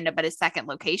they're going to end up at a second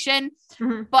location.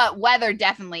 Mm-hmm. But weather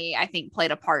definitely, I think,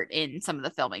 played a part in some of the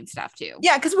filming stuff too.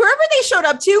 Yeah. Cause wherever they showed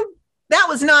up to, that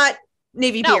was not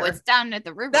Navy Pier. No, it's down at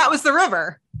the river. That was the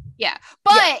river. Yeah.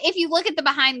 But if you look at the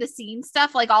behind the scenes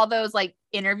stuff, like all those like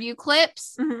interview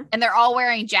clips, and they're all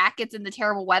wearing jackets in the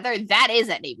terrible weather, that is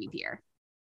at Navy Pier.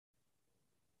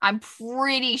 I'm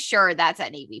pretty sure that's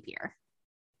at Navy Pier.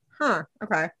 Huh.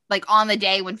 Okay. Like on the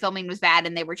day when filming was bad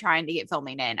and they were trying to get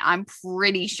filming in. I'm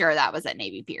pretty sure that was at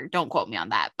Navy Pier. Don't quote me on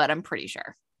that, but I'm pretty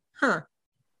sure. Huh.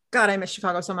 God, I miss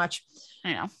Chicago so much.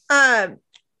 I know.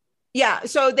 Yeah,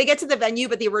 so they get to the venue,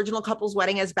 but the original couple's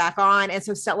wedding is back on. And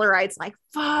so Stellaride's like,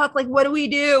 fuck, like, what do we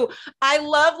do? I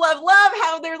love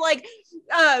how they're like,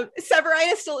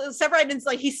 Severide's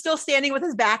like, he's still standing with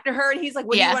his back to her. And he's like,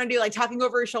 what do you want to do? Like talking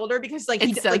over her shoulder because like,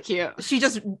 it's so cute. She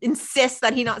just insists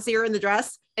that he not see her in the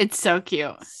dress. It's so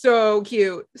cute. So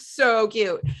cute. So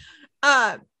cute.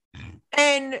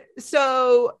 And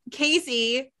so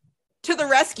Casey to the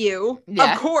rescue,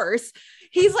 of course,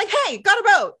 he's like, hey, got a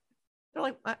boat. They're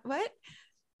like, what?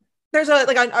 There's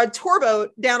a tour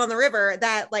boat down on the river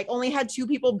that like only had 2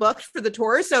 people booked for the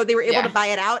tour. So they were able to buy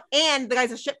it out. And the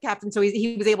guy's a ship captain. So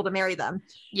he was able to marry them.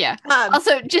 Yeah.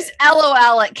 Also just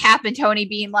LOL at Cap and Tony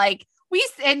being like,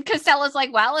 and Costella's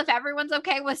like, well, if everyone's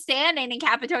okay with standing, and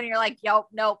Cap and Tony are like,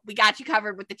 nope, we got you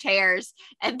covered with the chairs.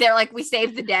 And they're like, we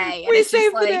saved the day. And we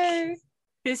saved the day.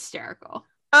 Hysterical.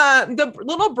 The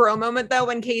little bro moment though,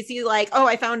 when Casey like, oh,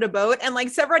 I found a boat, and like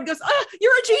Severide goes, oh,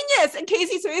 you're a genius, and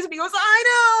Casey says me goes, I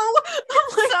know.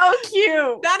 I'm like, so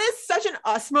cute. That is such an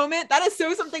us moment. That is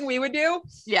so something we would do.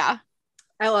 Yeah,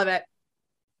 I love it.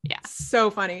 Yeah,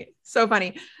 so funny. So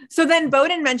then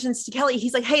Bowden mentions to Kelly,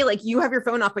 he's like, hey, like you have your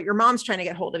phone off, but your mom's trying to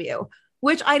get hold of you.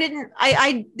 Which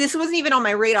this wasn't even on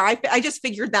my radar. I just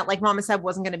figured that like Mama Seb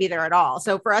wasn't going to be there at all.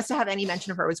 So for us to have any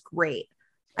mention of her was great.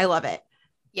 I love it.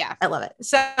 Yeah, I love it.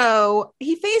 So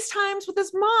he FaceTimes with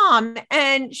his mom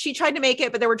and she tried to make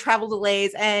it, but there were travel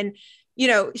delays. And,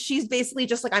 she's basically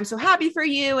just like, I'm so happy for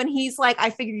you. And he's like, I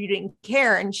figured you didn't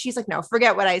care. And she's like, no,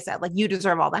 forget what I said. Like, you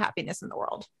deserve all the happiness in the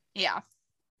world. Yeah,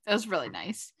 it was really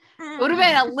nice. It would have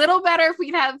been a little better if we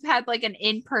could have had like an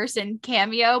in-person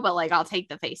cameo, but like, I'll take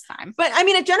the FaceTime. But I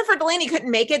mean, if Jennifer Delaney couldn't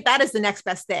make it, that is the next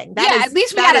best thing. At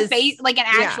least we had an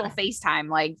actual FaceTime.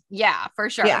 Like, yeah, for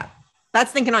sure. Yeah.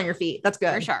 That's thinking on your feet. That's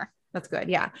good. For sure. That's good.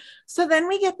 Yeah. So then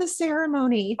we get the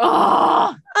ceremony.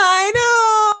 Oh, I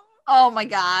know. Oh my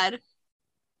God.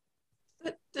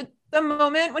 The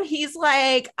moment when he's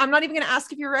like, I'm not even going to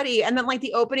ask if you're ready. And then like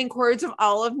the opening chords of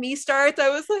All of Me starts. I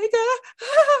was like,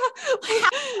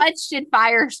 how much did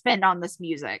Fire spend on this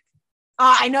music?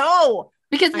 I know.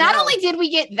 Because not only did we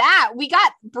get that, we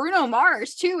got Bruno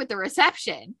Mars too at the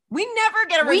reception. We never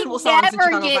get original songs. We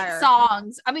never get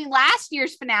songs. I mean, last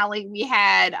year's finale, we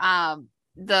had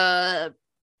the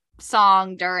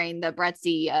song during the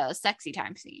Brettsy sexy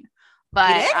time scene.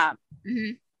 But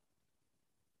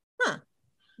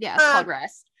yeah, it's called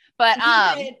Rest. But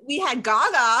we had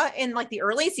Gaga in like the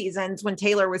early seasons when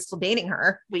Taylor was still dating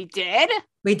her. We did.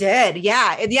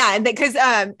 Yeah. And because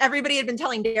everybody had been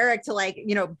telling Derek to like,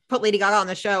 put Lady Gaga on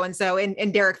the show. And so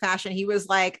in Derek fashion, he was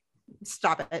like,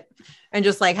 stop it. And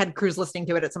just like had Cruz listening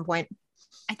to it at some point.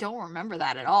 I don't remember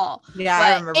that at all. Yeah. But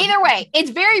I remember. Either way,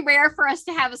 it's very rare for us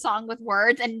to have a song with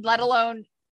words, and let alone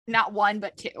not one,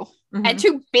 but 2 and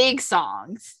 2 big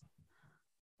songs.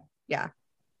 Yeah.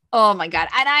 Oh my God.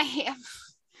 And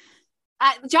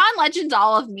John Legend's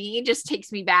All of Me just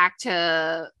takes me back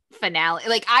to finale.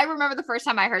 Like, I remember the first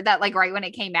time I heard that, like right when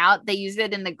it came out, they used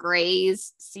it in the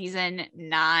Grey's season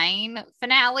 9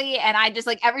 finale. And I just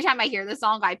like, every time I hear the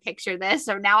song, I picture this.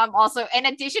 So now I'm also, in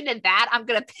addition to that, I'm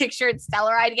going to picture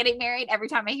Stellaride getting married. Every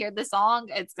time I hear the song,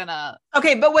 it's gonna.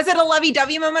 Okay. But was it a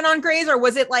lovey-dovey moment on Grey's, or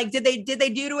was it like, did they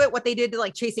do to it what they did to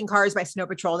like Chasing Cars by Snow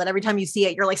Patrol, that every time you see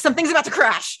it, you're like, something's about to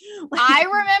crash? I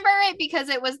remember it because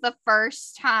it was the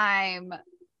first time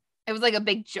It was like a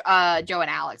big Joe and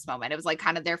Alex moment. It was like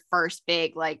kind of their first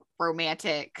big like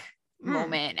romantic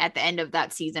moment at the end of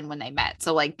that season when they met.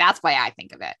 So like that's why I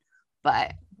think of it.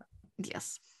 But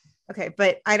yes. Okay,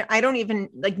 but I don't even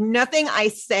like, nothing I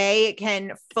say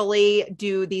can fully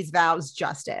do these vows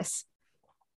justice.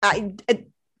 I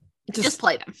just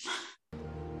play them.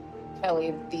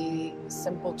 Kelly, the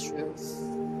simple truth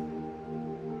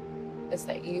is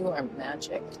that you are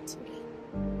magic to me.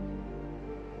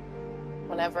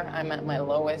 Whenever I'm at my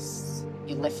lowest,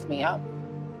 you lift me up.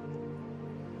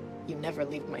 You never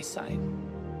leave my side.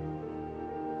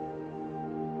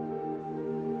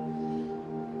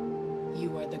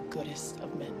 You are the goodest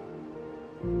of men.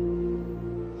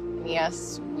 And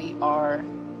yes, we are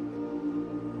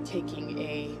taking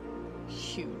a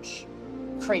huge,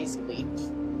 crazy leap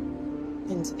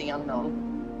into the unknown.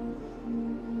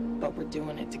 But we're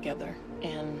doing it together.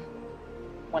 And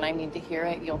when I need to hear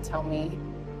it, you'll tell me,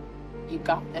 you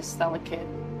got this, Stella kid.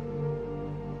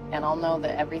 And I'll know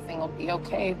that everything will be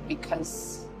okay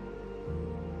because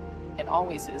it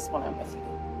always is when I'm with you.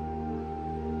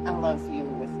 I love you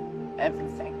with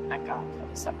everything I got,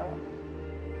 Kelly Sepera.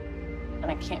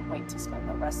 And I can't wait to spend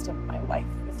the rest of my life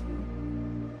with you.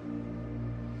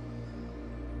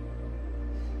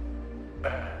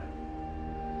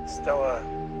 Stella,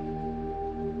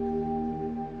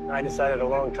 I decided a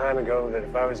long time ago that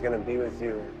if I was going to be with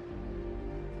you,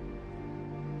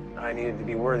 I needed to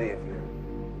be worthy of you,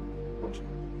 which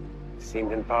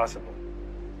seemed impossible.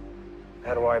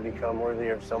 How do I become worthy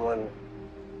of someone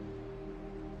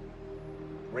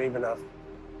brave enough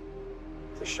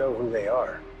to show who they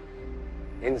are,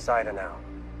 inside and out?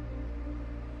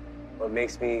 What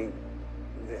makes me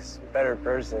this better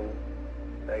person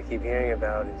that I keep hearing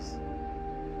about is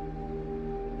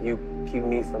you keep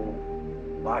me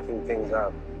from locking things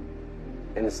up.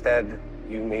 Instead,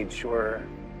 you made sure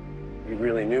you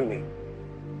really knew me.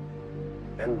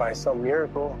 And by some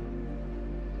miracle,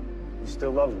 you still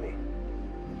loved me.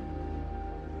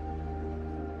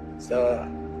 So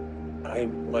I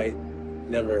might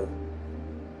never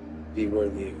be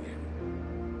worthy of you,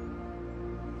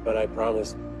 but I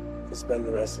promise to spend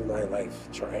the rest of my life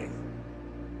trying.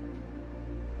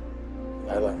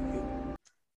 I love you.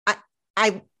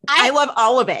 I love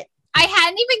all of it. I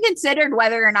hadn't even considered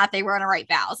whether or not they were going to write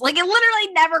vows. Like, it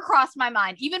literally never crossed my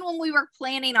mind. Even when we were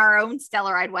planning our own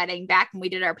Stellaride wedding back when we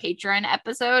did our Patreon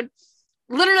episode,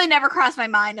 literally never crossed my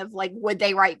mind of like, would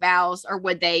they write vows or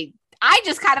would they? I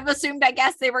just kind of assumed, I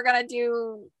guess, they were going to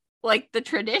do like the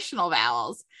traditional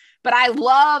vows. But I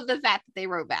love the fact that they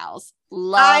wrote vows.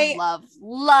 Love.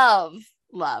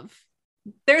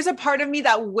 There's a part of me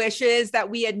that wishes that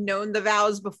we had known the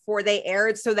vows before they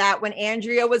aired so that when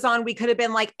Andrea was on, we could have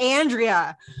been like,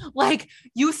 Andrea, like,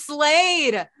 you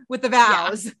slayed with the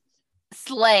vows. Yeah.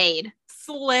 Slayed.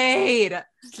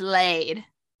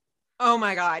 Oh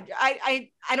my God. I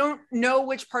don't know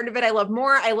which part of it I love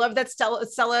more. I love that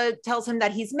Stella tells him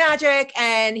that he's magic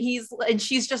and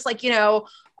she's just like, you know,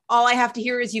 all I have to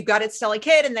hear is you've got it, Stella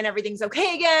kid, and then everything's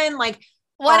okay again. Like,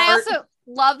 I also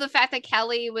love the fact that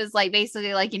Kelly was like,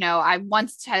 basically like, you know, I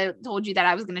once told you that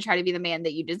I was going to try to be the man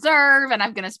that you deserve. And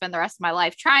I'm going to spend the rest of my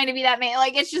life trying to be that man.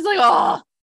 Like, it's just like, oh.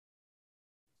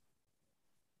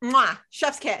 Mwah,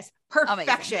 chef's kiss.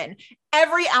 Perfection. Amazing.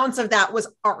 Every ounce of that was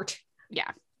art. Yeah.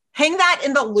 Hang that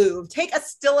in the Louvre. Take a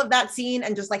still of that scene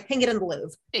and just like hang it in the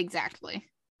Louvre. Exactly.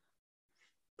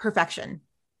 Perfection.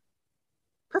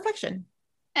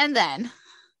 And then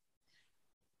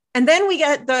we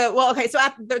get so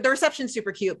at the reception's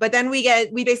super cute, but then we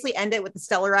basically end it with the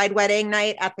Stellaride wedding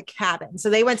night at the cabin. So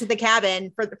they went to the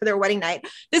cabin for their wedding night.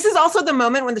 This is also the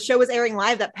moment when the show was airing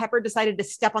live that Pepper decided to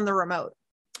step on the remote.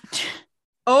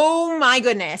 Oh my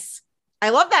goodness. I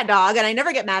love that dog and I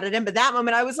never get mad at him, but that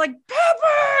moment I was like,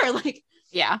 Pepper! Like,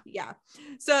 yeah.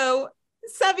 So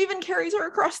Sev even carries her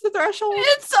across the threshold.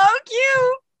 It's so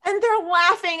cute. And they're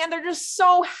laughing and they're just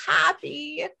so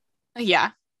happy. Yeah.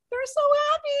 They're so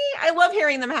happy. I love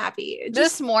hearing them happy.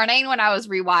 This morning when I was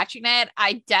rewatching it,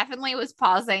 I definitely was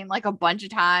pausing like a bunch of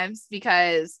times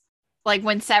because like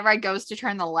when Severide goes to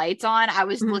turn the lights on, I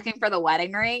was looking for the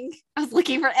wedding ring. And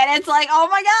it's like, oh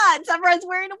my God, Severide's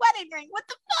wearing a wedding ring. What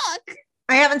the fuck?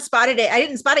 I haven't spotted it. I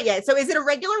didn't spot it yet. So is it a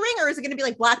regular ring or is it going to be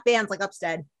like black bands like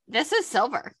Upstead? This is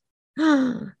silver.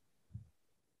 I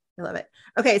love it.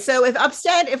 Okay. So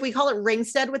if we call it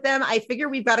Ringstead with them, I figure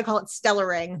we've got to call it Stellar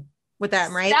Ring with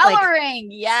them, right? Stellar Ring.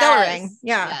 Yes. Stellar Ring.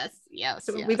 Yeah. Yes.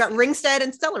 So we've got Ringstead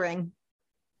and Stellar Ring.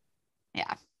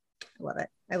 Yeah. I love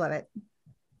it.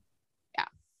 Yeah.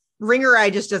 Ringer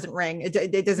eye just doesn't ring.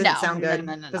 It doesn't sound good.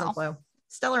 No. Doesn't flow.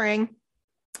 Stellar Ring.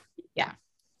 Yeah.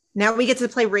 Now we get to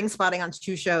play ring spotting on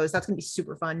 2 shows. That's going to be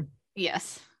super fun.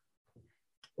 Yes.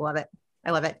 Love it.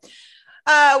 I love it.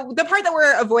 The part that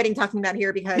we're avoiding talking about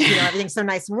here because, everything's so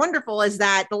nice and wonderful is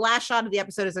that the last shot of the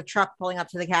episode is a truck pulling up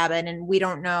to the cabin and we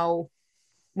don't know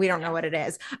what it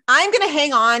is. I'm going to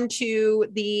hang on to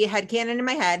the headcanon in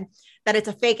my head that it's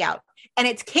a fake out and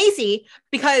it's Casey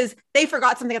because they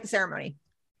forgot something at the ceremony.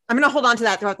 I'm going to hold on to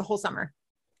that throughout the whole summer.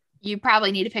 You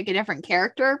probably need to pick a different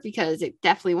character because it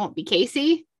definitely won't be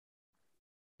Casey.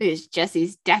 Because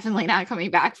Jesse's definitely not coming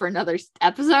back for another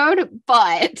episode,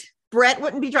 but Brett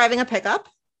wouldn't be driving a pickup.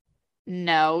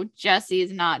 No, Jesse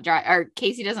is not or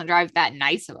Casey doesn't drive that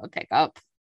nice of a pickup.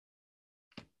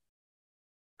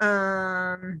 No,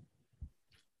 I'm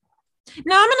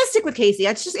gonna stick with Casey.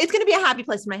 It's gonna be a happy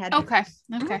place in my head. Okay.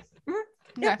 Mm-hmm.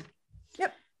 Yep.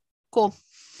 Cool.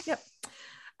 Yep.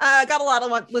 Got a lot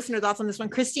of listener thoughts on this one.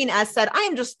 Christine S said, I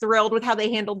am just thrilled with how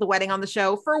they handled the wedding on the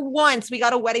show. For once, we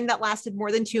got a wedding that lasted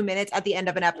more than 2 minutes at the end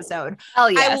of an episode. Oh,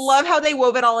 yes. I love how they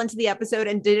wove it all into the episode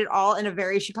and did it all in a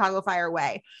very Chicago Fire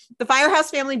way. The Firehouse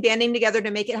family banding together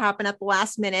to make it happen at the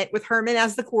last minute with Herman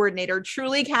as the coordinator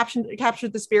truly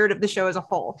captured the spirit of the show as a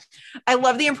whole. I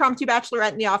love the impromptu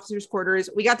bachelorette in the officers'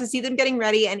 quarters. We got to see them getting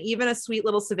ready and even a sweet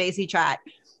little Savasi chat.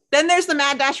 Then there's the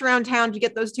mad dash around town to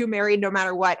get those 2 married no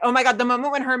matter what. Oh my God, the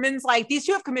moment when Herman's like, these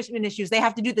 2 have commitment issues. They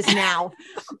have to do this now.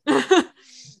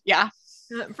 Yeah.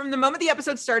 From the moment the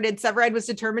episode started, Severide was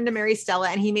determined to marry Stella,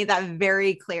 and he made that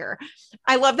very clear.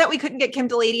 I love that we couldn't get Kim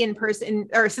Delaney in person,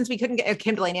 or since we couldn't get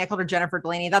Kim Delaney, I called her Jennifer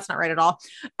Delaney. That's not right at all.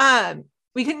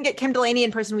 We couldn't get Kim Delaney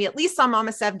in person. We at least saw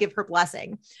Mama Sev give her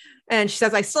blessing. And she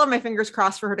says, I still have my fingers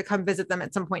crossed for her to come visit them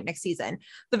at some point next season.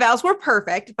 The vows were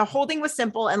perfect. The holding was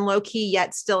simple and low key,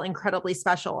 yet still incredibly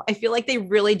special. I feel like they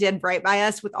really did right by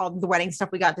us with all the wedding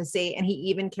stuff we got to see. And he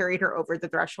even carried her over the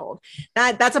threshold.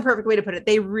 That's a perfect way to put it.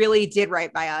 They really did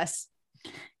right by us.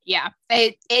 Yeah,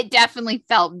 it definitely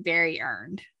felt very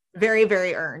earned. Very,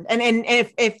 very earned. And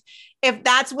if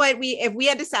that's what if we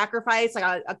had to sacrifice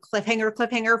like a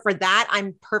cliffhanger for that,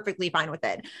 I'm perfectly fine with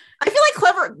it. I feel like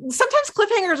sometimes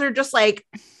cliffhangers are just like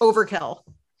overkill.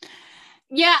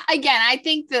 Yeah, again, I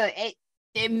think the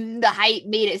hype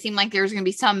made it seem like there was going to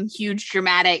be some huge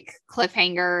dramatic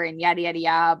cliffhanger and yada yada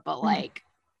yada, but like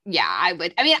yeah, I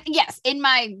mean yes, in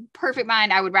my perfect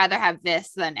mind I would rather have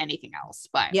this than anything else,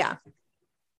 but yeah.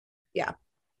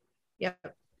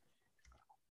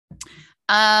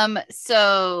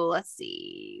 So let's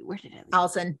see, where did it leave?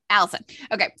 Allison.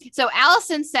 Okay, so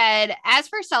Allison said, as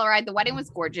for Stellaride, the wedding was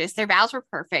gorgeous, their vows were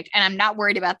perfect, and I'm not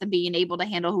worried about them being able to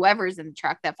handle whoever's in the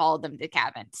truck that followed them to the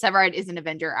cabin. Severide is an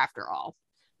Avenger after all.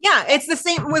 Yeah, it's the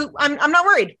same with I'm not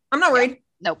worried.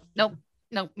 Yeah.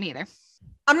 Nope, me either.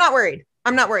 I'm not worried.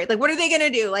 Like, what are they gonna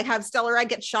do? Like, have Stellaride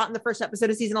get shot in the first episode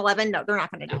of season 11? No, they're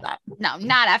not gonna do that. No,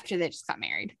 not after they just got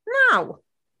married. No.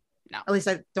 At least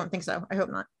I don't think so. I hope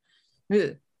not.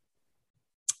 Ugh.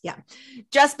 Yeah.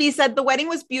 Just B said the wedding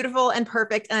was beautiful and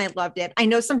perfect, and I loved it. I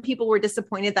know some people were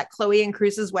disappointed that Chloe and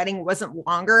Cruz's wedding wasn't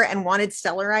longer and wanted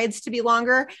Stellaride's to be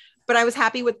longer, but I was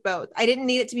happy with both. I didn't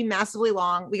need it to be massively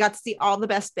long. We got to see all the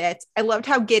best bits. I loved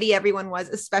how giddy everyone was,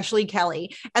 especially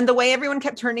Kelly, and the way everyone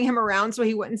kept turning him around so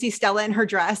he wouldn't see Stella in her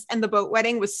dress, and the boat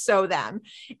wedding was so them.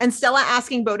 And Stella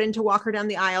asking Bowden to walk her down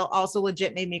the aisle also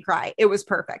legit made me cry. It was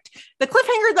perfect. The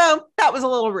cliffhanger, though, that was a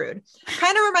little rude.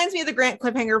 Kind of reminds me of the Grant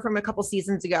cliffhanger from a couple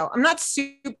seasons ago. I'm not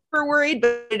super worried,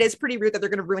 but it is pretty rude that they're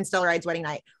going to ruin Stellaride's wedding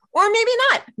night. Or maybe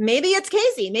not. Maybe it's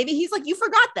Casey. Maybe he's like, you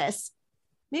forgot this.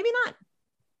 Maybe not.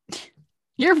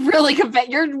 You're really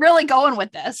going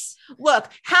with this. Look,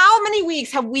 how many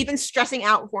weeks have we been stressing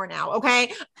out for now?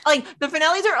 Okay. Like the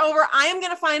finales are over. I am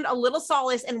going to find a little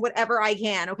solace in whatever I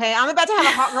can. Okay. I'm about to have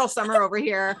a hot girl summer over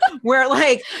here where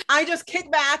like, I just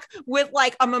kick back with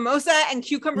like a mimosa and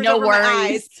cucumbers over my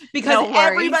eyes because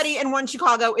everybody in One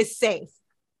Chicago is safe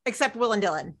except Will and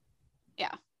Dylan.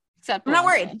 Yeah. Except I'm not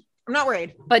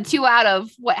worried. But 2 out of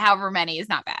however many is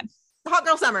not bad. Hot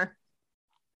girl summer.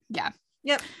 Yeah.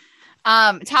 Yep.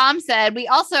 Tom said we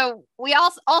have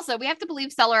to believe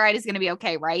Stellaride is going to be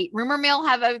okay, right? Rumor mill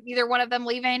have either one of them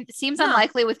leaving. It seems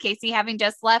unlikely with Casey having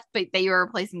just left, but they are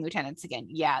replacing lieutenants again.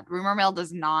 Yeah, rumor mill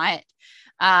does not.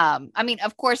 I mean,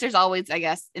 of course, there's always, I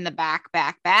guess, in the back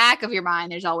of your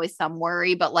mind, there's always some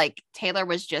worry, but like Taylor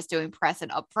was just doing press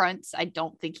and upfronts. I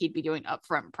don't think he'd be doing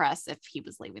upfront press if he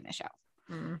was leaving the show.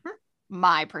 Mm-hmm.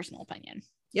 My personal opinion.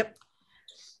 Yep.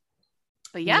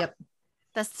 But yeah,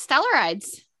 that's the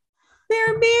Stellarides.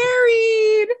 They're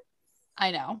married.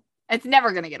 I know. It's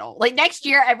never going to get old. Like next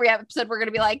year, every episode, we're going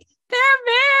to be like, they're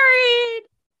married.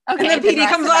 Okay. And then PD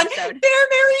comes on. They're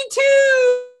married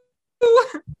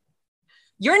too.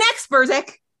 You're next,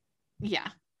 Berzik. Yeah.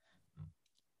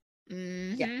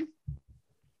 Yeah.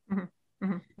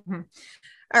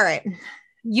 All right.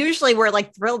 Usually we're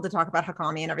like thrilled to talk about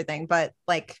Hakami and everything, but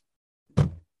like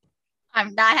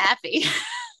I'm not happy.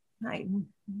 I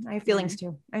have feelings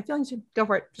too. I have feelings too. Go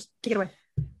for it. Just take it away.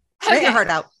 Let your heart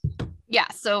out. Yeah.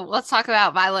 So let's talk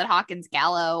about Violet, Hawkins,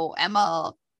 Gallo,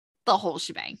 Emma, the whole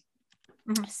shebang.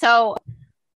 So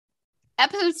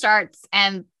episode starts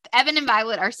and Evan and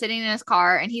Violet are sitting in his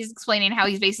car and he's explaining how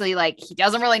he's basically like, he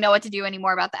doesn't really know what to do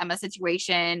anymore about the Emma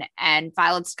situation. And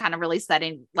Violet's kind of really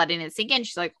letting it sink in.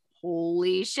 She's like,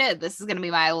 holy shit, this is going to be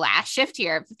my last shift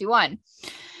here at 51.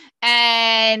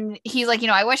 And he's like,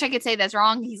 I wish I could say that's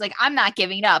wrong. He's like, I'm not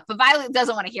giving up. But Violet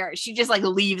doesn't want to hear it. She just like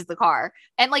leaves the car.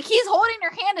 And like, he's holding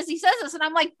her hand as he says this. And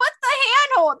I'm like, but the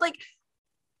handhold, like,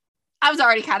 I was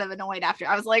already kind of annoyed after.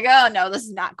 I was like, oh no, this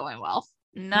is not going well.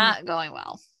 Not going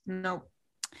well. Nope.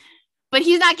 But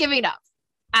he's not giving up.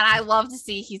 And I love to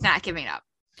see he's not giving up.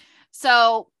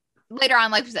 So later on,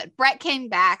 like we said, Brett came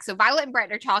back. So Violet and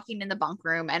Brett are talking in the bunk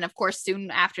room. And of course, soon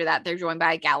after that, they're joined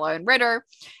by Gallo and Ritter.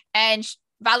 And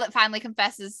Violet finally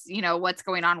confesses, what's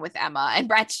going on with Emma. And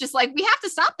Brett's just like, we have to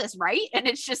stop this, right? And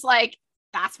it's just like,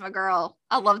 that's my girl.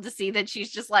 I love to see that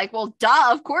she's just like, well, duh,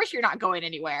 of course you're not going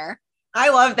anywhere. I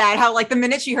love that. How like the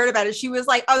minute she heard about it, she was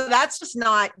like, oh, that's just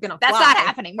not gonna That's fly. not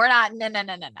happening. We're not.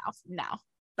 No.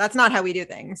 That's not how we do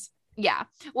things. Yeah.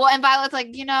 Well, and Violet's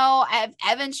like,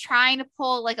 Evan's trying to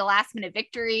pull like a last minute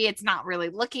victory. It's not really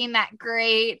looking that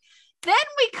great. Then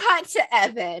we cut to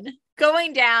Evan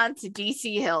going down to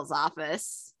DC Hill's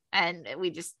office. And we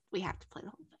have to play the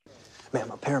whole thing.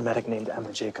 Ma'am, a paramedic named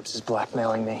Emma Jacobs is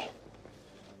blackmailing me.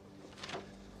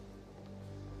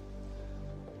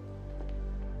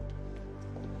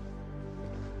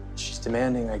 She's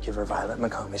demanding I give her Violet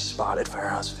McCombie's spot at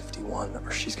Firehouse 51,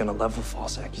 or she's gonna level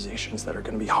false accusations that are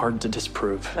gonna be hard to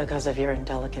disprove. Because of your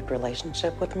indelicate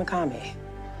relationship with McCombie.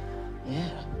 Yeah,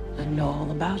 I know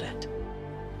all about it.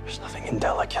 There's nothing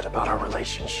indelicate about our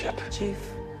relationship. Chief,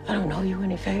 I don't owe you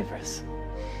any favors.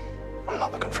 I'm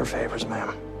not looking for favors,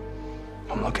 ma'am.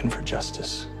 I'm looking for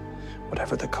justice.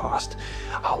 Whatever the cost,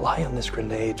 I'll lie on this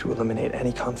grenade to eliminate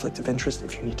any conflict of interest.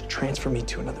 If you need to transfer me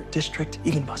to another district,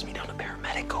 even buzz me down a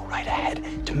paramedic, go right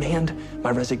ahead. Demand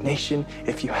my resignation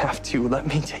if you have to. Let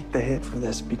me take the hit for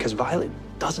this because Violet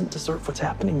doesn't deserve what's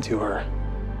happening to her.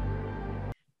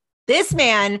 This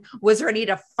man was ready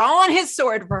to fall on his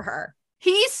sword for her.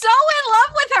 He's so in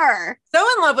love with her. So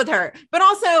in love with her. But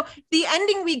also the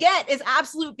ending we get is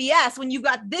absolute BS when you've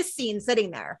got this scene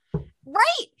sitting there.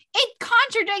 Right. It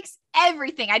contradicts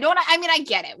everything. I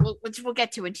get it, which we'll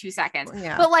get to in 2 seconds.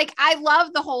 Yeah. But like, I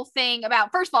love the whole thing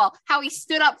about, first of all, how he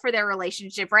stood up for their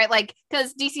relationship, right? Like,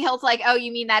 because DC Hill's like, oh,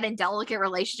 you mean that indelicate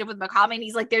relationship with McCombie? And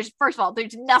he's like, there's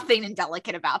nothing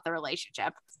indelicate about the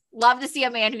relationship. Love to see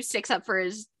a man who sticks up for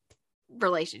his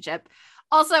relationship.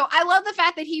 Also, I love the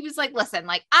fact that he was like, listen,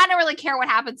 like, I don't really care what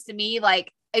happens to me.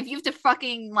 Like, if you have to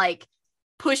fucking like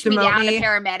push me down to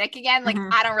paramedic again, like,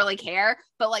 I don't really care.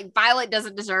 But like, Violet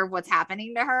doesn't deserve what's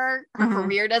happening to her. Her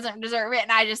career doesn't deserve it.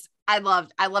 And I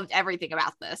loved everything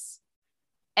about this.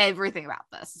 Everything about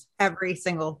this. Every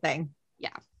single thing.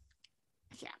 Yeah.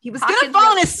 He was gonna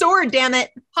fall on his sword, damn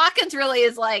it. Hawkins really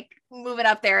is like moving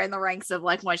up there in the ranks of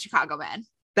like one Chicago man.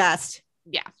 Best.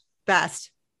 Yeah.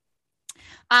 Best.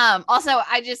 Also,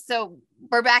 so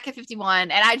we're back at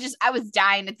 51 and I was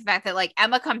dying at the fact that like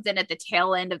Emma comes in at the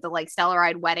tail end of the like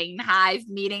Stellaride wedding hive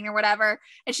meeting or whatever.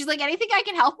 And she's like, anything I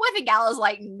can help with? And Gallo's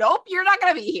like, nope, you're not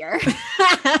going to be here.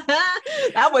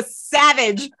 That was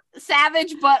savage.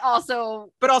 Savage, but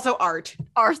also art.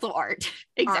 Also art.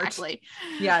 Exactly.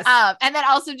 Art. Yes. And then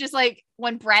also just like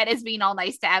when Brett is being all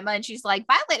nice to Emma and she's like,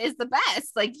 Violet is the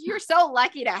best. Like, you're so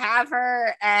lucky to have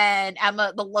her. And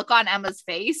Emma, the look on Emma's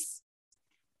face.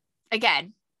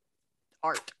 Again,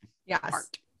 art. Yes.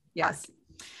 Art. Yes.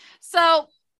 Art. So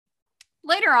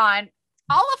later on,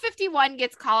 all of 51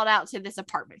 gets called out to this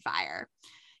apartment fire.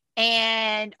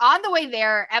 And on the way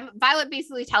there, Violet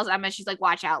basically tells Emma, she's like,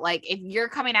 watch out. Like, if you're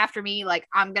coming after me, like,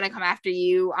 I'm going to come after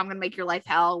you. I'm going to make your life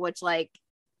hell, which like,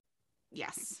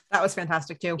 yes. That was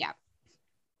fantastic too. Yeah.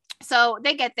 So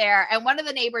they get there and one of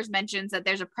the neighbors mentions that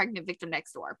there's a pregnant victim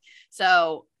next door.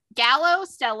 So Gallo,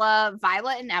 Stella,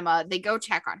 Violet, and Emma, they go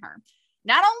check on her.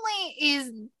 Not only is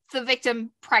the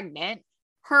victim pregnant,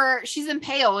 she's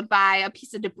impaled by a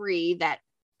piece of debris that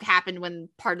happened when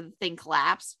part of the thing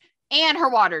collapsed, and her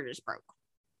water just broke.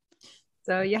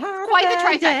 So you had quite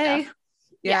the trifecta.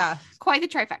 Yeah, quite the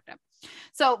trifecta.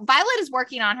 So Violet is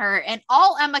working on her, and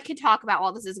all Emma can talk about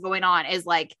while this is going on is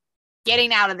like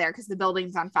getting out of there because the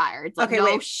building's on fire. It's like, Okay, no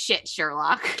wait. shit,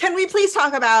 Sherlock. Can we please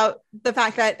talk about the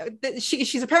fact that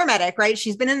she's a paramedic, right?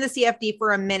 She's been in the CFD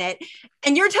for a minute.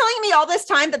 And you're telling me all this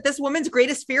time that this woman's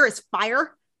greatest fear is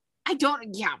fire?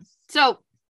 Yeah. So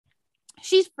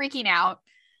she's freaking out.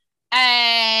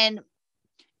 And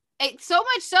it's so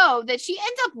much so that she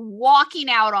ends up walking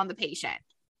out on the patient.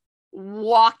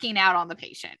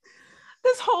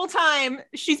 This whole time,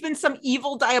 she's been some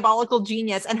evil, diabolical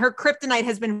genius, and her kryptonite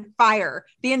has been fire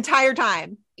the entire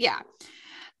time. Yeah.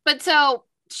 But so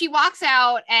she walks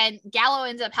out, and Gallo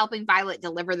ends up helping Violet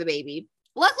deliver the baby.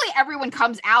 Luckily, everyone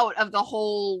comes out of the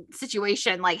whole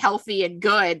situation like healthy and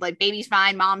good. Like, baby's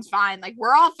fine, mom's fine. Like,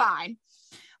 we're all fine.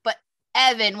 But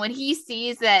Evan, when he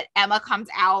sees that Emma comes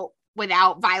out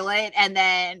without Violet, and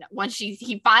then when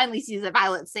he finally sees that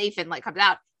Violet's safe and like comes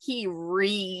out, he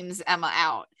reams Emma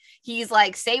out. He's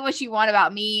like, say what you want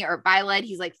about me or Violet.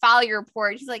 He's like, file your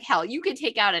report. He's like, hell, you could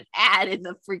take out an ad in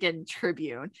the freaking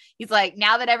Tribune. He's like,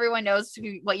 now that everyone knows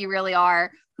what you really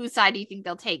are, whose side do you think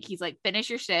they'll take? He's like,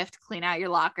 finish your shift, clean out your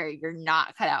locker. You're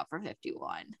not cut out for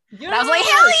 51. Yes! And I was like,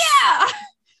 hell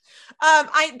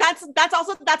yeah.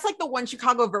 That's like the one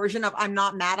Chicago version of I'm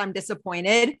not mad, I'm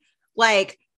disappointed.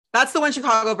 Like, that's the one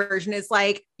Chicago version is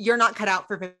like, you're not cut out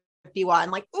for 51.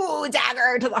 Like, ooh,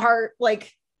 dagger to the heart.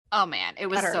 Like, oh man, it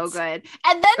was so good.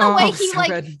 And then the way he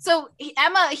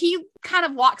Emma, he kind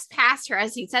of walks past her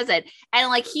as he says it. And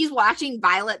like, he's watching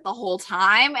Violet the whole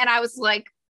time. And I was like,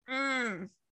 Yep.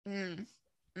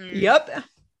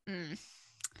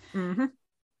 Mm-hmm.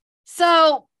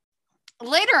 So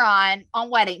later on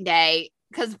wedding day,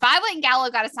 because Violet and Gallo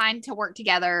got assigned to work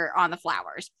together on the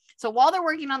flowers. So while they're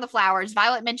working on the flowers,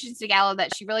 Violet mentions to Gallo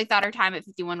that she really thought her time at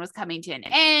 51 was coming to an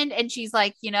end. And she's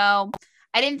like, you know,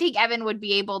 I didn't think Evan would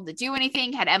be able to do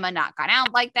anything had Emma not gone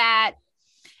out like that.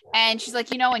 And she's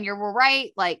like, you know, and we're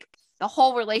right. Like, the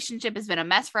whole relationship has been a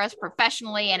mess for us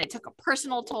professionally, and it took a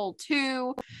personal toll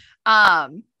too.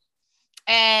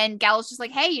 And Gallo's just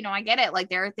like, hey, you know, I get it. Like,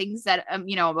 there are things that,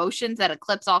 you know, emotions that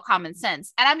eclipse all common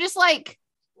sense. And I'm just like,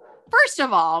 first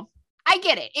of all, I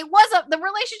get it. It was the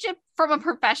relationship from a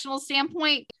professional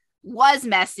standpoint was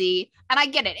messy, and I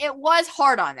get it. It was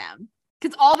hard on them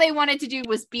because all they wanted to do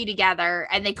was be together,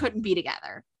 and they couldn't be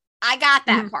together. I got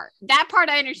that part. That part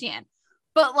I understand.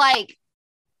 But like,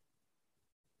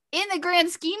 in the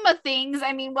grand scheme of things,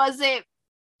 I mean,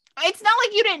 it's not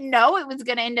like you didn't know it was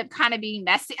going to end up kind of being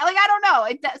messy. Like, I don't know.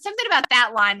 Something about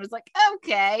that line was like,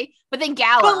 okay. But then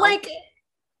Gallo. But like,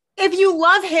 if you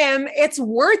love him, it's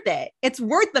worth it. It's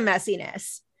worth the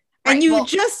messiness. Right, and you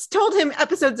just told him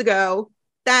episodes ago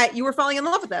that you were falling in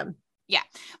love with him. Yeah.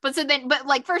 But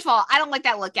like, first of all, I don't like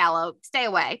that look, Gallo. Stay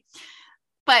away.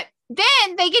 But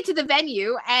then they get to the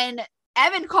venue and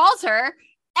Evan calls her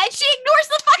and she ignores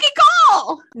the fucking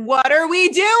call. What are we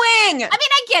doing? I mean,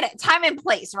 I get it. Time and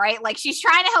place, right? Like, she's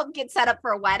trying to help get set up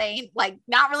for a wedding. Like,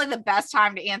 not really the best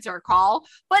time to answer a call.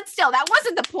 But still, that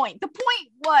wasn't the point. The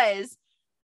point was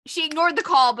she ignored the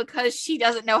call because she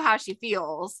doesn't know how she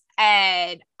feels.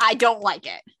 And I don't like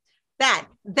it. The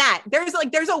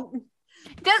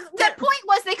point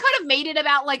was they could have made it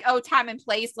about like, oh, time and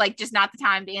place, like just not the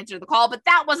time to answer the call. But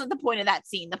that wasn't the point of that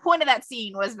scene. The point of that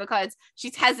scene was because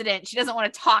she's hesitant. She doesn't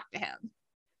want to talk to him.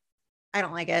 I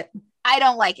don't like it. I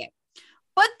don't like it.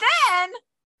 But then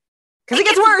because it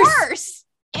gets worse.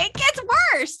 It gets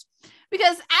worse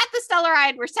because at the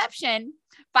Stellar-Eyed reception,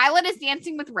 Violet is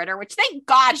dancing with Ritter, which thank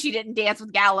God she didn't dance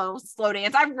with Gallo slow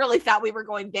dance. I really thought we were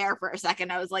going there for a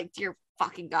second. I was like, dear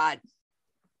fucking God.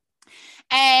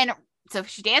 And so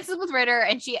she dances with Ritter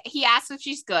and he asks if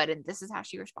she's good. And this is how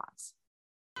she responds.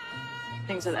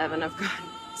 Things with Evan have gotten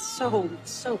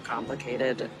so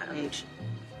complicated. And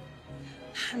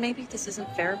maybe this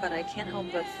isn't fair, but I can't help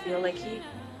but feel like he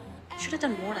should have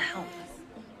done more to help.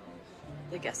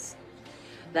 I guess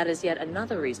that is yet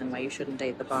another reason why you shouldn't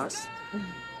date the boss.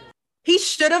 He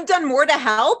should have done more to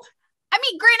help? I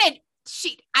mean, granted,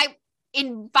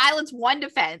 in Violet's one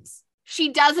defense, she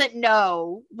doesn't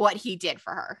know what he did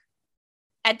for her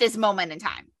at this moment in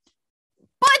time.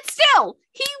 But still,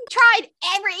 he tried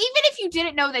even if you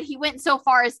didn't know that he went so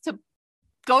far as to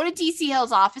go to DC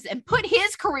Hill's office and put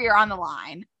his career on the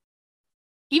line,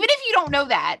 even if you don't know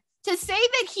that, to say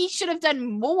that he should have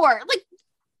done more, like,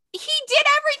 he did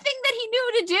everything that he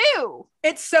knew to do.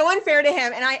 It's so unfair to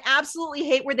him. And I absolutely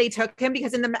hate where they took him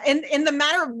because in the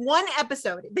matter of one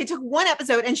episode, they took one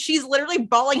episode and she's literally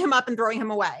balling him up and throwing him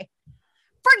away.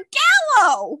 For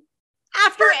Gallo!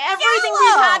 After everything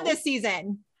we've had this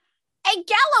season. And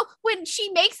Gallo, when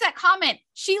she makes that comment,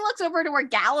 she looks over to where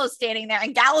Gallo's standing there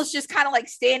and Gallo's just kind of like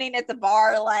standing at the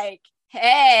bar like,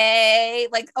 hey,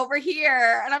 like over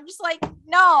here. And I'm just like,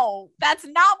 no, that's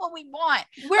not what we want.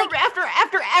 We're after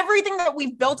everything that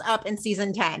we've built up in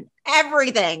season 10,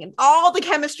 everything, all the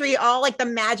chemistry, all like the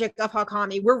magic of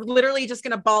Hakami, we're literally just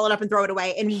going to ball it up and throw it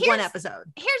away in one episode.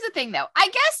 Here's the thing though. I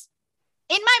guess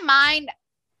in my mind,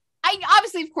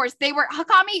 obviously, of course,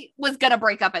 Hakami was going to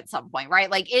break up at some point, right?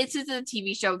 Like it's just a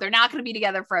TV show. They're not going to be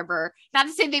together forever. Not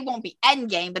to say they won't be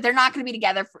endgame, but they're not going to be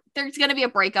together. There's going to be a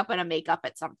breakup and a makeup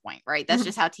at some point, right? That's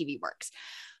just how TV works.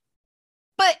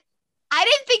 But I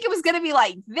didn't think it was going to be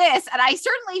like this. And I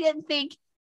certainly didn't think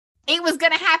it was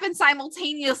going to happen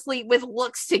simultaneously with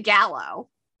looks to Gallo.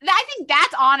 And I think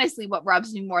that's honestly what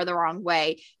rubs me more the wrong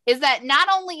way, is that not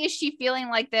only is she feeling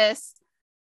like this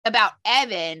about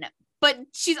Evan, but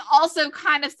she's also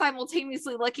kind of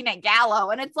simultaneously looking at Gallo.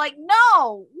 And it's like,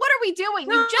 no, what are we doing?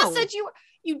 No.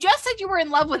 You just said you were in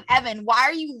love with Evan. Why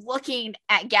are you looking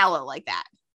at Gallo like that?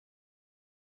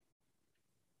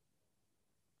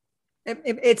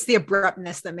 It's the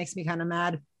abruptness that makes me kind of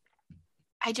mad.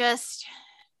 Although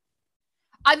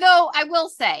I will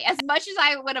say, as much as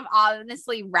I would have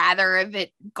honestly rather have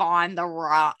it gone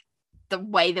the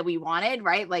way that we wanted,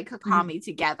 right? Like Hakami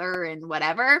together and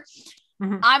whatever.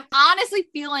 I'm honestly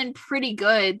feeling pretty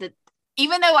good that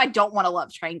even though I don't want a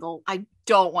love triangle, I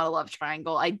will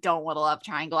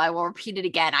repeat it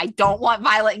again. I don't want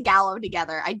Violet and Gallo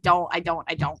together. I don't.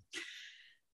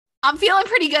 I'm feeling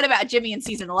pretty good about Jimmy in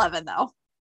season 11 though.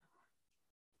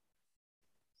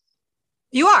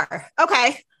 You are?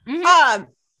 Okay. I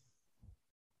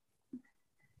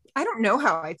don't know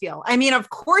how I feel. I mean, of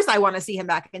course I want to see him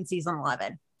back in season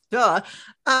 11. Duh.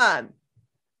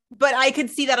 But I could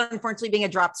see that unfortunately being a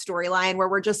dropped storyline where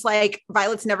we're just like,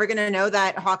 Violet's never going to know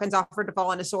that Hawkins offered to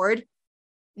fall on a sword.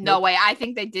 No way. I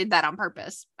think they did that on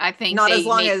purpose. I think not as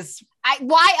long as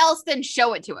why else then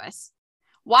show it to us?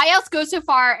 Why else go so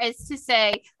far as to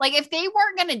say, like, if they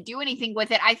weren't going to do anything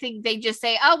with it, I think they just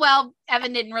say, oh, well,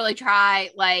 Evan didn't really try.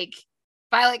 Like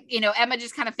Violet, Emma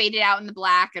just kind of faded out in the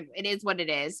black and it is what it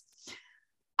is.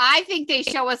 I think they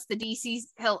show us the DC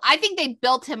Hill. I think they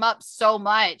built him up so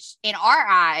much in our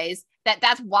eyes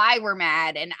that's why we're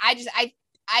mad. And I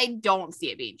don't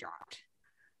see it being dropped.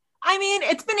 I mean,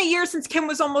 it's been a year since Kim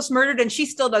was almost murdered and she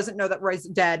still doesn't know that Roy's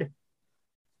dead.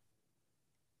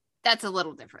 That's a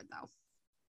little different though.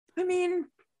 I mean,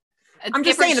 I'm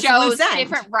just saying it's shows,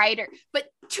 different writer, but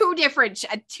that's two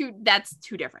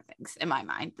different things in my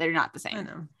mind. They're not the same. I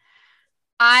know.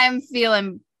 I'm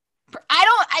feeling,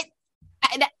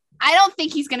 I don't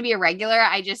think he's going to be a regular.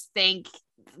 I just think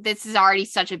this is already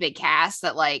such a big cast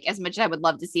that, like, as much as I would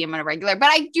love to see him on a regular, but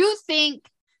I do think,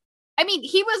 I mean,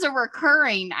 he was a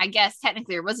recurring, I guess,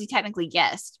 technically, or was he technically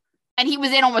guest? And he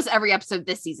was in almost every episode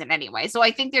this season anyway. So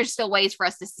I think there's still ways for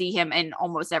us to see him in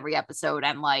almost every episode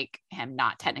and like him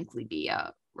not technically be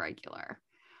a regular.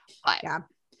 But yeah.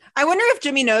 I wonder if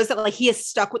Jimmy knows that like he is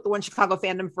stuck with the One Chicago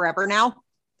fandom forever now.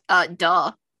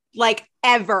 Duh. Like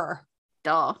ever.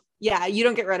 Duh. Yeah, you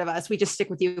don't get rid of us. We just stick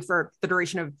with you for the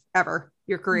duration of ever,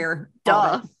 your career.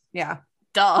 Duh. Yeah.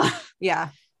 Duh. Yeah.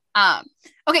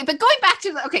 Okay, but going back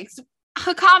to so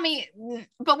Hakami,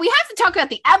 but we have to talk about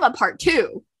the Emma part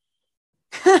too.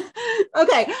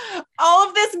 Okay. All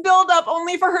of this build up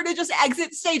only for her to just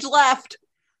exit stage left.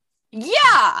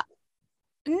 Yeah.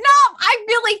 No, I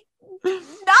really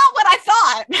not what I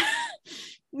thought.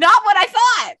 Not what I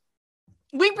thought.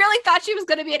 We really thought she was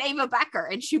going to be an Ava Becker,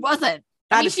 and she wasn't.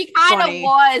 I mean, she kind of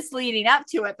was leading up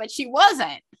to it, but she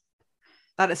wasn't.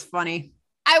 That is funny.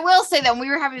 I will say that when we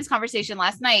were having this conversation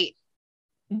last night,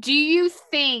 do you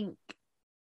think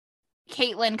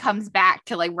Caitlin comes back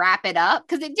to like wrap it up?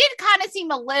 Because it did kind of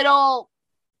seem a little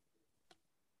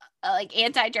like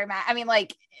anti-dramatic. I mean,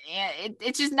 like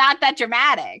it's just not that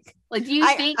dramatic. Like, do you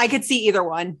think I could see either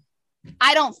one?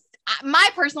 I don't. My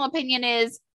personal opinion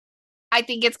is I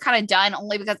think it's kind of done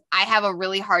only because I have a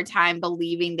really hard time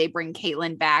believing they bring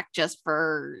Caitlin back just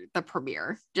for the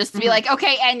premiere, just to be like,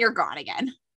 okay, and you're gone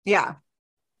again. Yeah.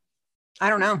 I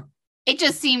don't know. It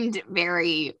just seemed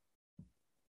very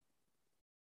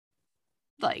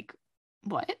like,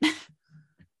 what?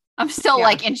 I'm still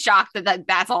like in shock that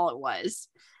that's all it was.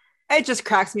 It just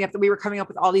cracks me up that we were coming up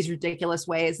with all these ridiculous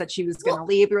ways that she was going to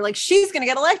leave. We were like, she's going to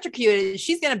get electrocuted.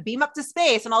 She's going to beam up to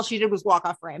space. And all she did was walk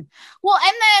off frame. Well,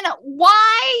 and then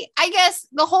why, I guess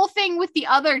the whole thing with the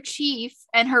other chief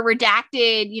and her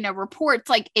redacted, reports,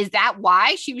 like, is that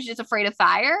why she was just afraid of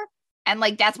fire? And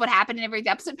like, that's what happened in every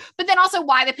episode. But then also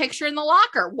why the picture in the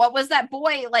locker? What was that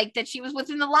boy like that she was with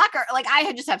in the locker? Like,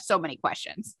 I just have so many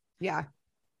questions. Yeah.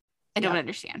 I don't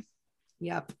understand.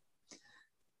 Yep.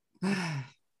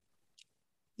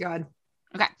 God.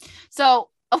 Okay. So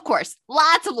of course,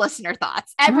 lots of listener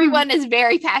thoughts. Everyone is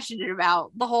very passionate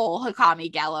about the whole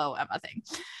Hakami, Gallo, Emma thing.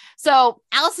 So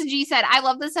Allison G said, I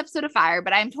love this episode of Fire,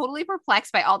 but I'm totally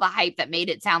perplexed by all the hype that made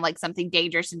it sound like something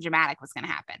dangerous and dramatic was going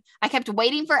to happen. I kept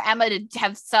waiting for Emma to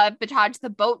have sabotaged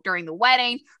the boat during the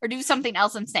wedding or do something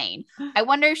else insane. I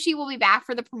wonder if she will be back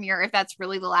for the premiere, if that's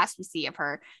really the last we see of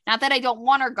her. Not that I don't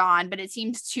want her gone, but it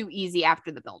seems too easy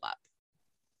after the buildup.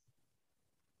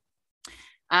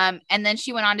 And then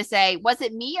she went on to say, was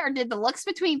it me or did the looks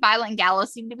between Violet and Gallo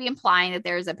seem to be implying that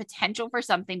there is a potential for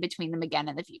something between them again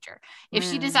in the future if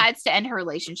she decides to end her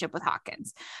relationship with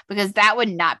Hawkins? Because that would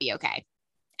not be okay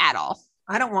at all.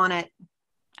 I don't want it.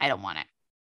 I don't want it.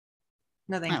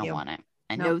 No, thank you. I don't want it.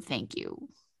 And no, thank you.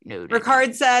 No.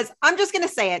 Ricard says, I'm just going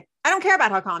to say it. I don't care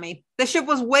about Hakami. The ship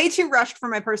was way too rushed for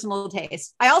my personal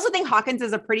taste. I also think Hawkins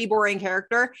is a pretty boring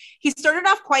character. He started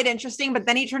off quite interesting, but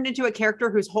then he turned into a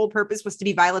character whose whole purpose was to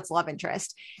be Violet's love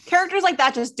interest. Characters like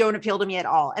that just don't appeal to me at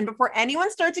all. And before anyone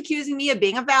starts accusing me of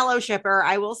being a Valo shipper,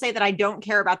 I will say that I don't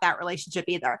care about that relationship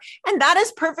either. And that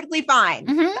is perfectly fine.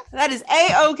 That is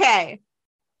A-okay.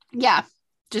 Yeah.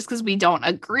 Just because we don't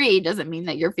agree doesn't mean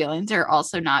that your feelings are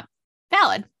also not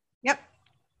valid. Yep.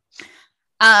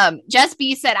 Jess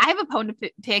B said, I have a bone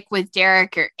to pick with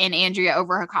Derek and Andrea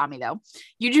over Hakami, though.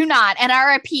 You do not, and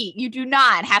I repeat, you do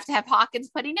not have to have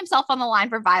Hawkins putting himself on the line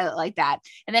for Violet like that,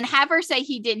 and then have her say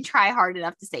he didn't try hard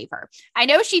enough to save her. I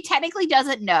know she technically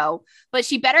doesn't know, but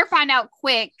she better find out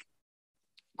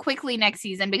quickly next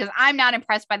season, because I'm not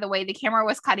impressed by the way the camera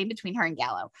was cutting between her and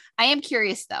Gallo. I am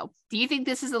curious, though. Do you think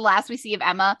this is the last we see of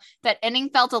Emma? That ending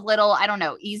felt a little, I don't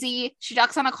know, easy. She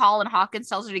ducks on a call and Hawkins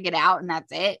tells her to get out, and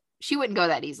that's it. She wouldn't go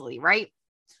that easily, right?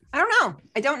 I don't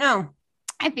know.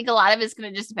 I think a lot of it's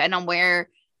going to just depend on where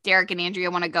Derek and Andrea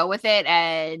want to go with it,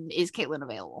 and is Caitlin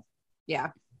available? Yeah,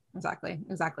 exactly.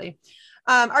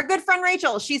 Our good friend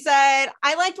Rachel, she said,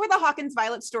 I liked where the Hawkins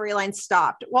Violet storyline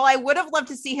stopped. While I would have loved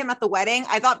to see him at the wedding,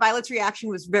 I thought Violet's reaction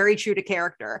was very true to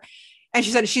character. And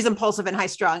she said she's impulsive and high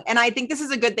strung. And I think this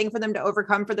is a good thing for them to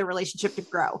overcome, for the relationship to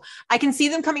grow. I can see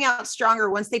them coming out stronger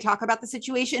once they talk about the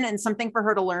situation, and something for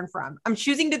her to learn from. I'm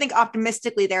choosing to think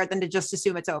optimistically there than to just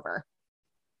assume it's over.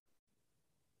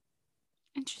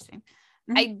 Interesting.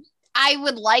 I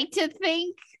would like to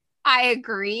think I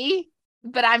agree,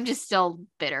 but I'm just still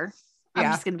bitter. I'm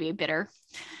just going to be bitter.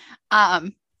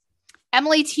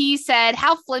 Emily T said,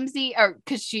 how flimsy, or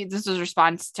because this was a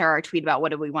response to our tweet about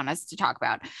what do we want us to talk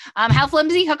about, how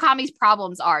flimsy Hakami's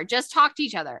problems are. Just talk to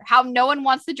each other. How no one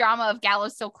wants the drama of Gallo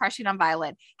still crushing on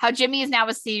Violet. How Jimmy is now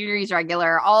a series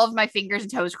regular. All of my fingers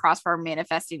and toes crossed for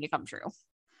manifesting to come true.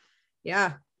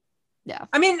 Yeah. Yeah.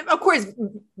 I mean, of course,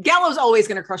 Gallo's always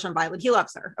going to crush on Violet. He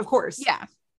loves her, of course. Yeah.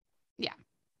 Yeah.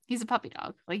 He's a puppy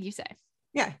dog, like you say.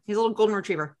 Yeah. He's a little golden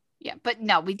retriever. Yeah, but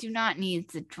no, we do not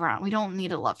need the drama. We don't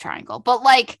need a love triangle. But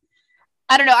like,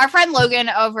 I don't know. Our friend Logan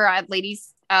over at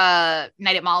Ladies Night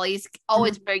at Molly's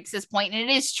always makes this point, and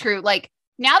it is true. Like,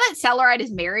 now that Cellerite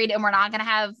is married and we're not going to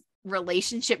have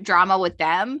relationship drama with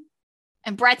them,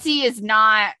 and Bretzi is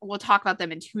not, we'll talk about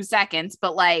them in 2 seconds,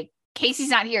 but like, Casey's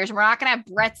not here, so we're not going to have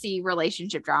Bretzi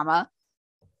relationship drama.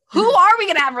 Who are we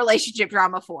going to have relationship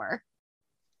drama for?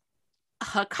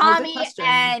 Hakami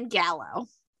and Gallo.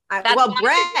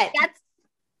 Brett.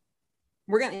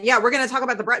 We're gonna talk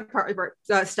about the Brett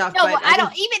stuff. No, but I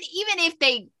don't even if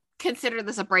they consider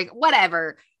this a break,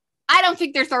 whatever. I don't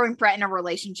think they're throwing Brett in a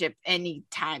relationship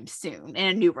anytime soon, in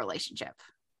a new relationship.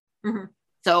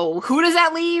 So who does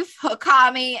that leave?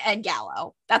 Hakami and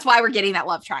Gallo. That's why we're getting that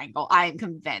love triangle. I am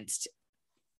convinced.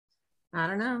 I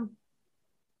don't know.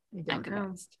 I'm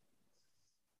convinced.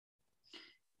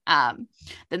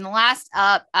 Then the last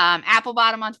up,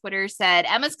 Applebottom on Twitter said,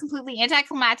 Emma's completely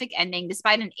anticlimactic ending,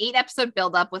 despite an 8-episode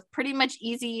buildup with a pretty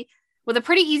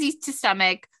easy to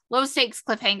stomach, low stakes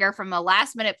cliffhanger from a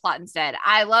last minute plot instead.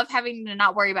 I love having to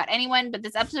not worry about anyone, but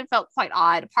this episode felt quite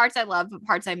odd. Parts I loved, but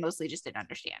parts I mostly just didn't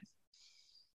understand.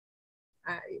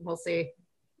 We'll see.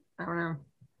 I don't know.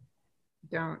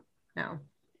 Don't know.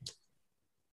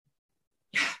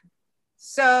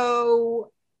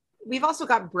 So we've also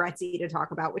got Bretzi to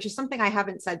talk about, which is something I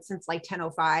haven't said since like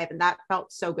 10:05, and that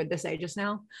felt so good to say just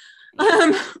now.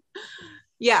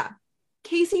 Yeah.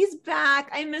 Casey's back.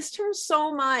 I missed her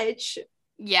so much.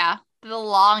 Yeah. The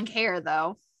long hair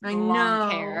though. I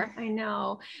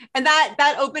know. And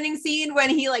that opening scene when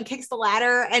he like kicks the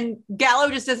ladder and Gallo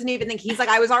just doesn't even think, he's like,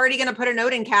 I was already going to put a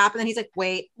note in Cap. And then he's like,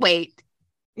 wait.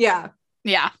 Yeah.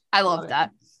 I love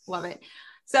that. Love it.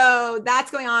 So that's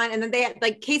going on. And then they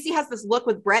like, Casey has this look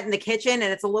with Brett in the kitchen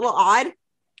and it's a little odd.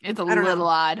 It's a little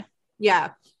odd. Yeah.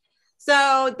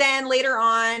 So then later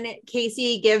on,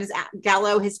 Casey gives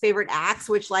Gallo his favorite axe,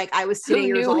 which like I was today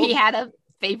years old. He had a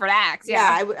favorite axe.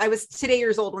 Yeah, I was today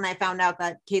years old when I found out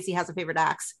that Casey has a favorite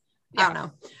axe. I don't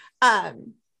know.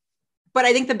 But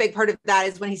I think the big part of that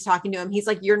is when he's talking to him, he's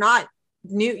like, you're not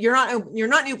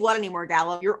new blood anymore,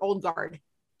 Gallo. You're old guard.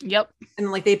 Yep.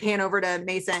 And like they pan over to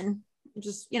Mason,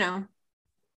 just, you know.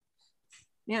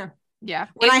 Yeah. Yeah.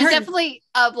 It was definitely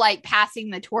of like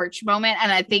passing the torch moment.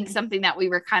 And I think something that we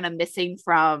were kind of missing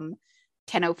from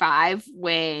 10:05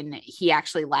 when he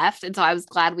actually left. And so I was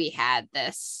glad we had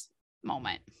this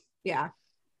moment. Yeah.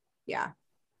 Yeah.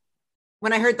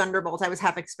 When I heard Thunderbolt, I was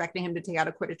half expecting him to take out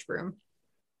a Quidditch broom.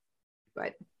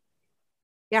 But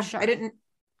yeah, sure. I didn't.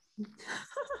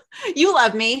 You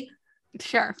love me.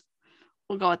 Sure.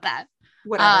 We'll go with that.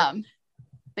 Whatever.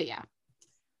 But yeah.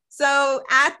 So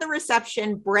at the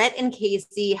reception, Brett and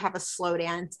Casey have a slow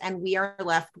dance, and we are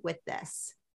left with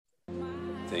this.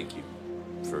 Thank you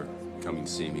for coming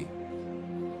to see me.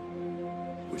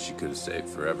 Wish you could have stayed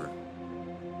forever.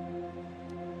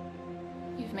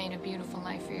 You've made a beautiful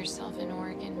life for yourself in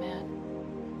Oregon, Matt.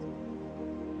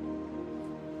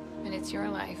 But it's your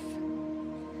life,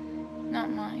 not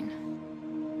mine.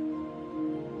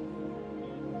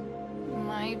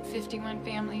 My 51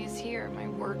 family is here. My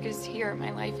work is here.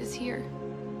 My life is here.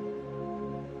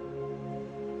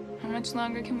 How much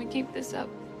longer can we keep this up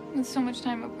with so much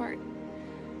time apart?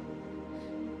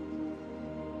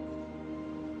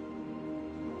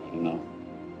 I don't know.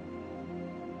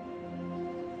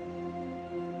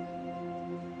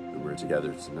 We're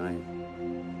together tonight.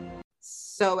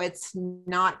 So it's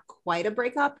not quite a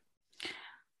breakup?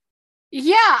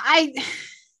 Yeah, I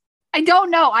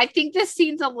don't know. I think this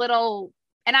scene's a little,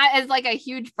 and I, as like a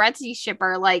huge Brettsy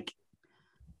shipper, like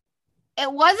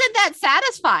it wasn't that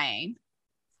satisfying.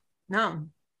 No.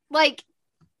 Like,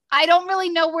 I don't really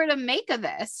know where to make of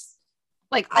this.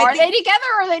 Like, are they together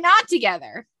or are they not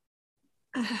together?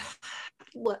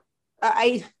 Look,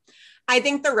 I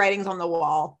think the writing's on the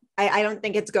wall. I don't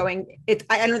think it's going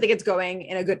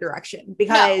in a good direction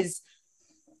because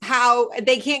how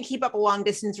they can't keep up a long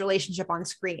distance relationship on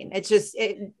screen. It's just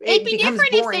it becomes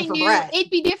boring for Brett. It'd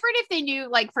be different if they knew,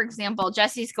 like, for example,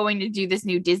 Jesse's going to do this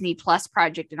new Disney Plus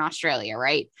project in Australia,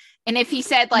 right? And if he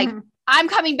said, like, I'm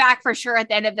coming back for sure at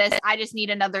the end of this, I just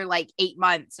need another like 8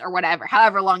 months or whatever,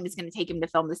 however long it's going to take him to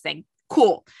film this thing.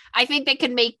 Cool. I think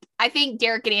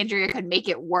Derek and Andrea could make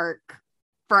it work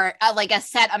for like a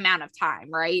set amount of time,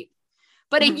 right?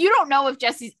 But if you don't know if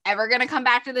Jesse's ever going to come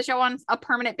back to the show on a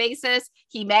permanent basis,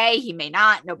 he may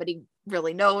not. Nobody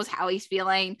really knows how he's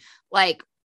feeling. Like,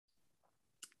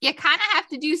 you kind of have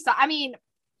to do so. I mean,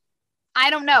 I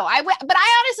don't know. But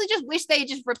I honestly just wish they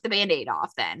just ripped the Band-Aid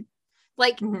off then.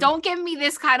 Like, don't give me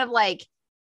this kind of like,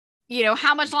 you know,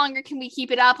 how much longer can we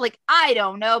keep it up? Like, I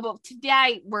don't know, but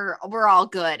today we're all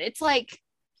good. It's like,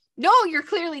 no, you're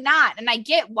clearly not. And I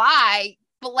get why,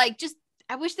 but like, just,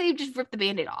 I wish they just ripped the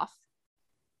Band-Aid off.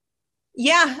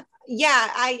 Yeah.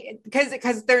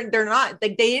 Because they're not,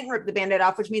 like, they didn't rip the Band-Aid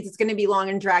off, which means it's going to be long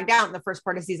and dragged out in the first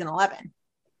part of season 11.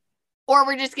 Or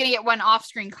we're just going to get one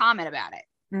off-screen comment about it.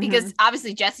 Because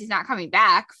obviously Jesse's not coming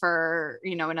back for,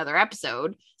 you know, another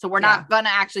episode. So we're not going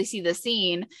to actually see the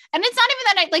scene. And it's not even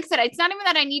that like I said, it's not even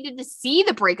that I needed to see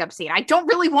the breakup scene. I don't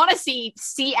really want to see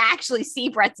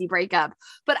Brettsy breakup,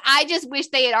 but I just wish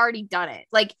they had already done it.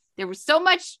 Like, there was so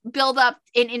much buildup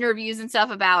in interviews and stuff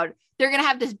about they're going to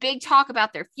have this big talk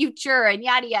about their future and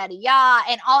yada, yada, yada.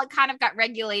 And all it kind of got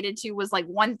regulated to was like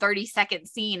 1 30-second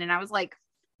scene. And I was like,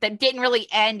 that didn't really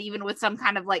end even with some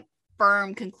kind of like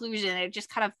firm conclusion. It just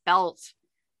kind of felt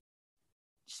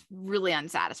just really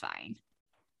unsatisfying.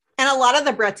 And a lot of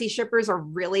the Brettsy shippers are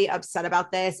really upset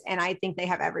about this, and I think they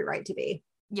have every right to be.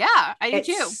 Yeah, I do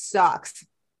too. Sucks.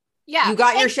 Yeah. You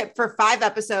got your ship for 5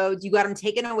 episodes. You got them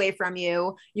taken away from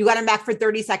you. You got them back for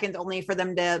 30 seconds only for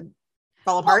them to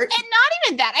fall apart. And not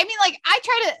even that. I mean, like, I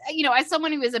try to, you know, as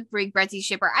someone who is a big Brettsy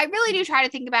shipper, I really do try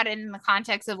to think about it in the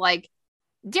context of like,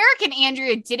 Derek and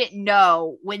Andrea didn't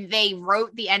know when they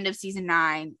wrote the end of season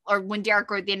 9, or when Derek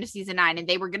wrote the end of season 9, and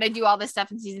they were going to do all this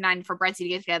stuff in season 9 for Brettsy to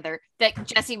get together, that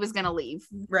Jesse was going to leave.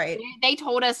 Right. They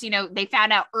told us, you know, they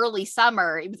found out early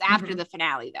summer. It was after the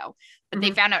finale though, but they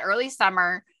found out early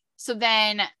summer. So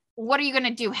then what are you going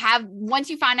to do? Once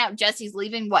you find out Jesse's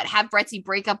leaving, have Brettsy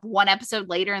break up 1 episode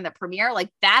later in the premiere? Like,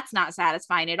 that's not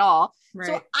satisfying at all. Right.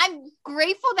 So I'm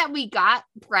grateful that we got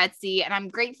Brettsy, and I'm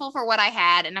grateful for what I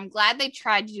had. And I'm glad they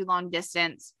tried to do long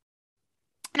distance.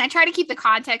 And I try to keep the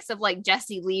context of like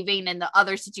Jesse leaving and the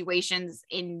other situations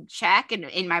in check and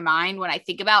in my mind when I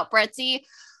think about Brettsy.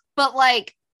 But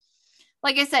like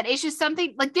I said, it's just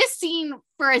something like this scene,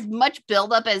 for as much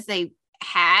buildup as they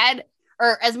had,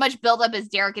 or as much buildup as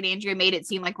Derek and Andrea made it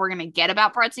seem like we're going to get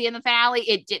about Bretzi in the finale,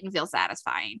 it didn't feel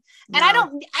satisfying. No. And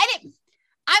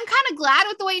I'm kind of glad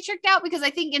with the way it tricked out, because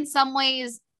I think in some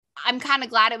ways I'm kind of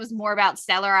glad it was more about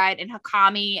Stellaride and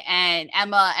Hakami and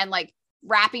Emma and like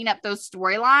wrapping up those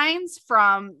storylines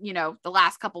from, you know, the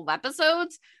last couple of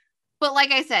episodes. But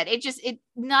like I said,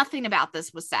 nothing about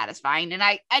this was satisfying. And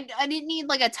I didn't need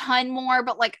like a ton more,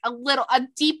 but like a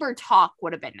deeper talk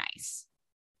would have been nice.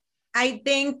 I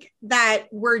think that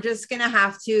we're just going to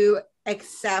have to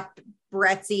accept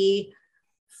Bretzi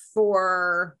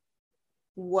for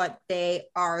what they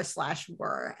are /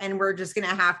 were. And we're just going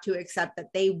to have to accept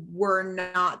that they were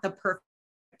not the perfect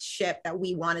ship that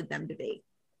we wanted them to be.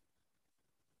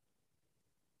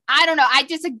 I don't know. I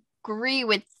disagree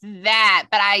with that,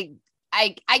 but I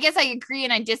guess I agree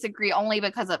and I disagree only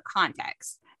because of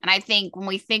context. And I think when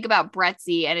we think about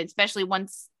Bretzi, and especially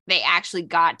once they actually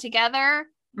got together,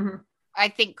 mm-hmm. I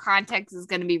think context is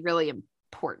going to be really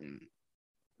important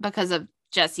because of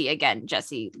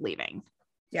Jesse leaving.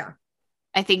 Yeah.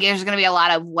 I think there's going to be a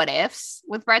lot of what ifs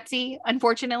with Bretzi,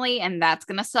 unfortunately, and that's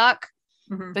going to suck.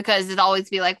 Mm-hmm. Because it'd always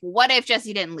be like, what if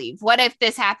Jesse didn't leave? What if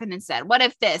this happened instead? What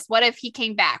if this? What if he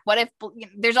came back? What if,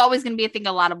 there's always going to be,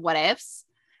 a lot of what ifs.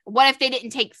 What if they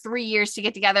didn't take 3 years to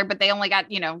get together, but they only got,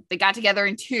 they got together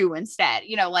in 2 instead,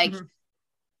 mm-hmm.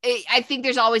 I think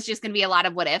there's always just going to be a lot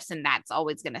of what ifs, and that's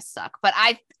always going to suck. But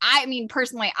I mean,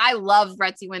 personally, I loved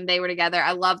Bretzi when they were together.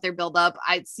 I love their build up.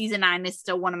 Season 9 is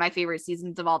still one of my favorite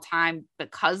seasons of all time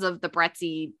because of the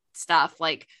Bretzi stuff.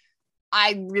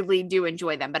 I really do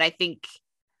enjoy them, but I think,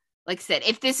 like I said,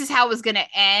 if this is how it was going to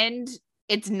end,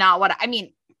 it's not what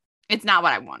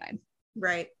I wanted.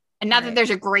 Right. And not that there's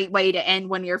a great way to end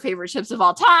one of your favorite ships of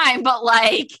all time, but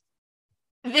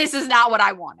this is not what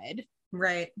I wanted.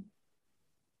 Right.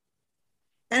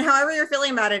 And however you're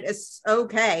feeling about it, it's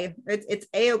okay. It's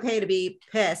a-okay to be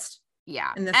pissed.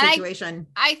 Yeah. In this situation.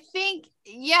 I think,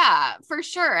 yeah, for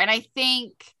sure. And I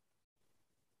think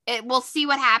we'll see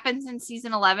what happens in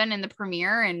season 11 in the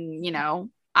premiere. And,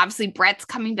 obviously Brett's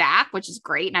coming back, which is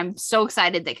great. And I'm so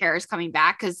excited that Kara's coming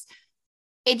back, because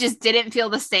it just didn't feel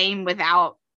the same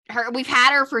without her. We've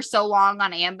had her for so long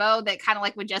on Ambo that kind of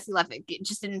like when Jesse left, it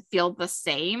just didn't feel the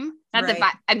same. Not right.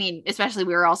 That, I mean, especially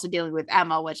we were also dealing with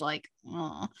Emma, which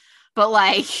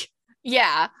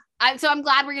yeah. So I'm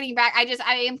glad we're getting back. I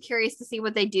am curious to see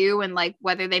what they do and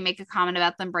whether they make a comment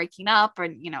about them breaking up, or,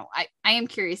 I am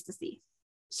curious to see.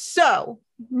 So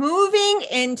moving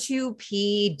into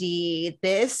PD,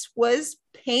 this was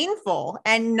painful,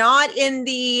 and not in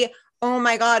the, oh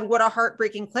my God, what a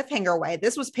heartbreaking cliffhanger way.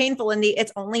 This was painful in the,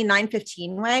 it's only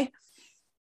 9:15 way.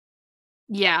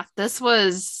 Yeah, this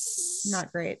was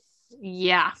not great.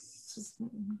 Yeah.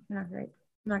 Not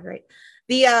great.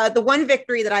 The one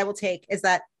victory that I will take is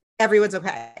that everyone's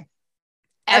okay.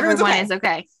 Everyone is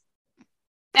okay.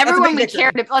 Everyone we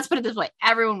cared about, let's put it this way.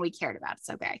 Everyone we cared about is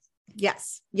okay.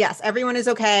 Yes. Everyone is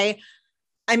okay.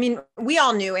 I mean, we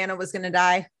all knew Anna was going to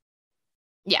die.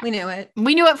 Yeah. We knew it.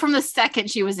 We knew it from the second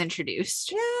she was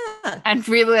introduced. Yeah. And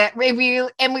we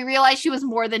realized she was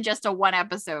more than just a 1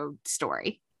 episode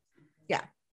story. Yeah,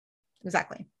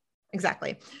 exactly.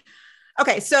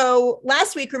 Okay. So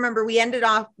last week, remember, we ended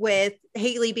off with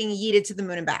Haley being yeeted to the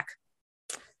moon and back.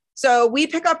 So we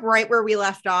pick up right where we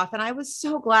left off. And I was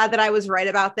so glad that I was right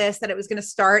about this, that it was going to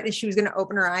start and she was going to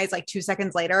open her eyes 2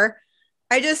 seconds later.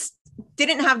 I just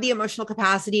didn't have the emotional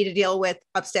capacity to deal with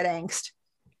upset angst.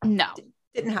 No.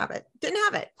 Didn't have it.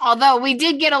 Although we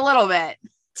did get a little bit.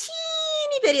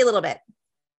 Teeny bitty little bit.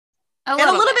 And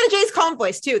a little bit of Jay's calm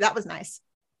voice too. That was nice.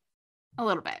 A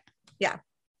little bit.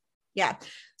 Yeah.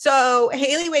 So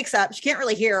Haley wakes up. She can't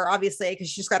really hear her, obviously, because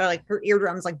she's got her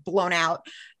eardrums blown out.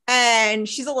 And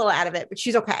she's a little out of it, but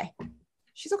she's okay.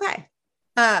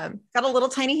 Got a little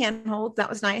tiny handhold. That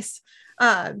was nice.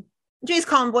 Jay's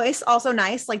calm voice, also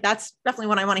nice. That's definitely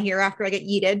what I want to hear after I get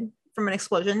yeeted from an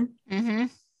explosion. Mm-hmm.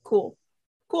 Cool.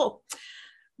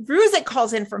 Ruzek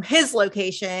calls in from his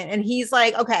location and he's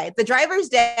like, okay, the driver's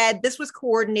dead. This was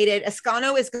coordinated.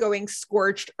 Escano is going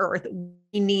scorched earth.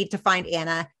 We need to find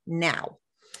Anna now.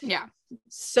 Yeah.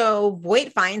 So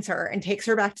Voight finds her and takes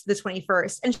her back to the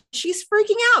 21st, and she's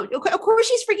freaking out. Of course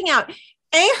she's freaking out.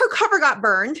 A, her cover got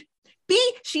burned.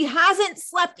 B, she hasn't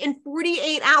slept in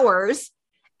 48 hours.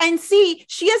 And C,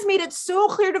 she has made it so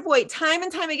clear to Voight time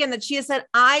and time again that she has said,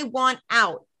 I want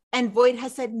out. And Voight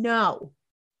has said no.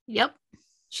 Yep.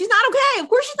 She's not okay. Of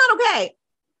course she's not okay.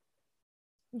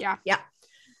 Yeah.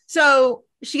 So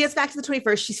she gets back to the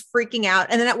 21st. She's freaking out.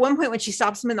 And then at one point when she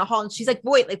stops him in the hall and she's like,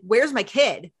 Voight, where's my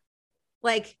kid?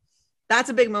 That's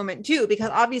a big moment too, because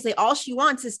obviously all she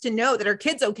wants is to know that her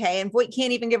kid's okay. And Voight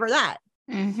can't even give her that.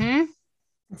 Mm-hmm.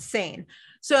 Insane.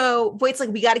 So Voight's like,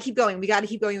 we got to keep going. We got to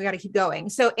keep going. We got to keep going.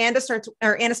 So Anna starts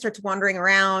wandering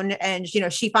around, and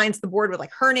she finds the board with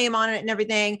like her name on it and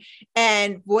everything.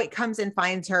 And Voight comes and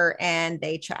finds her, and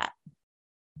they chat.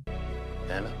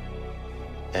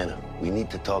 Anna, we need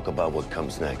to talk about what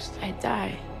comes next. I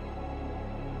die.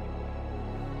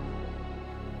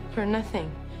 For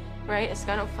nothing, right?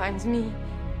 Ascano finds me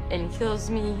and kills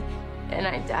me, and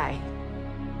I die.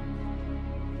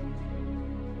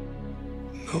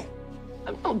 No.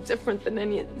 I'm no different than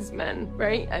any of these men,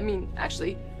 right? I mean,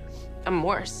 actually, I'm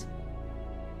worse.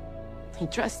 He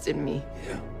trusted me.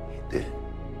 Yeah, he did.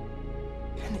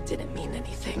 And it didn't mean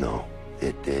anything. No,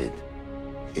 it did.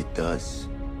 It does.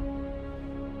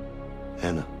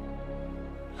 Anna,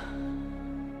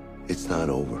 it's not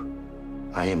over.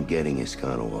 I am getting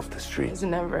Ascano off the street. It was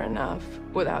never enough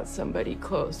without somebody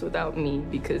close, without me,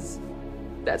 because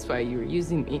that's why you were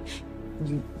using me.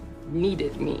 You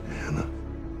needed me. Anna,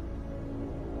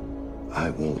 I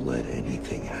won't let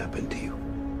anything happen to you.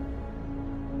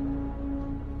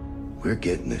 We're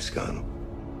getting Ascano.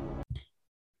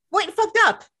 Voight fucked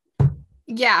up.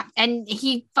 Yeah, and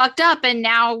he fucked up, and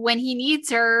now when he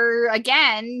needs her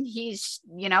again, he's,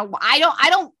 I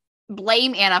don't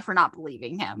blame Anna for not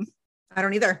believing him. I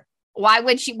don't either. Why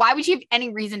would she have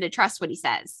any reason to trust what he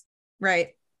says?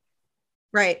 Right.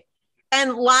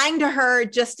 And lying to her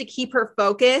just to keep her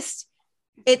focused,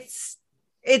 it's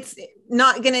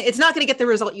not gonna get the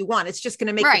result you want. It's just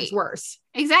gonna make things worse.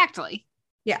 Exactly.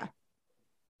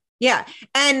 Yeah.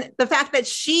 And the fact that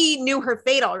she knew her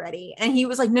fate already, and he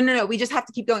was like, no, we just have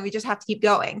to keep going. We just have to keep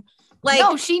going. Like,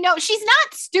 no, she's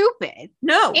not stupid.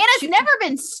 No, Anna's never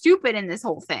been stupid in this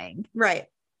whole thing. Right.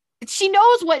 She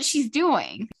knows what she's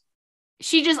doing.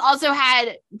 She just also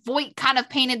had Voight kind of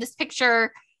painted this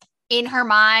picture in her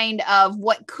mind of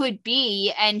what could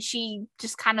be, and she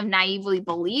just kind of naively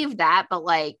believed that, but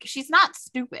like, she's not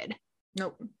stupid.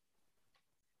 Nope,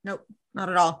 not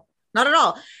at all.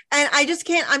 And I just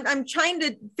can't, I'm trying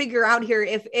to figure out here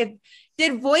if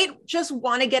did Voight just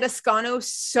want to get Ascano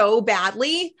so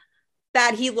badly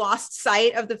that he lost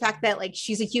sight of the fact that like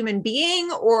she's a human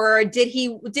being, or did he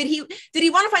want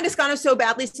to find Ascano so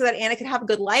badly so that Anna could have a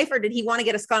good life, or did he want to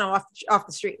get Ascano off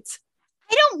the streets?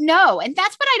 I don't know. And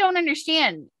that's what I don't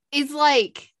understand is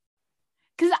like,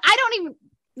 because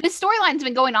this storyline's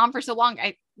been going on for so long.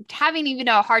 I having even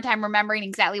a hard time remembering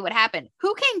exactly what happened.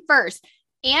 Who came first,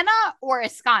 Anna or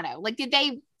Ascano? Like, did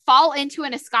they fall into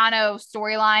an Ascano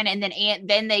storyline and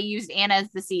then they used Anna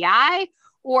as the CI?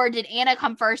 Or did Anna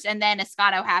come first and then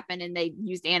Ascano happened and they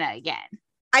used Anna again?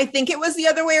 I think it was the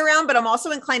other way around, but I'm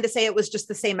also inclined to say it was just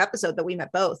the same episode that we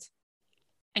met both.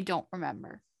 I don't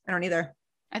remember. I don't either.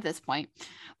 At this point.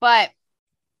 But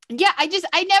yeah, I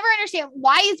never understand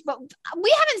why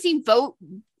we haven't seen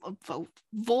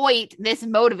Voight this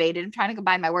motivated. I'm trying to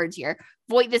combine my words here.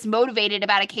 Voight this motivated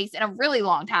about a case in a really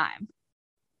long time.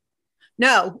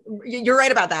 No, you're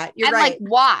right about that. You're right. Like,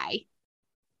 why?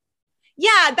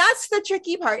 Yeah, that's the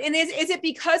tricky part. And is it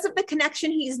because of the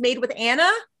connection he's made with Anna?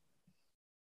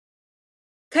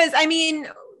 Because I mean,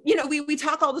 we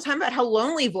talk all the time about how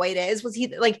lonely Voight is. Was he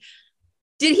like,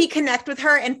 did he connect with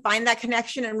her and find that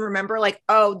connection and remember like,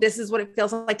 oh, this is what it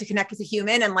feels like to connect with a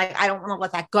human, and like, I don't want to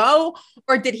let that go?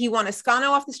 Or did he want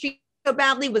Ascano off the street so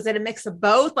badly? Was it a mix of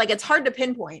both? Like, it's hard to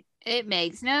pinpoint. It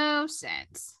makes no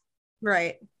sense.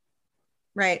 Right.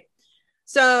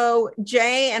 So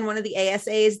Jay and one of the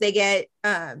ASAs, they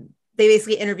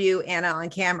basically interview Anna on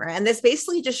camera. And this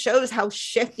basically just shows how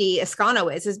shifty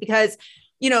Ascano is because,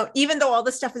 even though all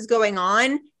this stuff is going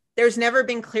on, there's never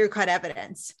been clear-cut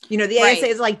evidence. The ASA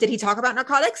is like, did he talk about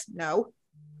narcotics? No.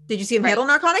 Did you see him handle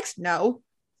narcotics? No.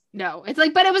 It's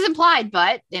like, but it was implied,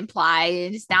 but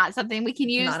implied is not something we can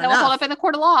use that will hold up in the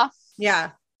court of law.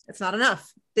 Yeah, it's not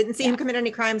enough. Didn't see him commit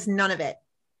any crimes, none of it.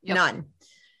 Yep. None.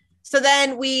 So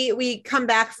then we come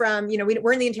back from,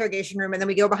 we're in the interrogation room, and then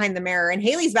we go behind the mirror, and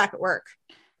Haley's back at work.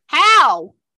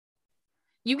 How?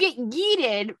 You get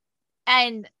yeeted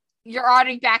and you're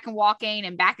already back and walking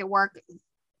and back at work.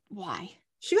 Why?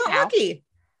 She got lucky.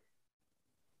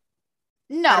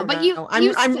 No, but you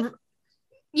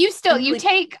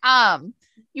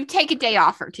take a day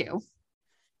off or two.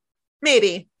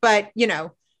 Maybe, but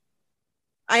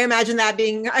I imagine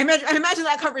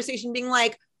that conversation being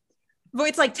like,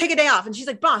 Voight's like, take a day off. And she's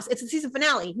like, boss, it's the season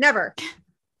finale. Never.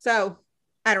 So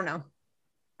I don't know.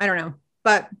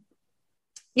 But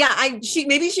yeah,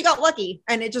 maybe she got lucky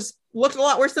and it just looked a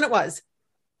lot worse than it was.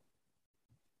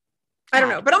 I don't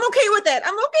know, but I'm okay with it.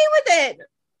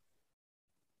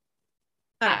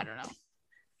 I don't know.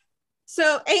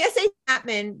 So ASA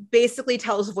Chapman basically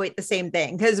tells Voight the same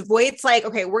thing, because Voight's like,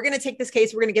 okay, we're going to take this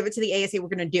case. We're going to give it to the ASA. We're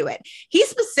going to do it. He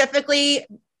specifically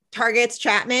targets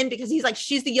Chapman because he's like,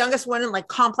 she's the youngest one in like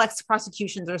complex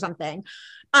prosecutions or something.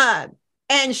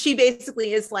 And she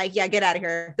basically is like, yeah, get out of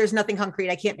here. There's nothing concrete.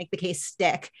 I can't make the case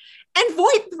stick. And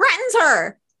Voight threatens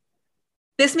her.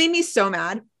 This made me so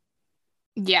mad.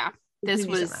 Yeah, this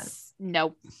was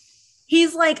nope.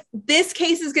 He's like, this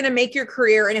case is going to make your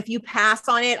career. And if you pass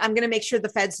on it, I'm going to make sure the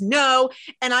feds know.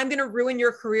 And I'm going to ruin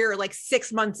your career like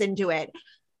 6 months into it.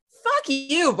 Fuck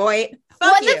you, Voight.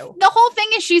 Fuck you. The whole thing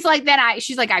is she's like,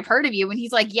 she's like, I've heard of you. And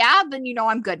he's like, yeah, then you know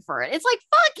I'm good for it. It's like,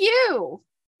 fuck you.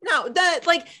 No, that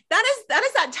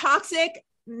is that toxic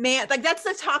man. Like, that's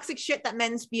the toxic shit that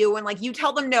men spew. And like, you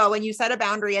tell them no and you set a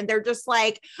boundary and they're just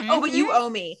like, oh, but you owe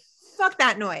me. Fuck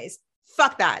that noise.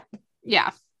 Fuck that.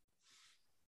 Yeah.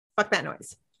 Fuck that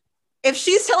noise. If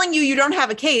she's telling you don't have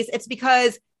a case, it's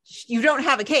because you don't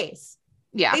have a case.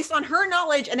 Yeah. Based on her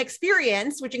knowledge and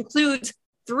experience, which includes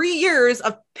 3 years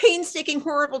of painstaking,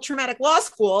 horrible, traumatic law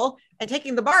school and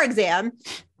taking the bar exam,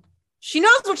 she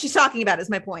knows what she's talking about, is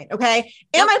my point. Okay.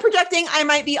 Am I projecting? I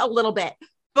might be a little bit,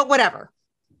 but whatever.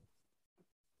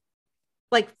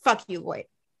 Like, fuck you, Voight.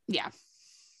 Yeah.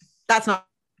 That's not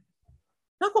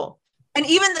cool. And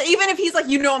even if he's like,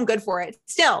 I'm good for it,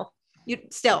 still.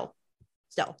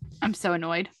 I'm so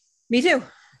annoyed. Me too.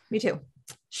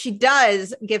 She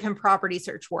does give him property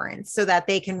search warrants so that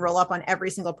they can roll up on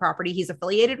every single property he's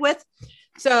affiliated with.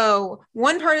 So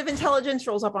one part of intelligence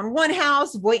rolls up on one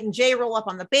house. Voight and Jay roll up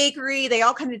on the bakery. They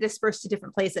all kind of disperse to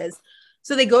different places.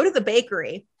 So they go to the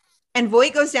bakery and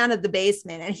Voight goes down to the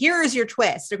basement. And here is your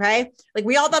twist. Okay. Like,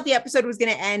 we all thought the episode was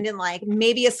going to end in like,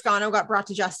 maybe Escano got brought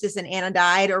to justice and Anna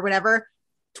died or whatever.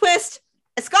 Twist.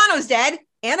 Escano's dead.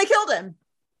 Anna killed him.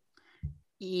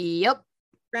 Yep.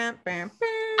 I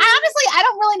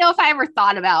don't really know if I ever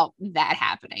thought about that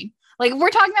happening. Like,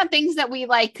 we're talking about things that we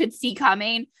like could see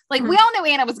coming. Like, we all knew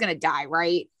Anna was going to die,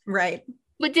 right? Right.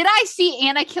 But did I see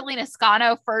Anna killing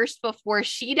Escano first before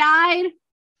she died?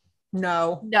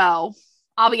 No.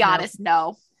 I'll be honest.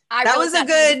 No. That was a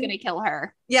good, going to kill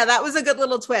her. Yeah, that was a good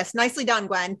little twist. Nicely done,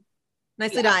 Gwen.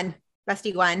 Nicely done,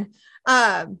 bestie Gwen.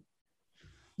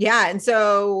 Yeah, and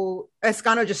so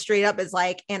Escano just straight up is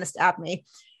like, Anna stabbed me.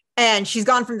 And she's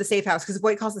gone from the safe house, because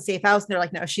Voight calls the safe house and they're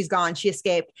like, no, she's gone. She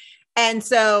escaped. And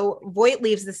so Voight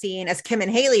leaves the scene as Kim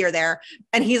and Haley are there.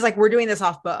 And he's like, we're doing this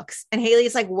off books. And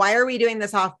Haley's like, why are we doing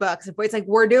this off books? And Voight's like,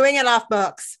 we're doing it off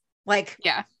books. Like,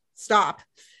 yeah, stop.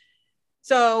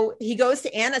 So he goes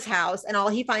to Anna's house and all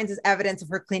he finds is evidence of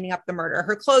her cleaning up the murder.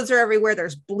 Her clothes are everywhere.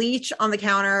 There's bleach on the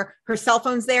counter. Her cell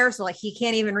phone's there. So like, he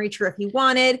can't even reach her if he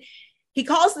wanted. He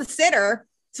calls the sitter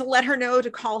to let her know to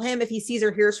call him if he sees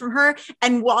or hears from her.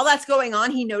 And while that's going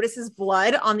on, he notices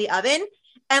blood on the oven.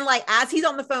 And like, as he's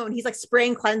on the phone, he's like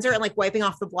spraying cleanser and like wiping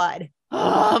off the blood.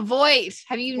 Oh, Voight,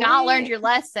 have you not learned your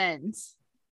lessons?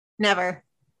 Never.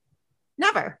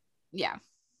 Yeah.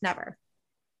 Never.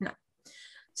 No.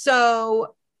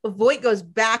 So Voight goes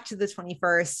back to the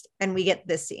 21st and we get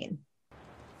this scene.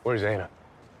 Where's Anna?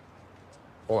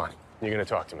 Hold on. You're going to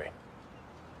talk to me.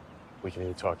 We can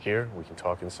either talk here, we can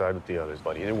talk inside with the others,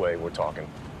 but either way, we're talking.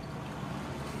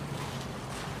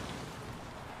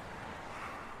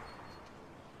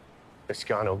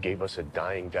 Escano gave us a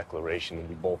dying declaration and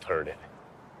we both heard it.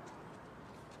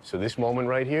 So this moment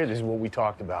right here, this is what we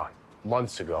talked about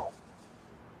months ago.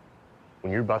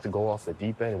 When you're about to go off the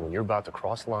deep end and when you're about to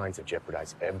cross lines that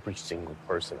jeopardize every single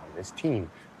person on this team,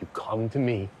 you come to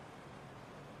me,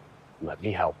 let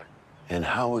me help. And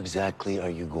how exactly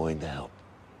are you going to help?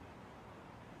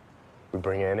 We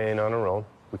bring Anna in on her own.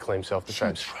 We claim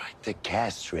self-defense. She tried to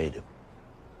castrate him.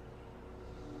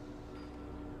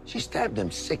 She stabbed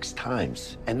him 6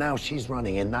 times, and now she's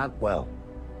running and not well.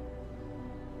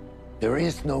 There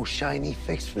is no shiny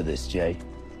fix for this, Jay.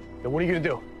 Then what are you gonna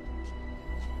do?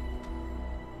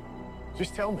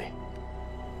 Just tell me.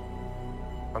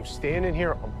 I'm standing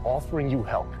here, I'm offering you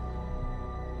help.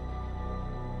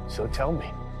 So tell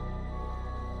me.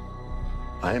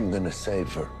 I am gonna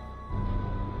save her.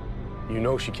 You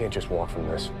know she can't just walk from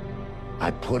this.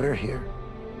 I put her here,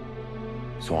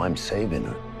 so I'm saving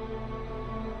her.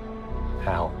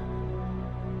 How?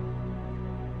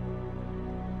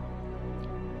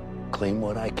 Clean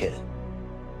what I can.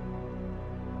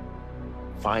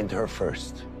 Find her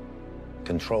first.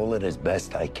 Control it as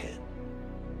best I can.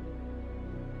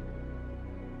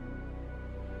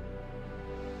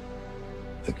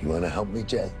 Look, you want to help me,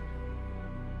 Jay?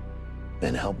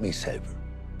 Then help me save her.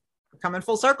 Coming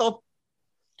full circle.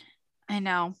 I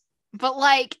know. But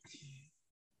like,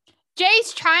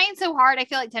 Jay's trying so hard, I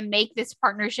feel like, to make this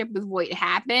partnership with Voight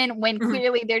happen when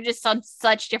clearly they're just on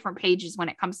such different pages when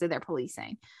it comes to their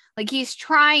policing. Like, he's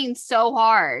trying so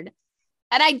hard.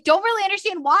 And I don't really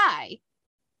understand why.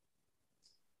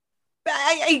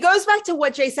 It goes back to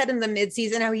what Jay said in the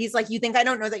midseason, how he's like, you think I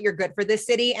don't know that you're good for this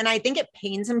city? And I think it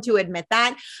pains him to admit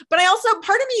that. But I also,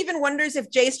 part of me even wonders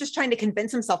if Jay's just trying to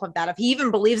convince himself of that, if he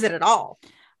even believes it at all.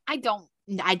 I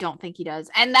don't think he does.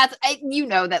 And that's, you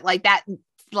know, that like that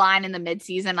line in the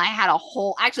midseason, I had that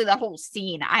whole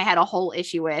scene, I had a whole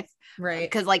issue with. Right.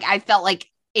 Because like, I felt like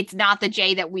it's not the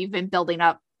Jay that we've been building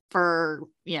up for,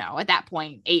 you know, at that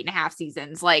point, 8.5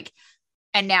 seasons. Like,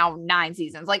 and now 9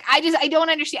 seasons. Like, I don't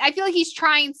understand. I feel like he's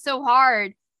trying so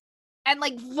hard. And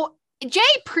like Jay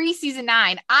pre-season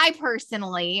 9, I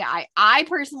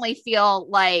personally feel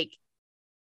like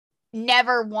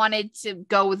never wanted to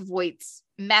go with Voight's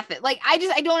method. Like, I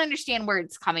don't understand where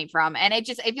it's coming from. And it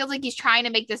feels like he's trying to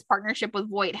make this partnership with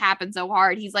Voight happen so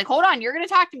hard. He's like, hold on, you're going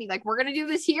to talk to me. Like, we're going to do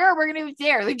this here. We're going to do it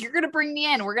there. Like, you're going to bring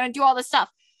me in. We're going to do all this stuff.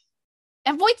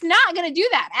 And Voight's not going to do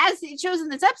that. As it shows in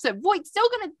this episode, Voight's still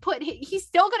going to he's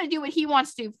still going to do what he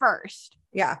wants to do first.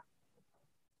 Yeah.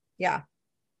 Yeah.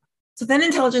 So then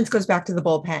intelligence goes back to the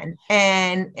bullpen,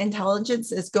 and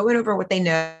intelligence is going over what they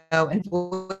know, and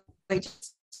Voight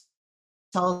just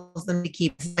tells them to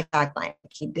keep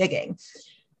digging.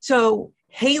 So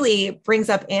Haley brings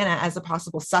up Anna as a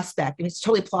possible suspect, and it's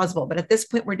totally plausible. But at this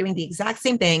point, we're doing the exact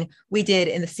same thing we did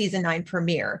in the season 9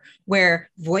 premiere, where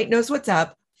Voight knows what's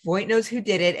up. Voight knows who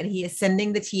did it, and he is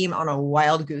sending the team on a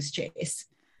wild goose chase.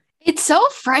 It's so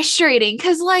frustrating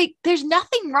because, like, there's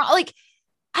nothing wrong. Like,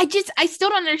 I still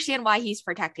don't understand why he's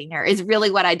protecting her is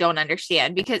really what I don't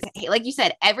understand. Because, like you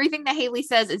said, everything that Haley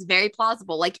says is very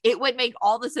plausible. Like, it would make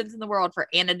all the sense in the world for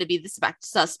Anna to be the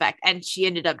suspect, and she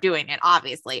ended up doing it,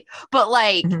 obviously. But,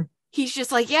 like, he's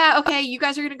just like, yeah, okay, you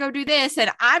guys are going to go do this. And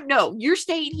no, you're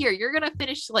staying here. You're going to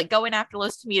finish, like, going after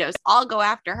Los Tomatoes. I'll go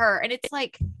after her. And it's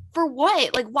like, for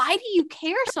what? Like, why do you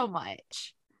care so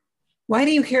much? Why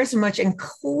do you care so much? And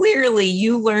clearly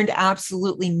you learned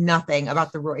absolutely nothing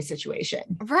about the Roy situation.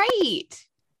 Right.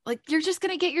 Like, you're just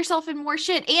going to get yourself in more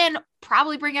shit and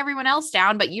probably bring everyone else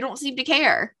down, but you don't seem to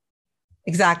care.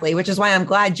 Exactly. Which is why I'm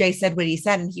glad Jay said what he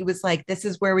said. And he was like, this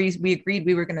is where we agreed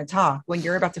we were going to talk. When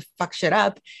you're about to fuck shit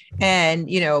up and,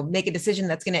 you know, make a decision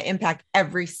that's going to impact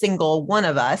every single one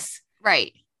of us.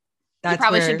 Right. You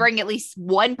probably should bring at least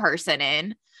one person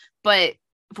in. But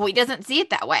Voight doesn't see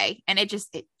it that way. And it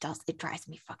drives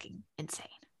me fucking insane.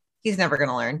 He's never going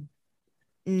to learn.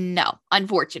 No,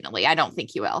 unfortunately, I don't think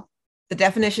he will. The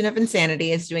definition of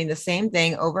insanity is doing the same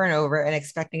thing over and over and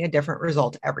expecting a different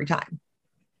result every time.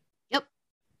 Yep.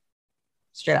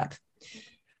 Straight up.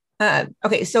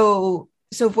 Okay. So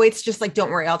Voight's just like, don't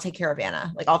worry, I'll take care of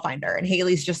Anna. Like, I'll find her. And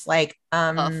Haley's just like,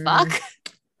 the fuck?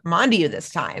 I'm on to you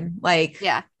this time. Like,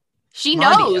 yeah, she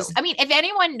knows. I mean, if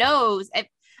anyone knows,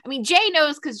 Jay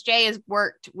knows because Jay has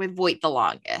worked with Voight the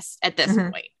longest at this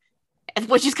point,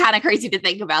 which is kind of crazy to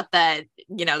think about that,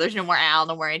 you know, there's no more Al,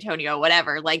 no more Antonio,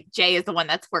 whatever. Like, Jay is the one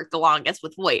that's worked the longest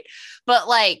with Voight. But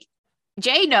like,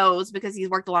 Jay knows because he's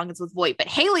worked the longest with Voight, but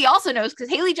Haley also knows because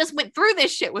Haley just went through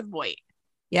this shit with Voight.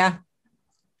 Yeah.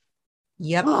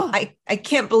 Yep. I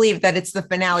can't believe that it's the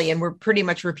finale and we're pretty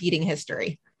much repeating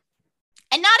history.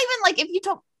 And not even like, if you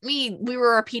told me we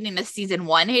were repeating the season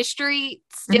 1 history,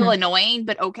 still annoying,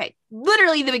 but okay.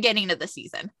 Literally the beginning of the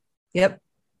season. Yep.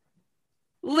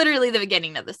 Literally the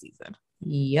beginning of the season.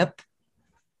 Yep.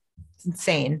 It's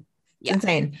insane. It's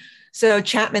insane. So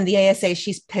Chapman, the ASA,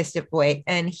 she's pissed at Voight,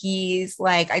 and he's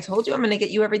like, I told you I'm going to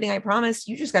get you everything I promised.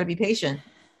 You just got to be patient.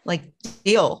 Like,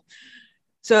 deal.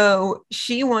 So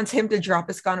she wants him to drop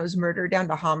Escano's murder down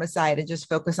to homicide and just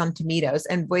focus on Tomatoes.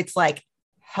 And Voight's like,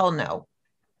 hell no.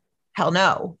 Hell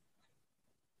no.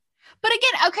 But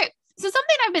again, okay. So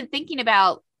something I've been thinking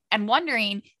about and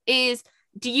wondering is,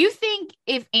 do you think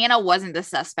if Anna wasn't the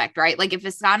suspect, right? Like, if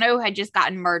Escano had just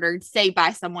gotten murdered, say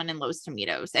by someone in Los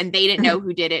Tomatoes, and they didn't know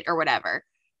who did it or whatever,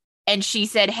 and she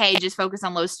said, hey, just focus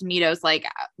on Los Tomatoes, like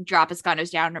drop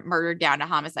Escano's murdered down to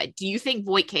homicide. Do you think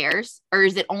Voight cares? Or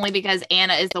is it only because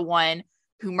Anna is the one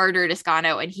who murdered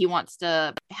Escano and he wants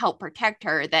to help protect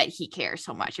her that he cares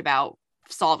so much about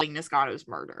solving Escano's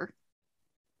murder?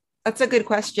 That's a good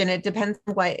question. It depends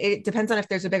on if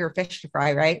there's a bigger fish to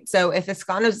fry, right? So if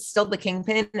Escano's still the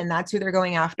kingpin and that's who they're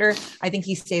going after, I think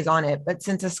he stays on it. But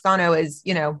since Escano is,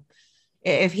 you know,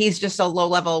 if he's just a low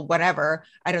level, whatever,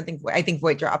 I think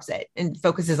Voight drops it and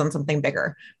focuses on something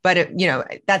bigger. But you know,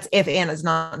 that's if Anna's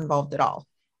not involved at all.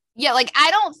 Yeah. Like,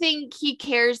 I don't think he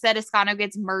cares that Escano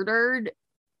gets murdered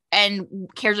and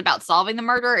cares about solving the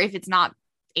murder if it's not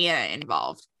Anna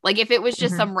involved. Like if it was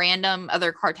just some random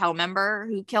other cartel member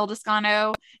who killed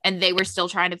Ascano and they were still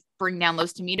trying to bring down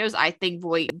Los Tomitos, I think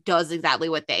Voight does exactly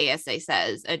what the ASA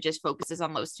says and just focuses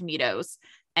on Los Tomitos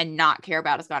and not care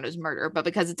about Ascano's murder. But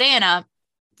because it's Anna,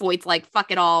 Voight's like,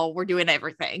 fuck it all. We're doing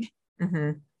everything.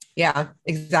 Yeah,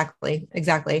 exactly.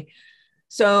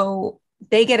 So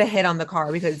they get a hit on the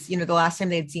car because, the last time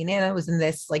they'd seen Anna was in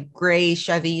this like gray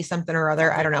Chevy something or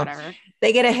other. I don't know. Whatever.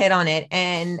 They get a hit on it.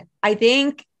 And I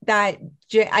think that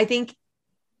I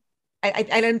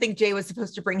don't think Jay was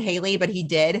supposed to bring Haley, but he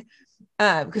did,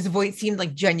 because Voight seemed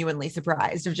like genuinely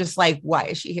surprised of just like, why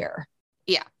is she here?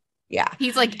 Yeah.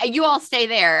 He's like, you all stay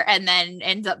there, and then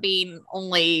ends up being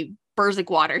only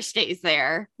Water stays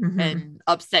there, and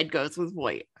Upstead goes with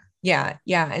Voight. Yeah.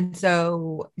 And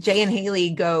so Jay and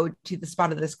Haley go to the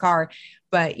spot of this car,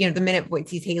 but the minute Voight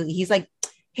sees Haley, he's like,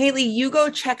 Haley, you go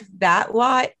check that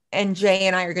lot, and Jay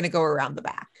and I are going to go around the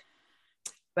back.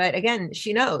 But again,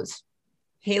 she knows.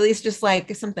 Haley's just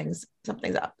like, something's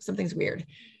up. Something's weird.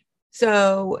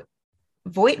 So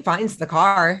Voight finds the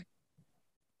car,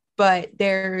 but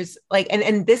there's like,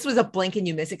 and this was a blink and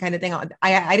you miss it kind of thing.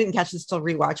 I didn't catch this till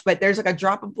rewatch, but there's like a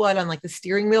drop of blood on like the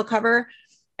steering wheel cover,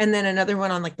 and then another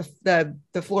one on like the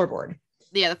floorboard.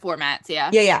 Yeah, the floor mats. Yeah.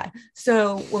 Yeah.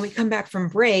 So when we come back from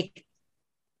break,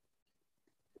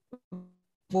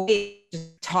 Voight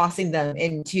is tossing them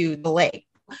into the lake.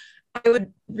 I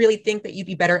would really think that you'd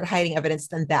be better at hiding evidence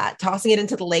than that. Tossing it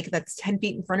into the lake that's 10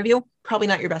 feet in front of you, probably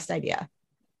not your best idea.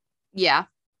 Yeah.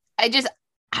 I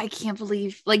can't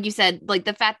believe, like you said, like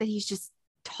the fact that he's just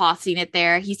tossing it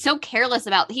there. He's so careless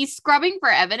he's scrubbing for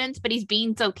evidence, but he's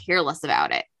being so careless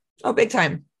about it. Oh, big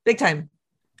time.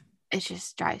 It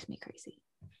just drives me crazy.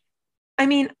 I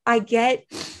mean, I get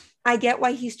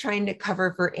why he's trying to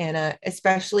cover for Anna,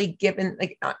 especially given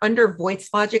like under Voight's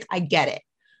logic, I get it.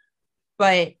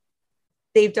 But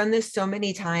they've done this so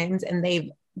many times and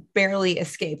they've barely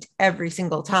escaped every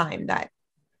single time that,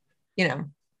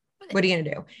 what are you going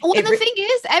to do? Well, and the thing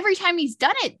is, every time he's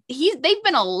done it, they've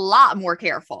been a lot more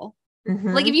careful.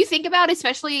 Like if you think about it,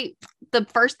 especially the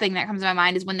first thing that comes to my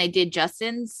mind is when they did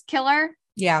Justin's killer.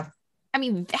 Yeah. I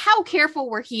mean, how careful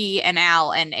were he and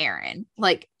Al and Aaron?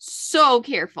 Like so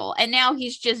careful. And now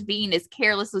he's just being as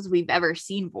careless as we've ever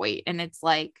seen Voight. And it's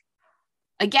like,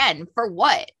 again, for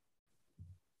what?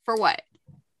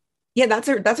 Yeah, that's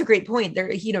a great point.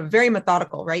 They're very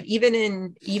methodical, right? Even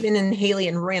in Haley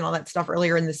and Roy and all that stuff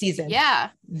earlier in the season. Yeah,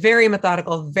 very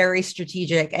methodical, very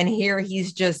strategic. And here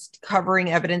he's just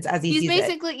covering evidence as he sees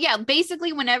it.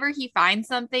 Basically, whenever he finds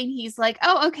something, he's like,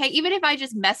 "Oh, okay. Even if I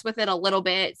just mess with it a little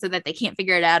bit so that they can't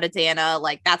figure it out, it's Anna.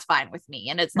 Like that's fine with me."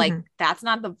 And it's like that's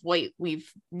not the Voight we've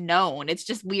known. It's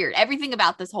just weird. Everything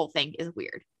about this whole thing is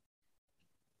weird.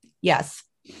 Yes.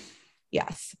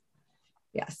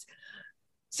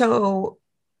 So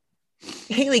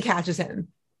Haley catches him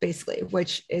basically,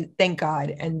 which is thank God,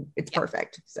 and it's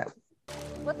perfect. So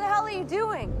what the hell are you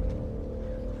doing?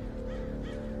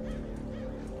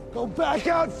 Go back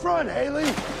out front,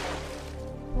 Haley.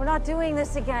 We're not doing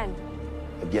this again.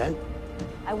 Again?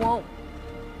 I won't.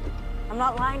 I'm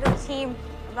not lying to the team.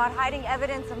 I'm not hiding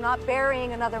evidence. I'm not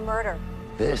burying another murder.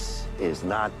 This is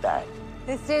not that.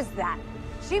 This is that.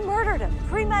 She murdered him,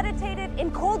 premeditated,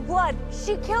 in cold blood.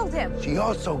 She killed him. She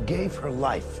also gave her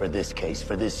life for this case,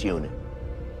 for this unit.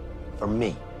 For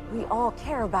me. We all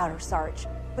care about her, Sarge.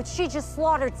 But she just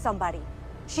slaughtered somebody.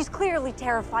 She's clearly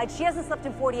terrified. She hasn't slept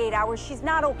in 48 hours. She's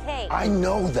not okay. I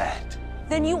know that.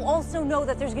 Then you also know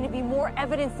that there's going to be more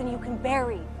evidence than you can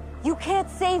bury. You can't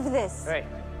save this.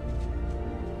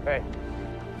 Hey.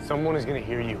 Someone is going to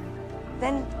hear you.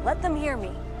 Then let them hear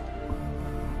me.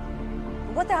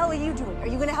 What the hell are you doing? Are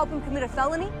you going to help him commit a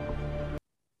felony?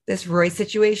 This Roy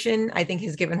situation, I think,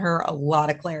 has given her a lot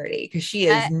of clarity because she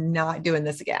is not doing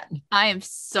this again. I am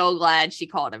so glad she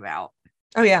called him out.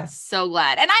 Oh, yeah. So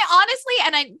glad. And I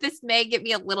honestly, this may get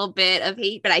me a little bit of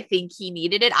hate, but I think he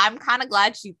needed it. I'm kind of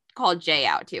glad she called Jay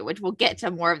out too, which we'll get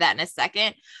to more of that in a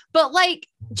second. But like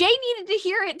Jay needed to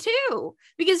hear it too,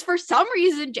 because for some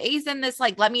reason Jay's in this,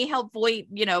 like, let me help Voight,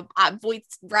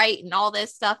 Voight's right and all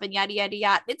this stuff and yada, yada,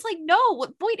 yada. It's like, no,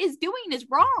 what Voight is doing is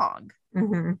wrong.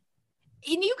 And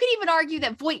you could even argue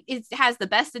that Voight has the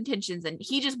best intentions and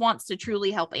he just wants to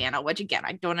truly help Anna, which again,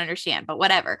 I don't understand, but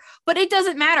whatever. But it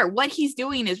doesn't matter. What he's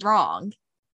doing is wrong.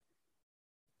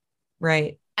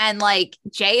 Right. And like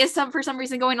Jay is for some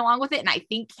reason going along with it. And I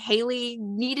think Haley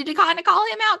needed to kind of call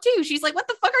him out too. She's like, what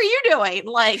the fuck are you doing?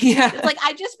 Like, It's like,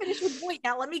 I just finished with Voight.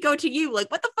 Now let me go to you.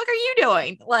 Like, what the fuck are you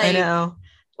doing? Like, I know.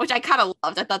 Which I kind of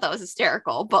loved. I thought that was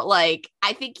hysterical. But like,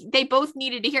 I think they both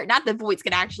needed to hear it. Not that Voight's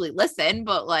going to actually listen,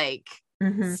 but like,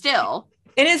 still.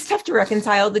 It is tough to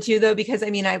reconcile the two, though, because I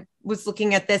mean, I was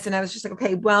looking at this and I was just like,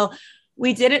 okay, well,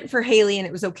 we did it for Haley and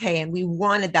it was okay. And we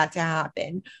wanted that to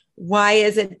happen. Why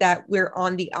is it that we're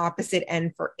on the opposite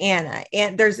end for Anna?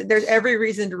 And there's every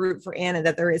reason to root for Anna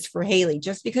that there is for Haley.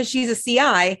 Just because she's a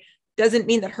CI doesn't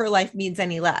mean that her life means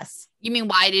any less. You mean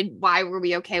why were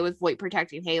we okay with Voight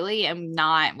protecting Haley and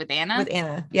not with Anna? With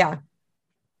Anna, yeah.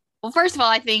 Well, first of all,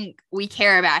 I think we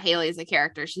care about Haley as a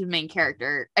character. She's the main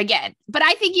character again. But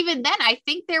I think even then, I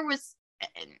think there was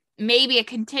maybe a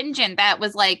contingent that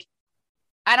was like,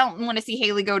 I don't want to see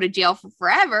Haley go to jail for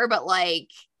forever, but like,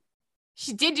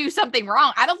 she did do something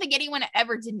wrong. I don't think anyone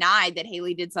ever denied that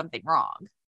Haley did something wrong.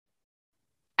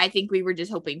 I think we were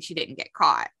just hoping she didn't get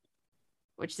caught,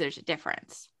 which there's a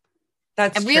difference.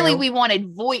 That's and really, true. we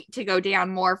wanted Voight to go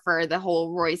down more for the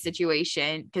whole Roy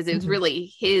situation because it was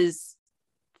really his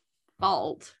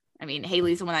fault. I mean,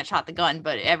 Haley's the one that shot the gun,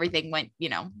 but everything went,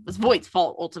 was Voight's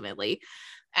fault ultimately.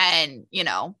 And,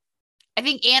 I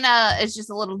think Anna is just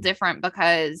a little different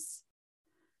because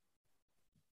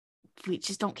we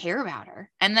just don't care about her.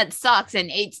 And that sucks.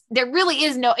 And there really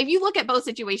is if you look at both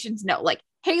situations, like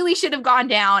Haley should have gone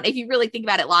down. If you really think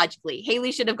about it logically,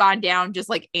 Haley should have gone down just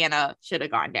like Anna should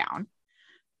have gone down.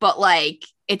 But like,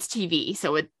 it's TV.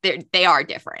 So they are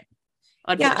different.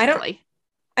 Yeah,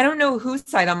 I don't know whose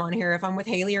side I'm on here, if I'm with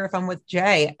Haley or if I'm with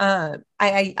Jay.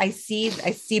 I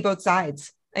see both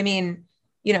sides. I mean,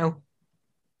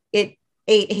 it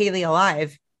ate Haley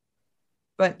alive,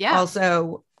 but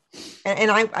also,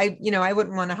 and I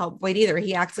wouldn't want to help Voight either.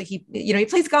 He acts like he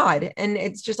plays God, and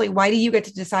it's just like, why do you get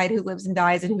to decide who lives and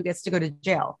dies and who gets to go to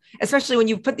jail, especially when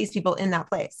you put these people in that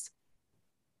place?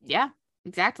 Yeah,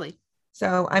 exactly.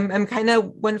 So I'm kind of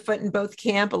one foot in both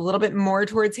camp, a little bit more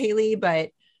towards Haley, but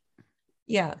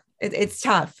yeah, it's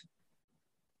tough.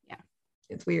 Yeah,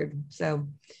 it's weird. So,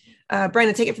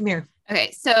 Brandon, take it from here.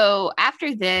 Okay, so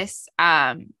after this,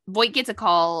 Voight gets a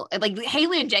call. Like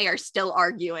Haley and Jay are still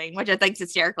arguing, which I think is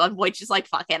hysterical. And Voight's just like,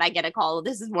 "Fuck it, I get a call.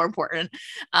 This is more important."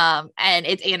 And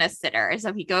it's Anna's sitter. And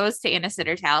so he goes to Anna's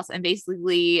sitter's house, and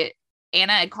basically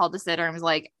Anna had called the sitter and was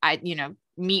like,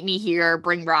 meet me here,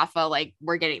 bring Rafa, like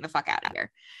we're getting the fuck out of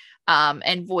here.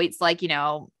 And Voight's like,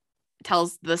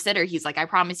 tells the sitter, he's like, I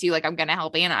promise you, like, I'm gonna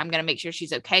help Anna. I'm gonna make sure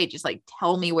she's okay. Just like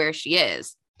tell me where she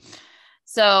is.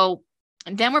 So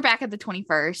then we're back at the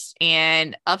 21st,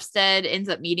 and Upstead ends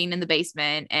up meeting in the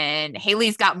basement, and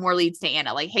Haley's got more leads to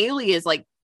Anna. Like Haley is like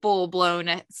full blown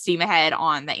steam ahead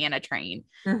on the Anna train.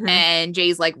 And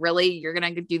Jay's like, really, you're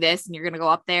gonna do this and you're gonna go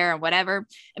up there and whatever.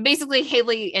 And basically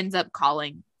Haley ends up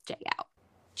calling Jay out.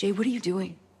 Jay, what are you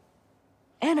doing?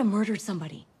 Anna murdered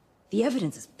somebody. The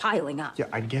evidence is piling up. Yeah,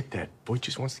 I get that. Voight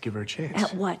just wants to give her a chance.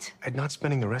 At what? At not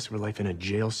spending the rest of her life in a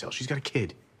jail cell. She's got a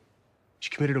kid. She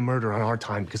committed a murder on our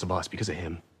time because of us, because of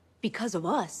him. Because of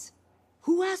us?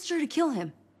 Who asked her to kill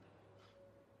him?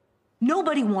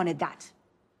 Nobody wanted that.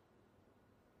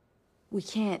 We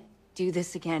can't do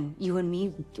this again. You and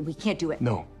me, we can't do it.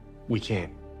 No, we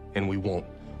can't. And we won't.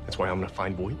 That's why I'm gonna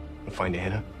find Voight. I'm gonna find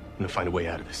Anna. I'm gonna find a way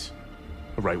out of this.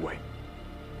 The right way.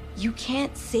 You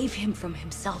can't save him from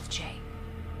himself, Jay.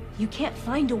 You can't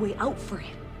find a way out for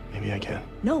him. Maybe I can.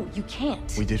 No, you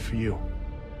can't. We did for you.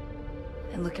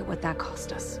 And look at what that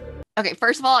cost us. Okay,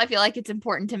 first of all, I feel like it's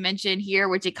important to mention here,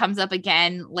 which it comes up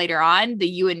again later on, the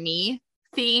you and me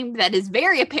theme that is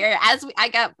very apparent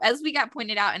as we got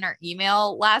pointed out in our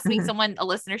email last week. A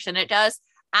listener sent it to us.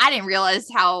 I didn't realize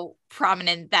how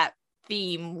prominent that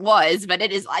theme was, but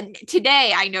it is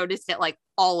today. I noticed it like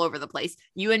all over the place.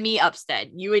 You and me,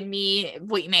 Upstead. You and me,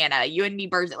 Voight and Anna. You and me,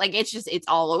 Birds. Like it's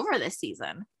all over this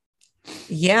season.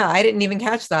 Yeah, I didn't even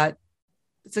catch that.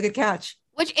 It's a good catch.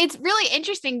 Which it's really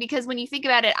interesting because when you think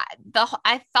about it,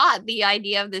 I thought the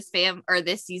idea of this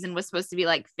this season was supposed to be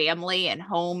like family and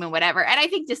home and whatever. And I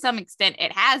think to some extent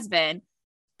it has been.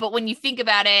 But when you think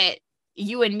about it,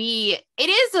 you and me, it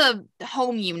is a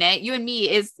home unit. You and me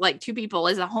is like two people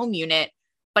is a home unit,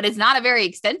 but it's not a very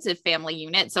extensive family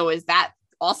unit. So is that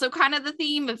also kind of the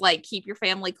theme of like keep your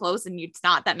family close and it's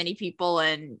not that many people?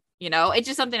 And, it's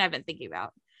just something I've been thinking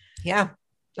about. Yeah,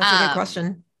 that's a good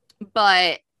question.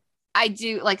 But I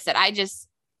do, like I said,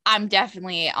 I'm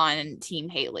definitely on Team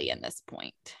Haley in this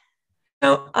point.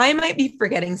 No, I might be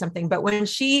forgetting something, but when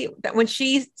she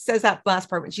says that last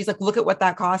part, when she's like, look at what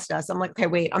that cost us. I'm like, okay,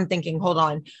 wait, I'm thinking, hold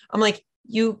on. I'm like,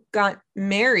 you got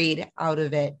married out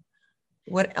of it.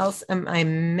 What else am I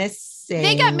missing?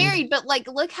 They got married, but like,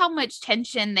 look how much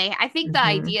tension I think the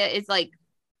idea is like,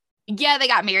 yeah, they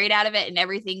got married out of it and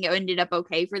everything ended up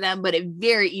okay for them, but it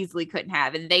very easily couldn't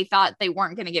have. And they thought they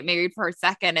weren't going to get married for a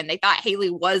second, and they thought Haley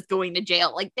was going to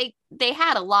jail. Like they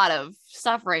had a lot of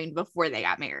suffering before they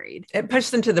got married. It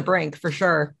pushed them to the brink for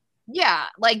sure. Yeah,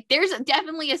 like there's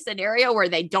definitely a scenario where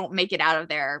they don't make it out of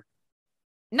there,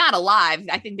 not alive.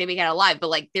 I think they make it out alive, but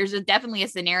like there's definitely a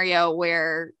scenario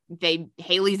where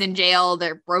Haley's in jail,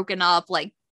 they're broken up.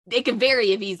 Like it could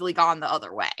very have easily gone the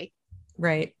other way.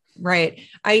 Right.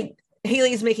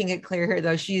 Haley's making it clear here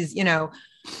though. She's,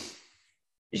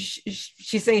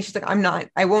 she's saying, she's like,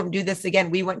 I won't do this again.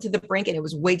 We went to the brink and it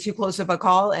was way too close of a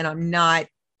call, and I'm not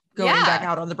going back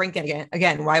out on the brink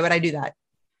again. Why would I do that?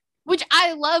 Which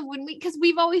I love because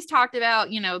we've always talked about,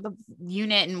 the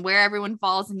unit and where everyone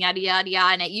falls and yada, yada,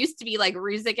 yada. And it used to be like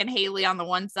Ruzek and Haley on the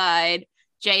one side,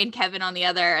 Jay and Kevin on the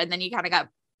other. And then you kind of got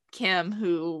Kim,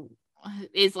 who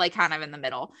is like kind of in the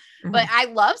middle. Mm-hmm. But I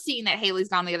love seeing that Haley's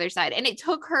gone the other side. And it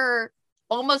took her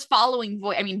almost following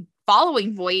Voight,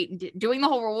 doing the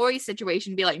whole Roy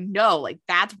situation, be like, no, like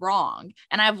that's wrong.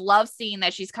 And I've loved seeing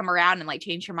that she's come around and like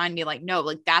changed her mind and be like, no,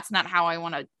 like that's not how I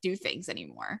want to do things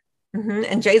anymore. Mm-hmm.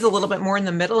 And Jay's a little bit more in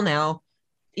the middle now,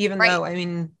 even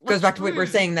though, goes back to what we're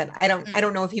saying, that I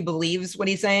don't know if he believes what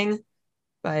he's saying,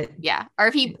 but yeah. Or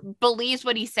if he believes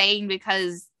what he's saying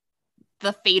because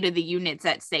the fate of the unit's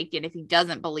at stake. And if he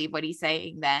doesn't believe what he's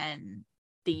saying, then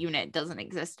the unit doesn't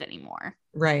exist anymore.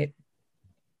 Right.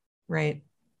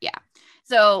 Yeah.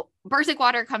 So Bursik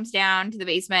Water comes down to the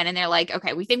basement and they're like,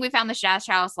 okay, we think we found the stash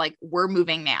house. Like we're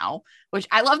moving now, which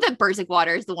I love that Bursik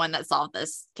Water is the one that solved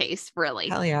this case. Really.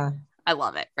 Hell yeah. I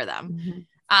love it for them.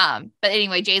 Mm-hmm. But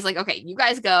anyway, Jay's like, okay, you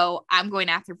guys go, I'm going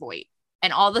after Voight.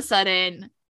 And all of a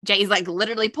sudden Jay's like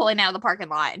literally pulling out of the parking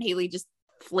lot and Haley just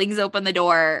flings open the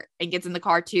door and gets in the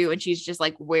car too. And she's just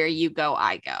like, where you go,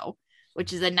 I go,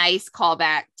 which is a nice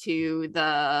callback to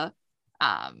the,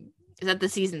 is that the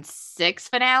season 6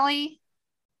 finale?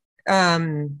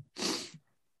 6.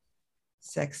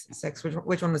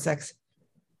 Which one was 6?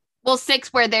 Well,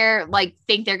 6 where they're like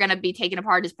think they're gonna be taken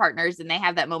apart as partners, and they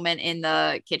have that moment in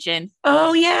the kitchen.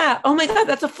 Oh yeah! Oh my god,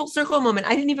 that's a full circle moment.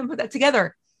 I didn't even put that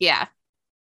together. Yeah,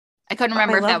 I couldn't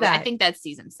remember if that was. I think that's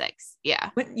season 6.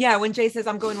 Yeah. When Jay says,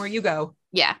 "I'm going where you go."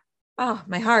 Yeah. Oh,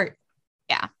 my heart.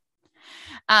 Yeah.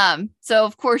 So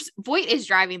of course Voight is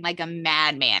driving like a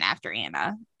madman after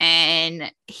Anna,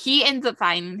 and he ends up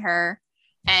finding her,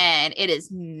 and it is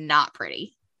not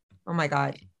pretty. Oh my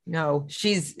god, no,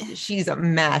 she's a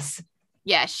mess.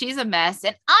 Yeah, she's a mess,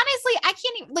 and honestly, I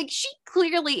can't even, like, she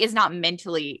clearly is not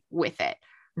mentally with it,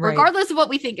 regardless of what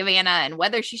we think of Anna and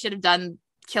whether she should have done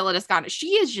Kill Toscano.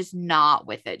 She is just not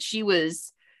with it. She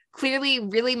was clearly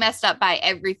really messed up by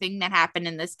everything that happened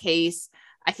in this case.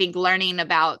 I think learning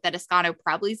about that Toscano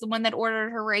probably is the one that ordered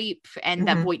her rape, and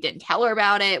that Voight didn't tell her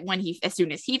about it as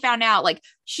soon as he found out, like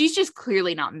she's just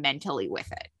clearly not mentally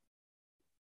with it.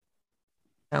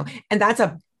 No, and that's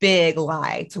a big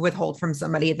lie to withhold from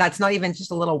somebody. That's not even just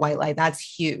a little white lie. That's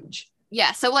huge.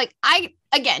 Yeah. So like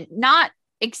again, not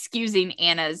excusing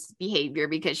Anna's behavior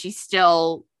because she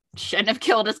still shouldn't have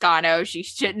killed Toscano. She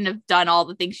shouldn't have done all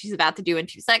the things she's about to do in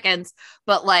 2 seconds,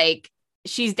 but like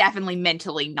she's definitely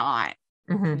mentally not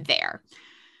there.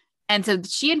 And so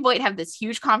she and Voight have this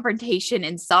huge confrontation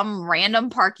in some random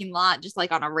parking lot, just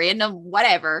like on a random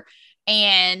whatever.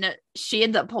 And she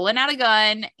ends up pulling out a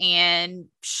gun and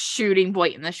shooting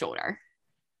Voight in the shoulder.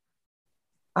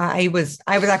 I was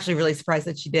actually really surprised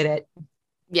that she did it.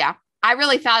 Yeah. I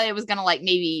really thought it was going to like,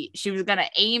 maybe she was going to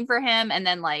aim for him and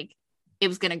then like it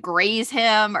was going to graze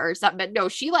him or something. But no,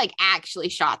 she like actually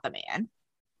shot the man.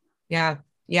 Yeah,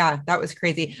 that was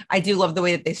crazy. I do love the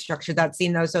way that they structured that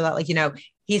scene though. So that like,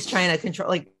 he's trying to control,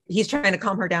 like he's trying to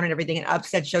calm her down and everything. And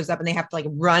Upstead shows up and they have to like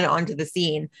run onto the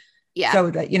scene. Yeah. So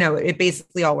that, it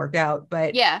basically all worked out.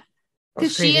 But yeah,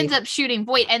 because she ends up shooting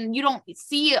Voight, and you don't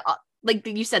see, like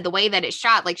you said, the way that it's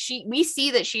shot, like we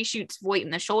see that she shoots Voight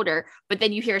in the shoulder, but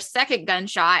then you hear a second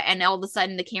gunshot and all of a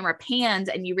sudden the camera pans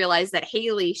and you realize that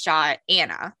Haley shot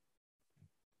Anna.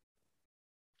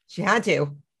 She had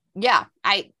to. Yeah,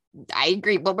 I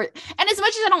agree. But and as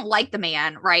much as I don't like the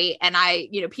man, right? And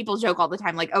people joke all the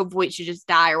time, like, oh, Voight should just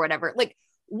die or whatever. Like,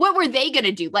 what were they going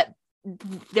to do? Let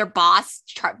their boss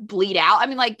bleed out? I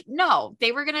mean, like, no,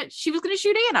 she was going to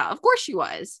shoot Anna. Of course she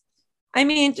was. I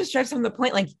mean, just drives home the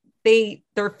point. Like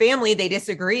their family, they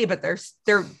disagree, but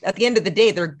they're at the end of the day,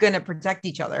 they're going to protect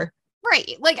each other.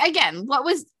 Right. Like, again,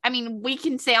 we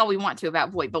can say all we want to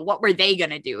about Voight, but what were they going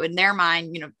to do? In their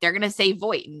mind, they're going to save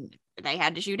Voight, and they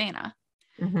had to shoot Anna.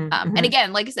 And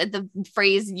again, like I said, the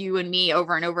phrase "you and me"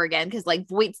 over and over again, because like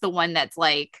Voight's the one that's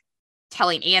like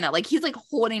telling Anna, like he's like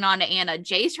holding on to Anna.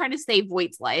 Jay's trying to save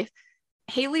Voight's life.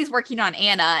 Haley's working on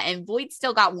Anna and Voight's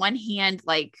still got one hand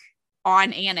like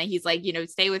on Anna. He's like,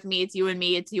 stay with me. It's you and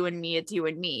me. It's you and me. It's you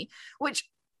and me, which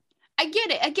I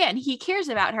get it. Again, he cares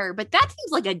about her, but that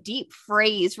seems like a deep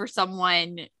phrase for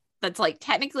someone that's like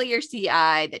technically your CI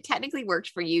that technically works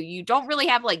for you. You don't really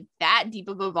have like that deep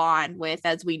of a bond with,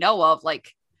 as we know of,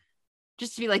 like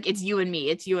just to be like, it's you and me.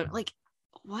 It's you and like,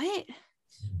 what?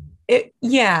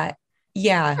 Yeah.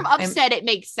 From Upstead, it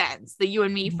makes sense. The you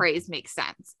and me phrase makes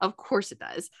sense. Of course it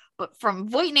does. But from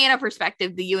Voight and Anna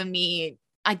perspective, the you and me,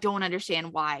 I don't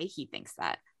understand why he thinks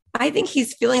that. I think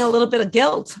he's feeling a little bit of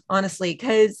guilt, honestly,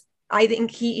 because I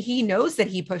think he knows that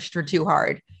he pushed her too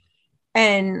hard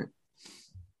and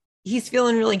he's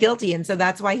feeling really guilty. And so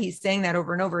that's why he's saying that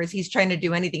over and over, is he's trying to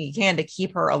do anything he can to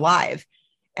keep her alive.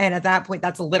 And at that point,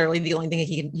 that's literally the only thing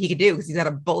he could do, because he's got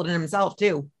a bullet in himself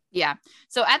too. Yeah.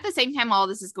 So at the same time, all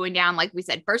this is going down, like we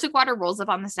said, Bersikwater rolls up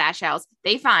on the stash house.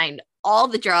 They find all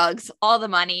the drugs, all the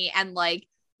money. And like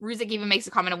Ruzek even makes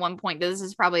a comment at one point that this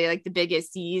is probably like the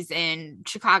biggest seize in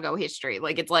Chicago history.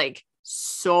 Like it's like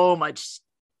so much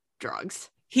drugs.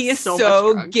 He is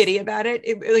so giddy about it.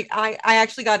 I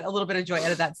actually got a little bit of joy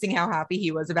out of that, seeing how happy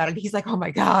he was about it. He's like, oh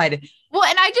my God. Well,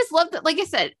 and I just love that. Like I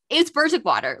said, it's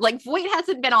Bersikwater. Like Voight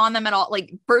hasn't been on them at all.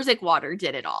 Like Bersikwater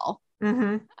did it all.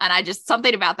 Mm-hmm. And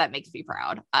something about that makes me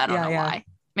proud. I don't know why.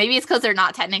 Maybe it's because they're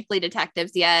not technically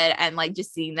detectives yet. And like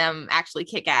just seeing them actually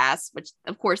kick ass, which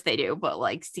of course they do, but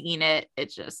like seeing it,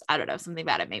 it's just, I don't know, something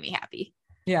about it made me happy.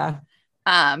 Yeah.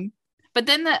 But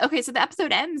then so the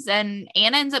episode ends and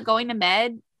Anna ends up going to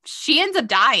med. She ends up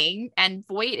dying. And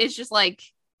Voight is just like,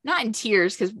 not in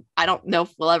tears, because I don't know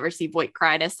if we'll ever see Voight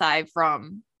cry aside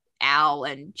from Al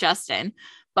and Justin,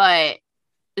 but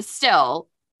still,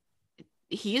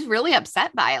 he's really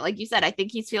upset by it. Like you said, I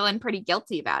think he's feeling pretty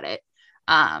guilty about it.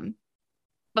 But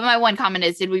my one comment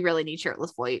is, did we really need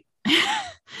shirtless Voight?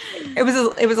 It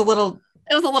was a little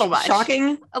much.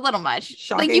 Shocking. A little much.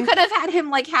 Shocking. Like you could have had him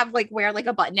wear like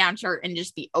a button down shirt and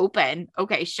just be open.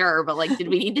 Okay, sure. But like, did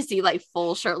we need to see like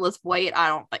full shirtless Voight? I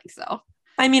don't think so.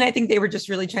 I mean, I think they were just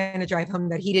really trying to drive home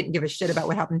that he didn't give a shit about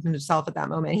what happened to himself at that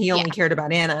moment. He only cared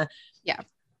about Anna. Yeah.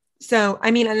 So, I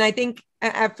mean, and I think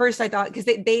at first I thought, because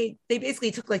they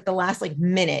basically took like the last like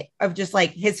minute of just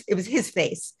like it was his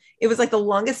face. It was like the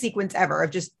longest sequence ever of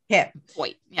just him.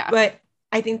 Voight. Yeah. But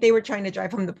I think they were trying to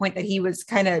drive home the point that he was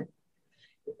kind of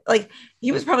like,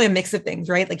 he was probably a mix of things,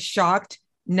 right? Like shocked,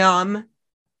 numb,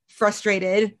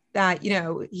 frustrated that,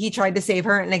 he tried to save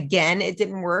her. And again, it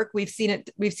didn't work. We've seen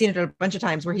it a bunch of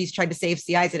times where he's tried to save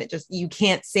CIs and you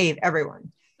can't save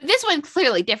everyone. This one's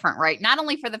clearly different, right? Not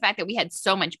only for the fact that we had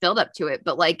so much buildup to it,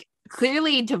 but like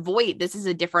clearly to Voight, this is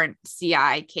a different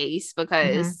CI case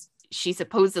because she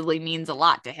supposedly means a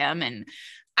lot to him. And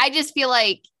I just feel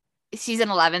like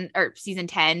season 11 or season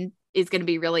 10 is going to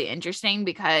be really interesting,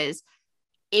 because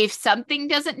if something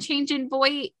doesn't change in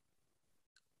Voight,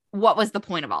 what was the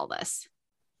point of all this?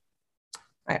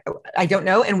 I don't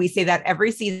know. And we say that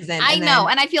every season. I know.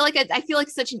 And I feel like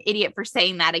such an idiot for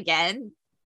saying that again.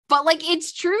 But like,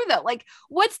 it's true though. Like,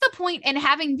 what's the point in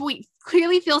having Voight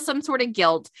clearly feel some sort of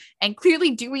guilt and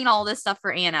clearly doing all this stuff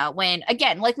for Anna, when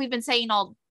again, like we've been saying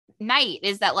all night,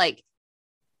 is that like,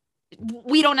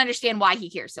 we don't understand why he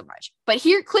cares so much, but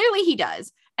here clearly he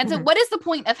does. And so what is the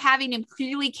point of having him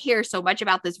clearly care so much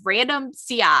about this random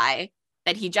CI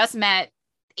that he just met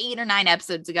 8 or 9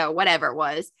 episodes ago, whatever it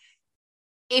was,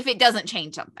 if it doesn't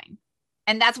change something?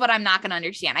 And that's what I'm not going to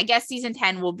understand. I guess season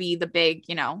 10 will be the big,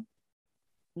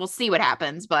 we'll see what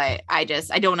happens, but I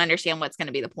don't understand what's going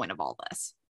to be the point of all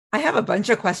this. I have a bunch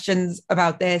of questions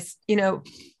about this,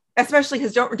 especially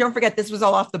because don't forget, this was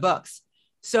all off the books.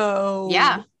 So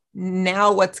yeah,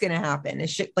 now what's going to happen is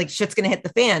shit's going to hit the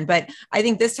fan. But I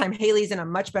think this time Haley's in a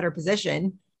much better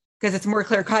position because it's more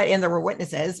clear cut and there were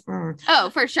witnesses. Oh,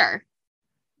 for sure.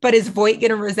 But is Voight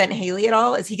going to resent Haley at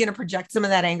all? Is he going to project some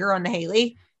of that anger onto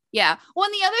Haley? Yeah. Well,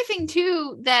 and the other thing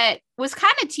too, that was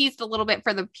kind of teased a little bit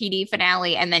for the PD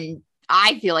finale, and then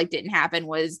I feel like didn't happen,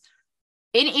 was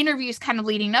in interviews kind of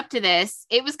leading up to this,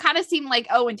 it was kind of seemed like,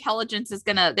 oh, intelligence there's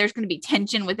going to be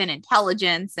tension within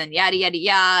intelligence and yada, yada,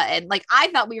 yada. And like, I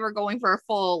thought we were going for a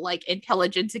full like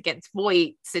intelligence against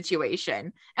Voight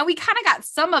situation. And we kind of got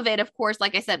some of it, of course,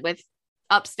 like I said, with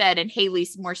Upstead and Haley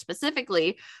more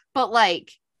specifically, but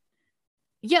like,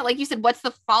 yeah, like you said, what's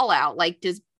the fallout? Like,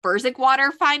 does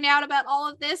Bersikwater find out about all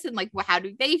of this? And like, how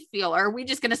do they feel? Or are we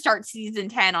just going to start season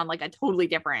 10 on like a totally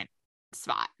different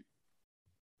spot?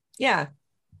 Yeah.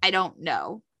 I don't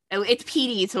know. It's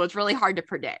PD, so it's really hard to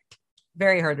predict.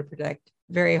 Very hard to predict.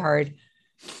 Very hard.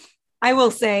 I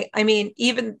will say, I mean,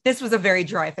 even this was a very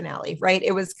dry finale, right?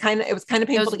 It was kind of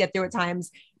painful to get through at times.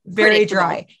 Very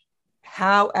dry.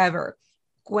 However,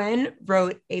 Gwen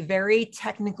wrote a very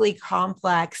technically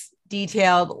complex,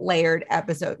 detailed, layered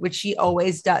episode, which she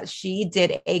always does. She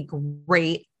did a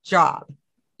great job.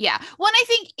 Yeah. Well, and I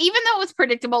think even though it was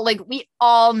predictable, like we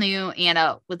all knew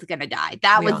Anna was going to die.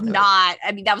 That was not,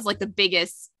 I mean, that was like the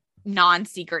biggest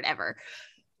non-secret ever.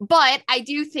 But I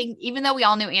do think, even though we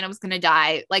all knew Anna was going to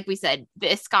die, like we said, the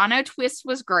Escano twist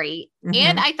was great. Mhm.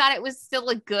 And I thought it was still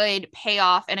a good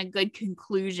payoff and a good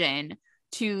conclusion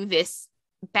to this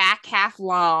back half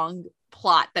long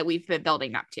plot that we've been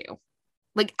building up to.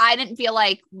 Like, I didn't feel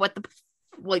like what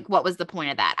was the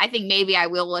point of that? I think maybe I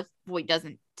will if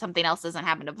something else doesn't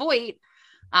happen to Voight.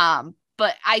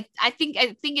 But I think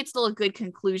it's still a good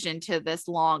conclusion to this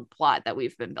long plot that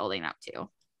we've been building up to.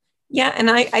 Yeah.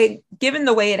 And I given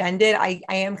the way it ended, I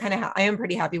am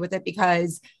pretty happy with it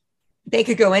because they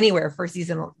could go anywhere for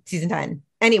season 10,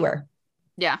 anywhere.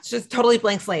 Yeah. It's just totally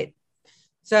blank slate.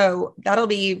 So that'll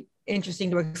be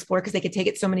interesting to explore because they could take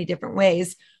it so many different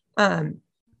ways.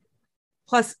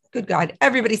 Plus, good God,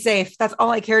 everybody's safe. That's all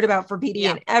I cared about for PD,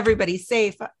 and everybody's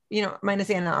safe, minus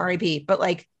Anna, RIP. But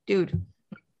like, dude,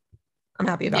 I'm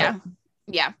happy about it.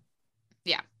 Yeah.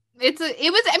 It was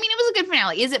a good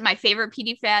finale. Is it my favorite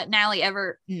PD finale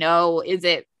ever? No. Is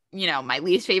it, my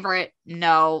least favorite?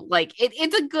 No. Like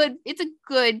it's a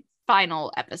good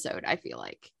final episode, I feel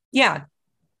like. Yeah.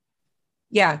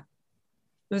 It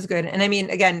was good. And I mean,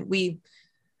 again,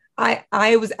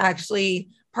 I was actually,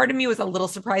 part of me was a little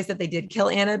surprised that they did kill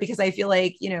Anna because I feel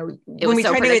like, it was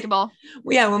so predictable.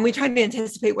 When we try to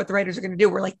anticipate what the writers are going to do,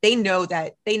 we're like, they know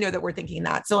that we're thinking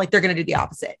that. So like, they're going to do the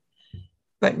opposite.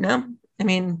 But no, I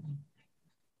mean,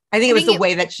 I think it was the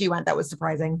way that she went that was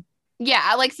surprising.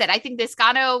 Yeah, like I said, I think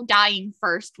Descano dying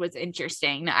first was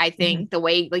interesting. I think the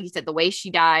way, like you said, the way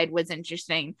she died was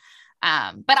interesting.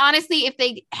 But honestly, if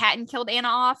they hadn't killed Anna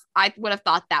off, I would have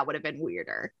thought that would have been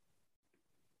weirder.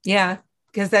 Yeah,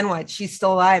 because then what? She's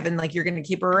still alive, and like you're going to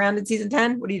keep her around in season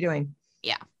 10? What are you doing?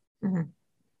 Yeah. Mm-hmm.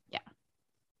 Yeah.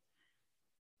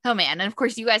 Oh man, and of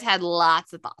course, you guys had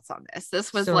lots of thoughts on this.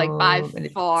 This was So like by many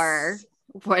far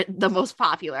the most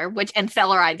popular, and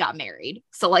Stellaride got married.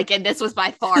 So like, and this was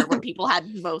by far what people had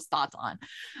most thoughts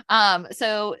on.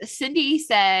 So Cindy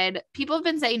said, people have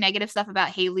been saying negative stuff about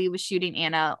Haley was shooting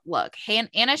Anna. Look,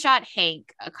 Anna shot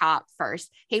Hank, a cop,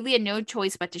 first. Haley had no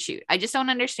choice but to shoot. I just don't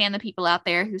understand the people out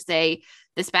there who say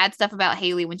this bad stuff about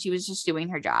Haley when she was just doing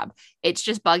her job. It's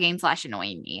just bugging /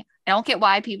 annoying me. I don't get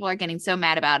why people are getting so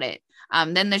mad about it.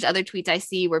 Then there's other tweets I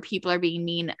see where people are being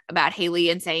mean about Haley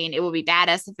and saying it would be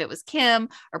badass if it was Kim,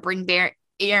 or bring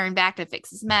Aaron back to fix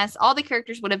his mess. All the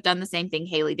characters would have done the same thing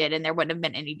Haley did, and there wouldn't have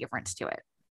been any difference to it.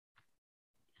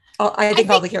 I think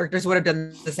all the characters would have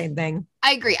done the same thing.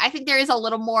 I agree. I think there is a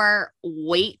little more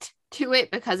weight to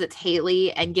it because it's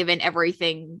Haley, and given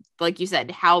everything, like you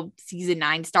said, how season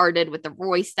 9 started with the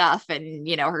Roy stuff and,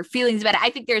 her feelings about it, I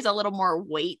think there's a little more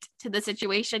weight to the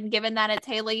situation given that it's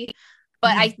Haley.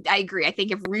 But I agree. I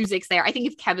think if Ruzik's there, I think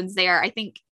if Kevin's there, I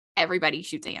think everybody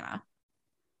shoots Anna.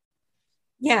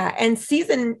 Yeah. And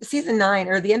season 9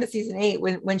 or the end of season 8,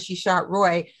 when she shot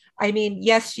Roy, I mean,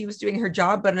 yes, she was doing her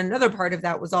job, but another part of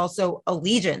that was also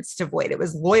allegiance to Voight. It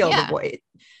was to Voight,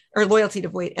 or loyalty to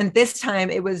Voight. And this time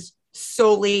it was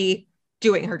solely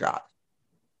doing her job.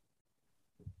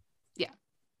 Yeah.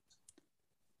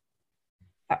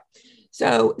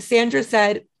 So Sandra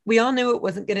said, we all knew it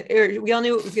was going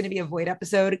to be a Voight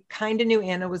episode. Kind of knew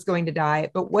Anna was going to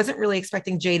die, but wasn't really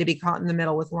expecting Jay to be caught in the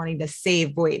middle with wanting to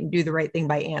save Voight and do the right thing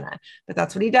by Anna. But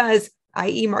that's what he does,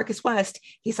 i.e. Marcus West.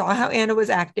 He saw how Anna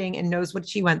was acting and knows what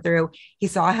she went through. He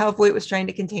saw how Voight was trying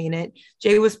to contain it.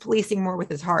 Jay was policing more with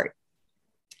his heart.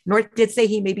 North did say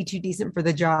he may be too decent for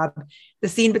the job. The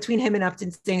scene between him and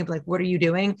Upton saying, like, what are you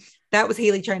doing? That was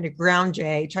Haley trying to ground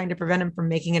Jay, trying to prevent him from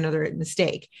making another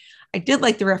mistake. I did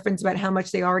like the reference about how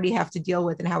much they already have to deal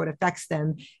with and how it affects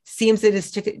them. Seems it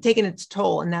has taken its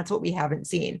toll, and that's what we haven't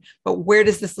seen. But where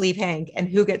does this leave Hank, and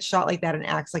who gets shot like that and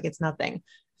acts like it's nothing?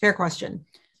 Fair question.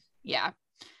 Yeah.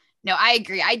 No, I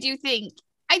agree.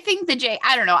 I think the Jay,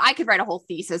 I don't know. I could write a whole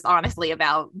thesis, honestly,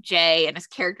 about Jay and his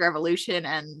character evolution.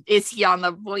 And is he on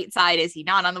the Voight side? Is he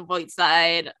not on the Voight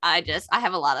side? I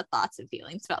have a lot of thoughts and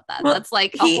feelings about that. Well, that's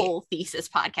like a whole thesis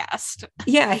podcast.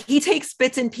 Yeah. He takes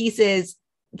bits and pieces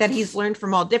that he's learned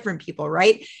from all different people.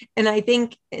 Right. And I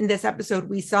think in this episode,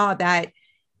 we saw that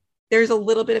there's a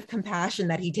little bit of compassion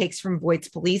that he takes from Voight's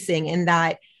policing, and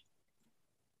that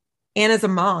Anna's a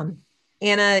mom.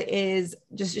 Anna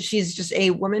she's just a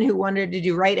woman who wanted to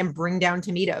do right and bring down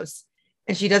tomatoes,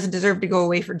 and she doesn't deserve to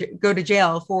go to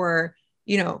jail for,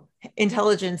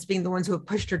 intelligence being the ones who have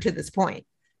pushed her to this point.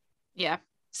 Yeah.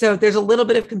 So there's a little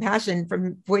bit of compassion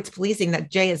from Voight's policing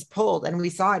that Jay has pulled, and we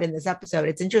saw it in this episode.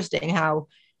 It's interesting how,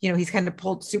 he's kind of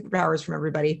pulled superpowers from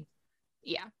everybody.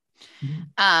 Yeah.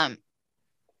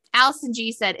 Allison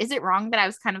G said, is it wrong that I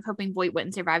was kind of hoping Voight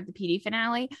wouldn't survive the PD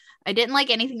finale? I didn't like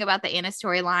anything about the Anna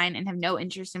storyline and have no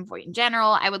interest in Voight in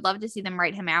general. I would love to see them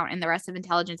write him out and the rest of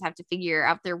intelligence have to figure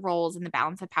out their roles and the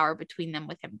balance of power between them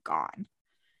with him gone.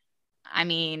 I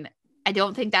mean, I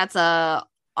don't think that's a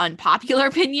unpopular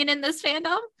opinion in this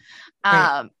fandom.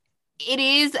 Right. It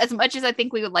is, as much as I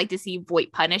think we would like to see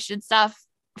Voight punished and stuff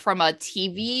from a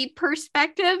TV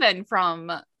perspective and from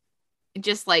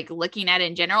just like looking at it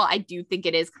in general, I do think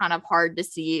it is kind of hard to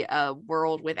see a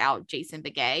world without Jason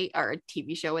Begay or a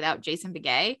TV show without Jason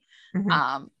Begay.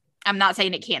 Mm-hmm. I'm not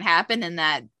saying it can't happen and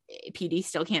that PD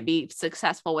still can't be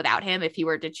successful without him if he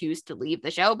were to choose to leave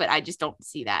the show, but I just don't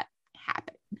see that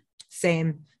happen.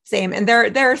 Same. And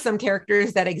there are some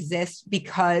characters that exist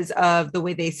because of the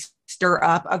way they stir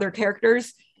up other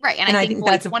characters. Right. And I think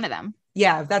Voight's one of them.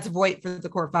 Yeah, that's Voight for the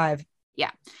core five.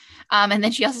 Yeah. And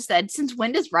then she also said, since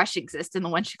when does Rush exist in the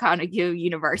One Chicago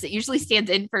universe? It usually stands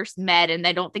in for Med, and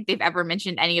I don't think they've ever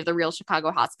mentioned any of the real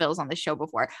Chicago hospitals on the show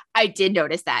before. I did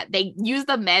notice that. They used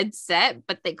the Med set,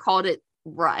 but they called it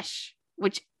Rush,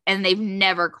 and they've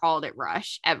never called it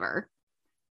Rush ever.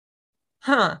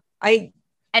 Huh.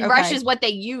 Rush is what they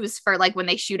use for like when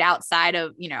they shoot outside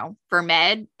of, for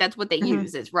Med. That's what they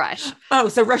use is Rush. Oh,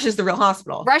 so Rush is the real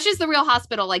hospital. Rush is the real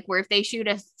hospital, like where if they shoot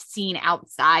a scene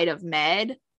outside of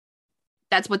Med,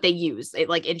 that's what they use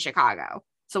like in Chicago.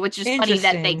 So it's just funny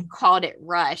that they called it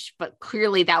Rush, but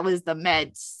clearly that was the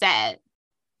Med set.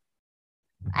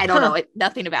 I don't know.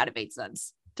 Nothing about it made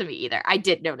sense to me either. I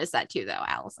did notice that too, though,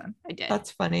 Allison. I did.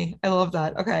 That's funny. I love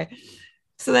that. Okay.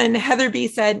 So then Heather B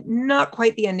said, not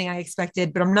quite the ending I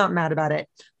expected, but I'm not mad about it.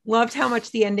 Loved how much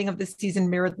the ending of this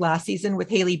season mirrored last season with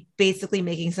Haley basically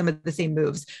making some of the same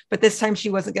moves, but this time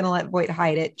she wasn't going to let Voight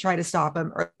hide it, try to stop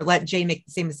him, or let Jay make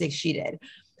the same mistakes she did.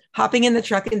 Hopping in the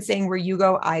truck and saying, where you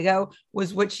go, I go,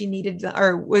 was what she needed,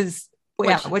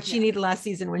 what she needed last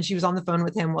season when she was on the phone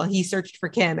with him while he searched for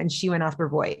Kim and she went after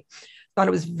Voight. Thought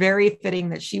it was very fitting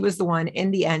that she was the one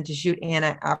in the end to shoot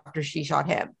Anna after she shot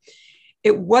him.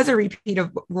 It was a repeat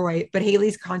of Roy, but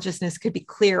Haley's consciousness could be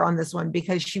clear on this one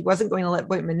because she wasn't going to let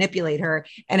Voight manipulate her,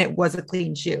 and it was a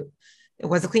clean shoot. It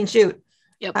was a clean shoot,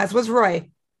 yep. As was Roy.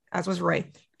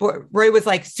 But Roy was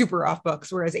like super off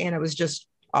books, whereas Anna was just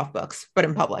off books, but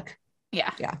in public. Yeah.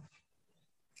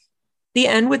 The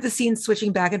end with the scene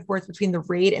switching back and forth between the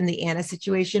raid and the Anna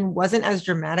situation wasn't as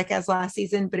dramatic as last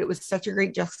season, but it was such a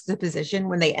great juxtaposition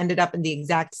when they ended up in the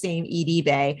exact same ED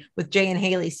bay with Jay and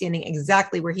Haley standing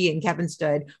exactly where he and Kevin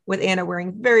stood, with Anna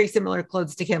wearing very similar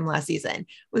clothes to Kim last season. It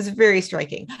was very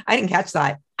striking. I didn't catch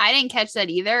that. I didn't catch that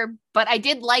either, but I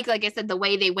did like I said, the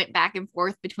way they went back and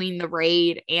forth between the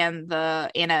raid and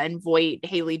the Anna and Voight,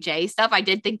 Haley Jay stuff. I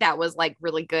did think that was like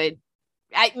really good.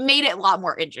 I made it a lot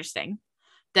more interesting,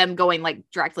 them going like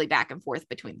directly back and forth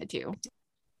between the two.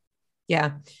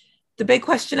 Yeah. The big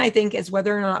question, I think, is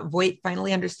whether or not Voight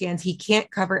finally understands he can't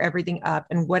cover everything up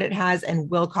and what it has and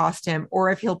will cost him,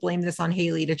 or if he'll blame this on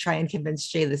Haley to try and convince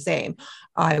Jay the same.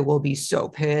 I will be so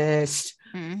pissed.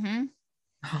 Mm-hmm.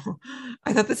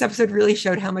 I thought this episode really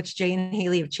showed how much Jay and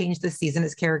Haley have changed this season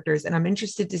as characters, and I'm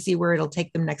interested to see where it'll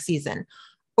take them next season.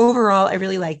 Overall, I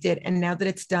really liked it, and now that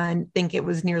it's done, think it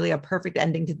was nearly a perfect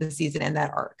ending to the season and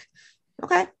that arc.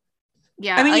 Okay.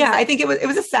 Yeah. I mean, I think it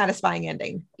was a satisfying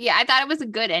ending. Yeah, I thought it was a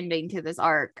good ending to this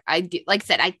arc. Like I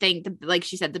said, I think, like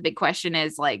she said, the big question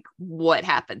is like, what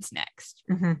happens next?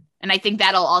 Mm-hmm. And I think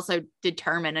that'll also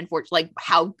determine, unfortunately, like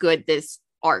how good this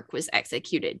arc was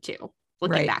executed too,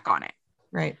 looking back on it.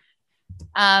 Right.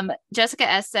 Jessica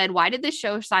S said, why did this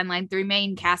show sideline 3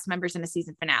 main cast members in a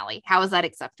season finale? How is that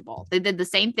acceptable? They did the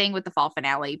same thing with the fall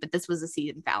finale, but this was a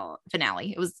season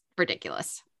finale. It was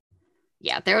ridiculous.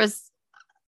 Yeah, there was,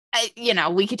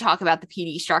 we could talk about the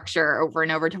PD structure over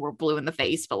and over till we're blue in the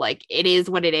face, but like it is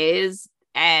what it is.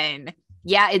 And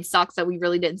yeah, it sucks that we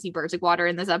really didn't see Birzigwater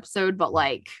in this episode, but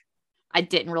like I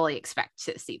didn't really expect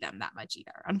to see them that much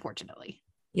either, unfortunately.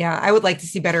 Yeah, I would like to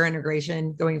see better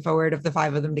integration going forward of the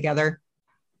 5 of them together.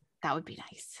 That would be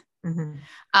nice.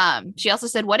 Mm-hmm. She also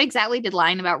said, what exactly did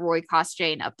lying about Roy cost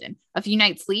Jay and Upton? A few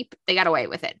nights sleep? They got away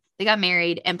with it. They got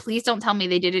married, and please don't tell me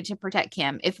they did it to protect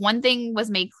Kim. If one thing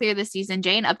was made clear this season,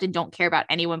 Jay and Upton don't care about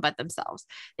anyone but themselves.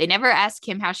 They never asked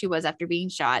Kim how she was after being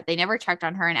shot. They never checked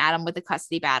on her and Adam with the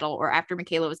custody battle or after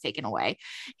Michaela was taken away.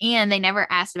 And they never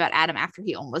asked about Adam after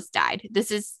he almost died.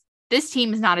 This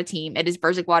team is not a team. It is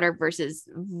Birzigwater versus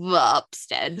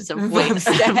Vupstead. So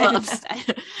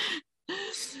Vupstead.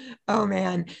 Oh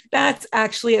man, that's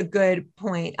actually a good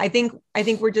point. I think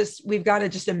we've got to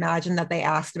just imagine that they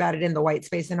asked about it in the white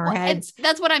space in our heads.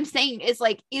 That's what I'm saying is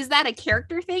like, is that a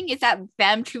character thing? Is that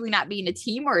them truly not being a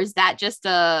team, or is that just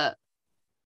a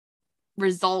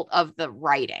result of the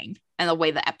writing and the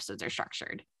way the episodes are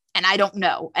structured? And I don't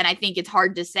know. And I think it's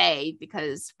hard to say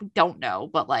because we don't know,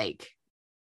 but like,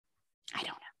 I don't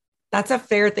know. That's a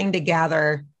fair thing to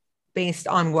gather based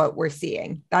on what we're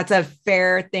seeing. That's a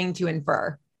fair thing to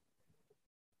infer.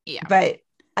 Yeah. But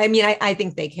I mean, I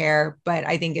think they care, but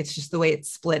I think it's just the way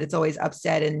it's split. It's always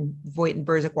Upstead and Voight and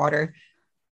Berzickwater.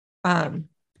 I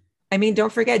mean,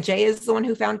 don't forget, Jay is the one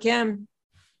who found Kim.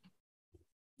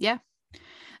 Yeah.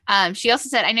 She also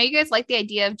said, I know you guys like the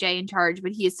idea of Jay in charge,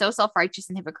 but he is so self-righteous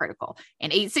and hypocritical.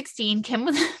 In 816, Kim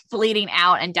was bleeding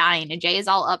out and dying, and Jay is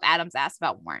all up Adam's ass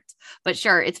about warrants. But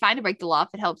sure, it's fine to break the law if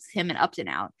it helps him and Upton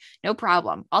out. No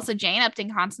problem. Also, Jay and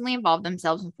Upton constantly involve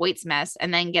themselves with Voight's mess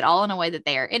and then get all in a way that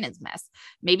they are in his mess.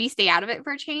 Maybe stay out of it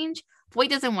for a change. Voight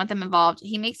doesn't want them involved.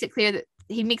 He makes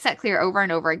that clear over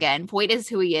and over again. Voight is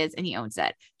who he is, and he owns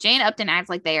that. Jay and Upton act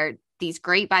like they are these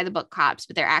great by-the-book cops,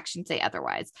 but their actions say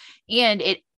otherwise. And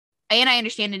I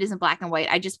understand it isn't black and white.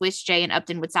 I just wish Jay and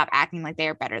Upton would stop acting like they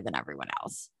are better than everyone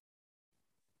else.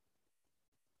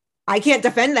 I can't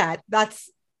defend that.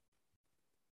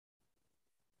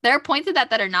 There are points of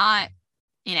that are not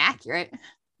inaccurate.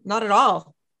 Not at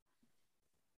all.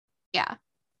 Yeah.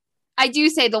 I do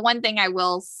say the one thing I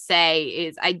will say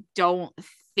is I don't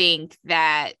think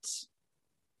that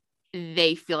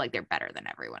they feel like they're better than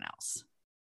everyone else.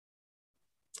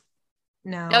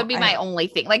 No, that would be my only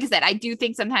thing. Like I said, I do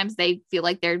think sometimes they feel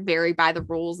like they're very by the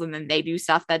rules and then they do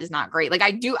stuff that is not great.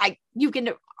 Like you can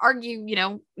argue,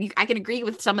 I can agree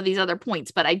with some of these other points,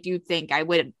 but I do think I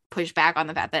would push back on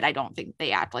the fact that I don't think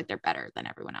they act like they're better than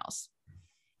everyone else.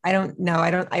 I don't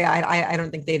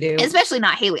think they do. Especially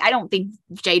not Haley. I don't think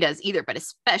Jay does either, but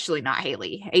especially not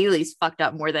Haley. Haley's fucked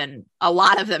up more than a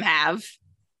lot of them have.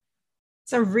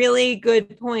 It's a really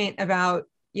good point about,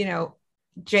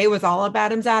 Jay was all up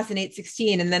Adam's ass in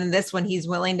 816. And then in this one, he's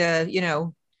willing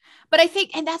to, but I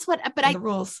think, and that's what, but the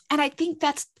rules. And I think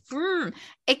that's,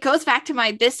 it goes back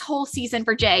to this whole season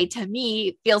for Jay, to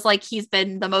me, feels like he's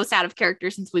been the most out of character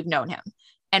since we've known him.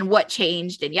 And what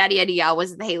changed and yada, yada, yada,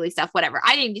 was the Haley stuff, whatever.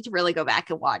 I didn't get to really go back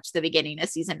and watch the beginning of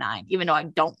season 9, even though I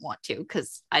don't want to,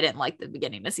 because I didn't like the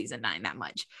beginning of season 9 that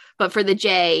much. But for the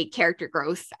Jay character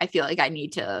growth, I feel like I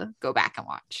need to go back and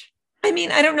watch. I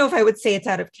mean, I don't know if I would say it's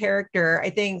out of character.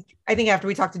 I think after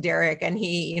we talked to Derek and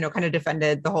he, kind of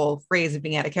defended the whole phrase of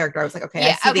being out of character, I was like, okay,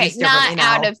 yeah, I see things differently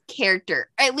now. Out of character.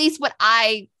 At least what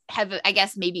I have, I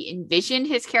guess, maybe envisioned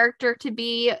his character to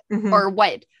be, or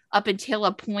what up until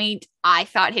a point I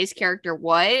thought his character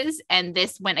was, and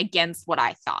this went against what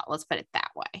I thought. Let's put it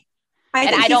that way.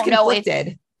 I don't know if.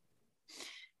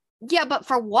 Yeah, but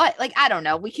for what? Like, I don't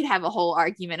know. We could have a whole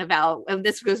argument about, and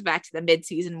this goes back to the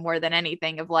mid-season more than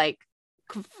anything, of like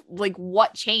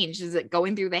what changed? Is it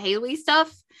going through the Haley stuff?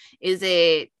 Is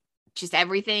it just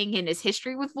everything in his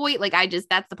history with Voight? Like,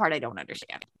 that's the part I don't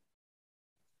understand.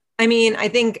 I mean, I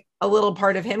think a little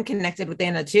part of him connected with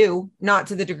Anna too, not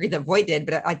to the degree that Voight did,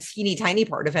 but a teeny tiny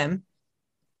part of him.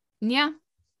 Yeah.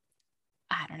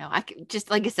 I don't know. I could just,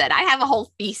 like I said, I have a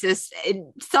whole thesis,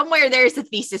 and somewhere there's a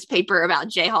thesis paper about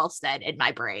Jay Halstead in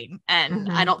my brain, and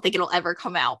I don't think it'll ever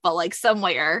come out, but like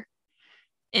somewhere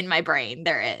in my brain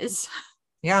there is.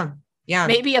 Yeah.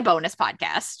 Maybe a bonus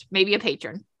podcast, maybe a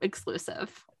patron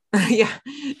exclusive. Yeah.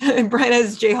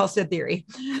 Brenna's Jay Halstead theory.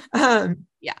 Yeah.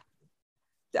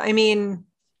 I mean,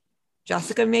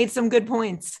 Jessica made some good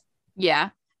points.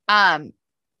 Yeah.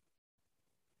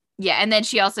 Yeah, and then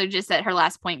she also just said her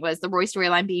last point was the Roy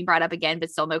storyline being brought up again,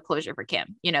 but still no closure for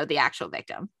Kim, the actual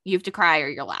victim. You have to cry or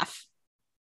you'll laugh.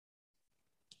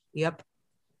 Yep.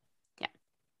 Yeah.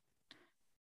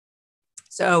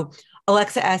 So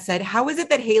Alexa S said, how is it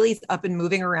that Haley's up and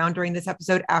moving around during this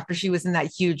episode after she was in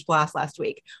that huge blast last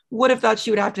week? Would have thought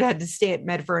she would have had to stay at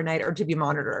Med for a night or to be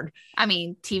monitored. I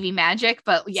mean, TV magic,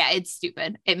 but yeah, it's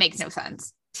stupid. It makes no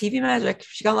sense. TV magic.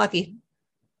 She got lucky.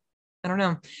 I don't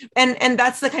know. And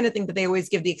that's the kind of thing that they always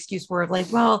give the excuse for, of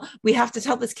like, well, we have to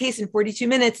tell this case in 42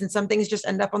 minutes and some things just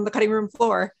end up on the cutting room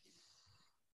floor.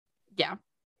 Yeah.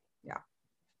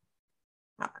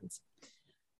 Happens.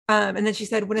 And then she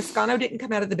said, when Ascano didn't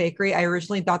come out of the bakery, I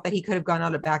originally thought that he could have gone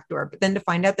out a back door, but then to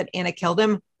find out that Anna killed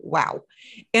him, wow.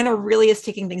 Anna really is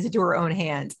taking things into her own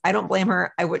hands. I don't blame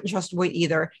her. I wouldn't trust Voight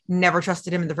either. Never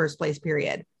trusted him in the first place,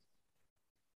 period.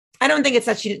 I don't think it's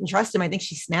that she didn't trust him. I think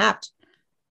she snapped.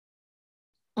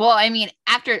 Well, I mean,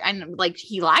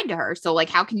 he lied to her. So like,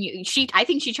 how can I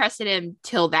think she trusted him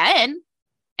till then.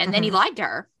 And then he lied to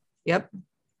her. Yep.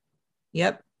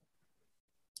 Yep.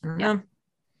 I don't know.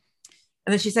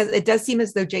 And then she says, it does seem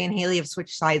as though Jay and Haley have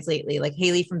switched sides lately, like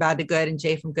Haley from bad to good and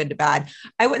Jay from good to bad.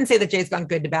 I wouldn't say that Jay's gone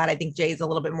good to bad. I think Jay's a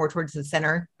little bit more towards the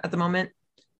center at the moment,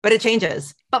 but it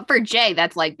changes. But for Jay,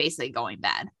 that's like basically going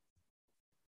bad.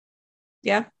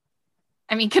 Yeah.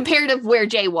 I mean, compared to where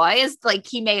Jay was, like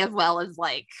he may as well as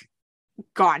like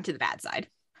gone to the bad side.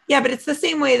 Yeah, but it's the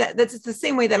same way that's the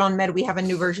same way that on Med we have a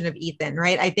new version of Ethan,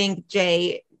 right? I think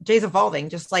Jay's evolving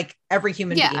just like every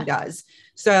human being does.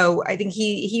 So I think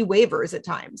he wavers at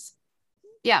times.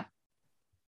 Yeah.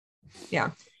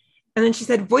 Yeah. And then she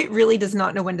said, Voight really does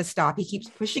not know when to stop. He keeps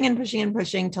pushing and pushing and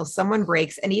pushing till someone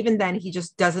breaks. And even then he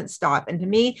just doesn't stop. And to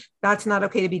me, that's not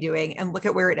okay to be doing. And look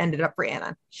at where it ended up for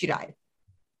Anna. She died,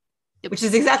 which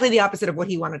is exactly the opposite of what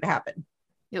he wanted to happen.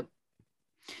 Yep.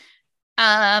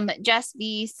 Jess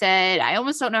V said, I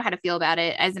almost don't know how to feel about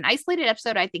it. As an isolated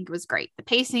episode, I think it was great. The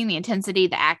pacing, the intensity,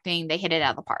 the acting, they hit it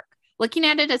out of the park. Looking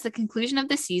at it as the conclusion of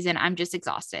the season, I'm just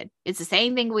exhausted. It's the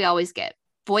same thing we always get.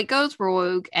 Voight goes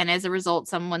rogue, and as a result,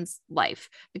 someone's life,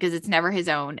 because it's never his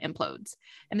own, implodes.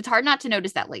 And it's hard not to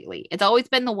notice that lately. It's always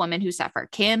been the women who suffer.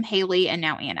 Kim, Haley, and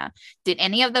now Anna. Did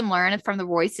any of them learn from the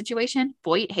Royce situation?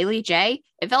 Voight, Haley, Jay?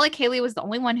 It felt like Haley was the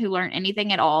only one who learned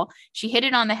anything at all. She hit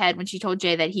it on the head when she told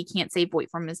Jay that he can't save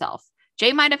Voight from himself.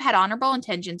 Jay might have had honorable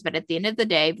intentions, but at the end of the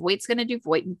day, Voight's going to do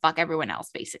Voight and fuck everyone else,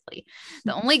 basically.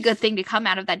 The only good thing to come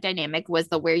out of that dynamic was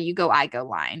the where you go, I go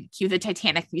line. Cue the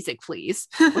Titanic music, please,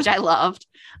 which I loved.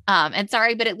 And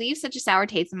sorry, but it leaves such a sour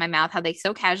taste in my mouth how they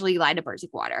so casually lie to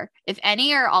Water. If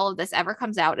any or all of this ever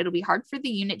comes out, it'll be hard for the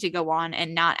unit to go on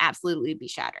and not absolutely be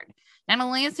shattered. Not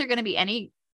only is there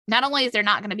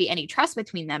not going to be any trust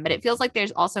between them, but it feels like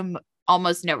there's also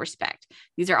almost no respect.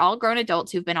 These are all grown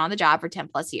adults who've been on the job for 10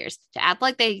 plus years. To act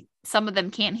like some of them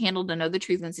can't handle to know the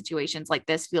truth in situations like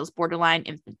this feels borderline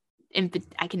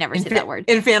I can never say that word.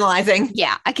 Infantilizing.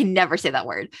 Yeah, I can never say that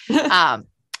word.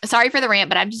 Sorry for the rant,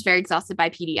 but I'm just very exhausted by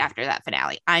PD after that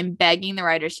finale. I'm begging the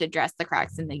writers to address the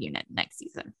cracks in the unit next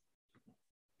season.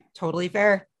 Totally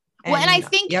fair. And I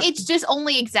think it's just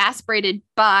only exasperated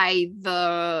by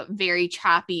the very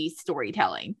choppy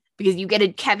storytelling, because you get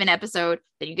a Kevin episode,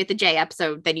 then you get the Jay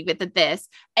episode, then you get this.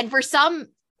 And for some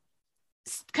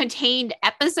contained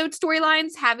episode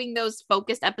storylines, having those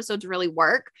focused episodes really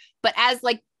work. But as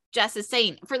like Jess is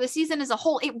saying, for the season as a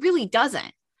whole, it really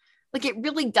doesn't. Like, it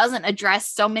really doesn't address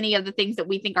so many of the things that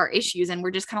we think are issues. And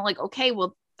we're just kind of like, okay,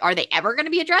 well, are they ever going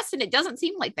to be addressed? And it doesn't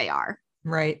seem like they are.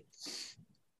 Right.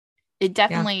 It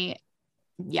definitely,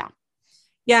 yeah.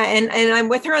 Yeah, and I'm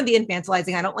with her on the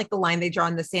infantilizing. I don't like the line they draw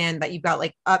in the sand that you've got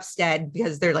like Upstead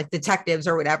because they're like detectives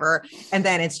or whatever, and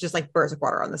then it's just like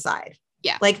Water on the side.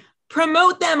 Yeah, like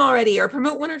promote them already, or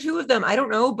promote one or two of them. I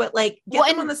don't know, but like get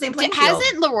them on the same playing field.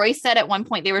 Hasn't Leroy said at one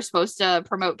point they were supposed to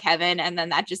promote Kevin, and then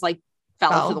that just like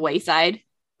fell to the wayside?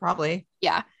 Probably.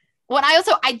 Yeah. Well,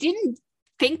 I didn't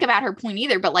think about her point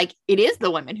either, but like it is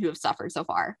the women who have suffered so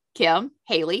far: Kim,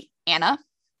 Haley, Anna.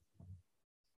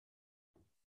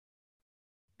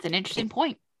 It's an interesting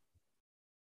point.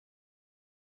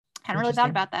 Hadn't really thought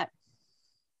about that.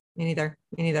 Me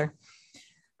neither.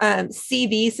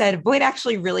 CV said, Voight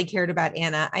actually really cared about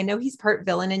Anna. I know he's part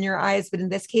villain in your eyes, but in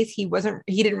this case, he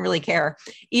didn't really care.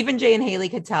 Even Jay and Haley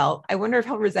could tell. I wonder if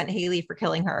he'll resent Haley for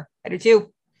killing her. I do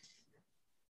too.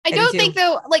 I don't think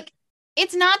though, like,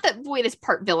 it's not that Voight is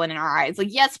part villain in our eyes.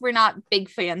 Like, yes, we're not big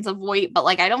fans of Voight, but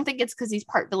like, I don't think it's because he's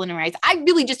part villain in our eyes. I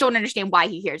really just don't understand why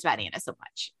he cares about Anna so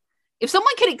much. If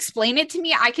someone could explain it to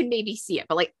me, I can maybe see it.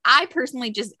 But like, I personally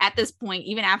just at this point,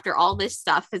 even after all this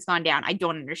stuff has gone down, I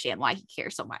don't understand why he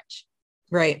cares so much.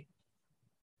 Right.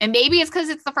 And maybe it's because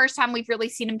it's the first time we've really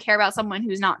seen him care about someone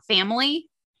who's not family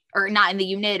or not in the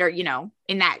unit or, you know,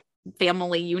 in that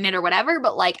family unit or whatever.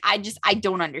 But like, I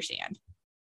don't understand.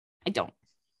 I don't.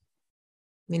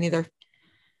 Me neither.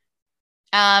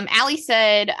 Allie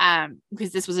said,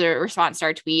 because this was a response to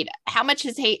our tweet, how much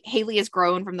has Haley has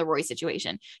grown from the Roy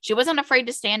situation. She wasn't afraid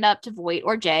to stand up to Voight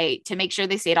or Jay to make sure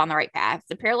they stayed on the right path.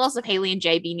 The parallels of Haley and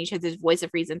Jay being each other's voice of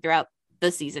reason throughout the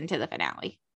season to the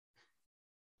finale.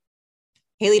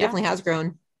 Haley definitely has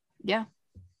grown. Yeah.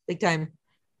 Big time.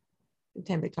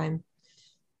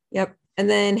 Yep. And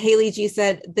then Haley G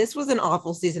said, this was an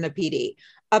awful season of PD.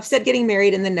 Upstead getting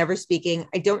married and then never speaking.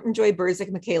 I don't enjoy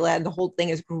Burzek, Michaela, and the whole thing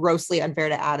is grossly unfair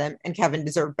to Adam, and Kevin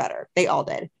deserved better. They all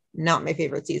did. Not my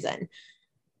favorite season.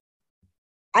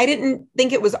 I didn't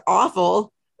think it was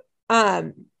awful.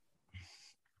 But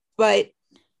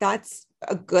that's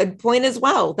a good point as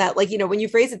well. That, like, you know, when you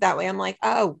phrase it that way, I'm like,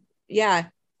 oh, yeah.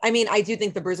 I mean, I do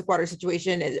think the Water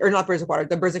situation is, or not Water,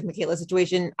 the Burzek Michaela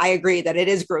situation, I agree that it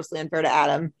is grossly unfair to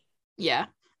Adam. Yeah.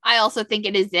 I also think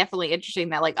it is definitely interesting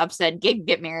that like Upstead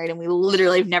get married and we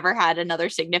literally have never had another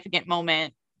significant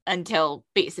moment until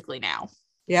basically now.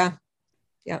 Yeah.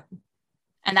 Yeah.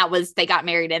 And that was, they got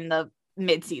married in the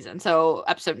mid-season. So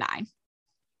episode 9.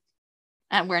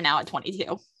 And we're now at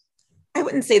 22. I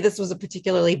wouldn't say this was a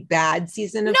particularly bad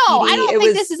season of No, PD. I don't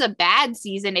think this is a bad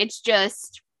season. It's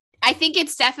just, I think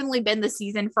it's definitely been the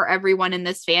season for everyone in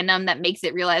this fandom that makes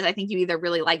it realize I think you either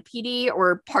really like PD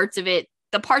or parts of it,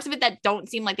 the parts of it that don't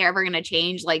seem like they're ever going to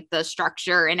change, like the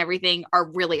structure and everything,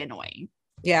 are really annoying.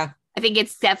 Yeah. I think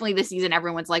it's definitely the season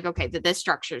everyone's like, okay, this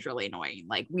structure is really annoying.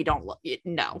 Like, we don't no.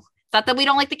 It's not that we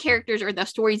don't like the characters or the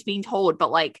stories being told,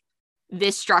 but like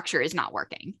this structure is not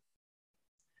working.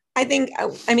 I think,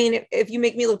 I mean, if you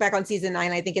make me look back on season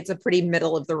 9, I think it's a pretty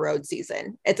middle of the road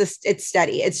season. It's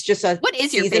steady. It's just a What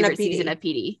is your favorite season of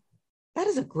PD? That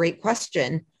is a great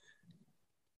question.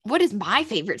 What is my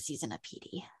favorite season of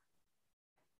PD?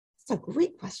 That's a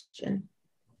great question.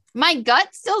 My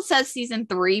gut still says season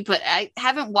 3, but I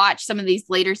haven't watched some of these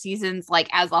later seasons like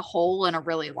as a whole in a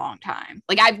really long time.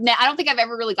 Like I don't think I've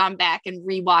ever really gone back and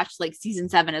rewatched like season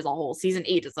 7 as a whole, season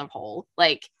 8 as a whole.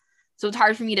 Like, so it's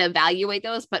hard for me to evaluate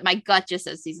those, but my gut just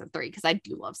says season 3 because I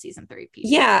do love season 3 PD.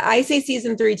 Yeah, I say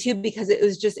season 3 too because it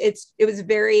was just it was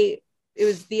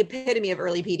the epitome of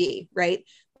early PD, right?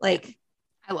 Like,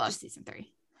 I love season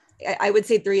 3. I would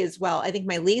say 3 as well. I think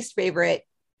my least favorite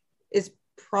is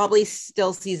probably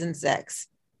still season 6.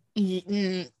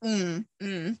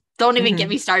 Don't even get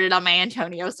me started on my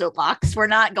Antonio soapbox. We're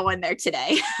not going there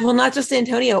today. Well, not just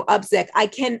Antonio, Upzik. I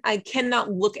cannot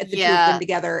look at the two of them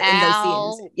together in those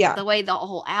scenes. Yeah. The way the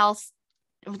whole Al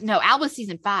was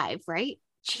season 5, right?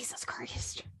 Jesus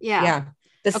Christ. Yeah. Yeah.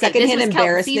 The secondhand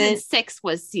embarrassment. Season 6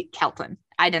 was Kelton.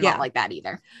 I did not like that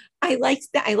either. I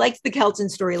liked the Kelton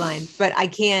storyline, but I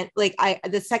can't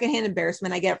the secondhand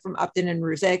embarrassment I get from Upton and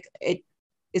Ruzek, it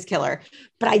is killer.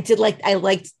 But I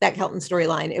liked that Kelton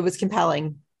storyline. It was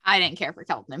compelling. I didn't care for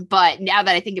Kelton, but now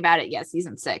that I think about it,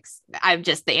 season 6, I've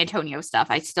just the Antonio stuff.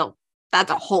 That's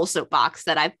a whole soapbox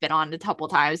that I've been on a couple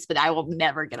times, but I will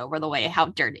never get over the way how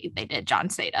dirty they did John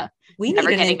Seda. We never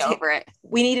getting over it.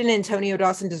 We need an Antonio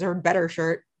Dawson deserved better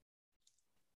shirt.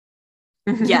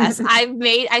 Yes,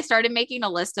 I started making a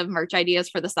list of merch ideas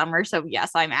for the summer. So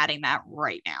yes, I'm adding that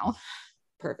right now.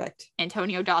 Perfect.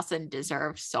 Antonio Dawson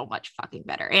deserves so much fucking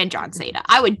better. And John Seda.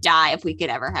 I would die if we could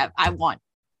ever have,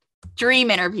 dream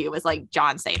interview was like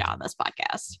John Seda on this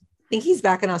podcast. I think he's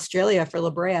back in Australia for La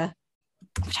Brea.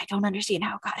 Which I don't understand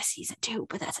how it got a season 2,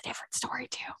 but that's a different story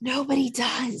too. Nobody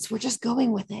does. We're just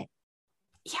going with it.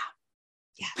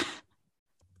 Yeah.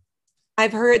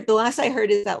 I've heard, the last I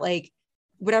heard is that like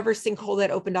whatever sinkhole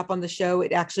that opened up on the show,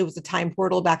 it actually was a time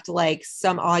portal back to like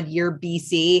some odd year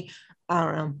BC. I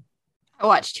don't know. I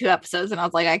watched 2 episodes and I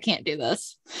was like, I can't do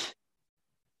this.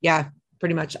 Yeah,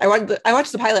 pretty much. I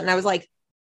watched the pilot and I was like,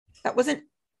 that wasn't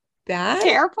bad.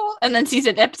 Terrible. And then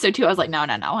episode 2, I was like, no,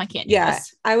 I can't do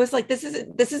this. I was like, this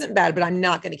isn't bad, but I'm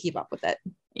not going to keep up with it.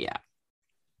 Yeah.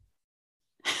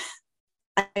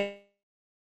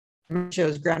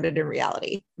 Shows grounded in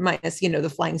reality, minus,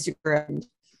 the flying super and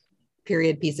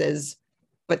period pieces,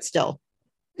 but still.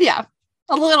 Yeah.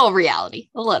 A little reality.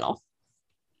 A little.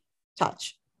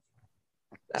 Touch.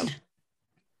 So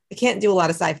I can't do a lot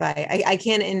of sci-fi. I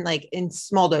can in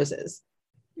small doses.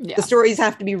 Yeah. The stories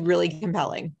have to be really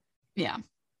compelling. Yeah.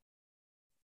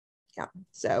 Yeah.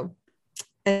 So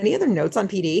any other notes on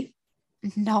PD?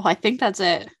 No, I think that's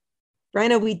it.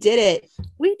 Bryna, we did it.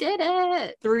 We did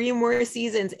it. 3 more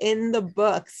seasons in the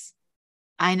books.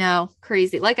 I know.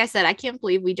 Crazy. Like I said, I can't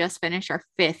believe we just finished our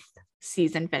 5th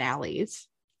season finales.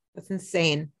 That's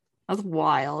insane. That's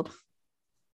wild.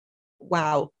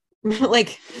 Wow.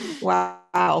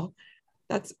 Wow.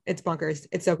 It's bonkers.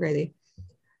 It's so crazy.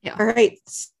 Yeah. All right.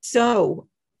 So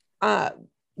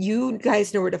you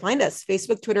guys know where to find us.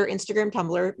 Facebook, Twitter, Instagram,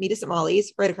 Tumblr, meet us at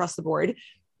Molly's, right across the board.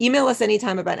 Email us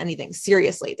anytime about anything.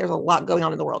 Seriously, there's a lot going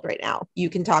on in the world right now. You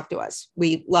can talk to us.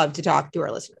 We love to talk to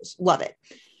our listeners. Love it.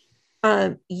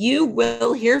 You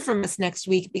will hear from us next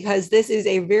week because this is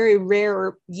a very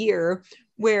rare year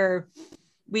where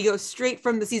we go straight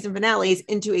from the season finales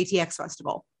into ATX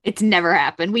Festival. It's never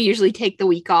happened. We usually take the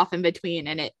week off in between,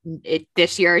 and it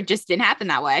this year it just didn't happen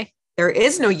that way. There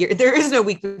is no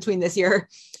week between this year.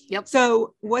 Yep.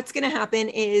 So what's going to happen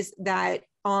is that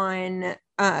on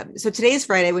so today is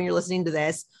Friday when you're listening to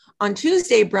this. On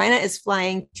Tuesday, Bryna is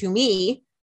flying to me,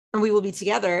 and we will be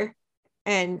together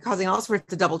and causing all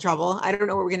sorts of double trouble. I don't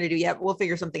know what we're going to do yet, but we'll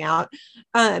figure something out.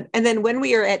 And then when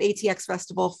we are at ATX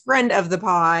Festival, friend of the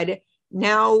pod,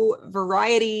 now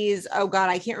Varieties. Oh God,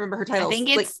 I can't remember her title. I think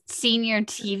it's senior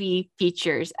TV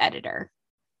features editor.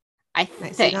 I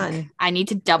think I need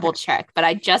to double check, but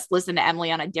I just listened to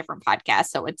Emily on a different podcast,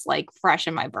 so it's like fresh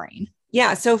in my brain.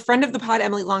 Yeah. So friend of the pod,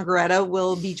 Emily Longaretta,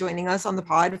 will be joining us on the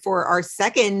pod for our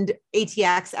second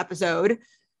ATX episode.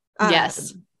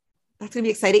 Yes. That's going to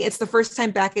be exciting. It's the first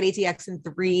time back at ATX in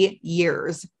 3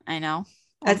 years. I know.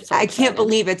 I can't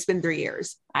believe it's been 3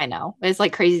 years. I know. It's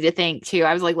like crazy to think too.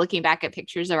 I was like looking back at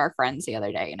pictures of our friends the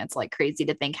other day, and it's like crazy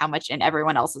to think how much in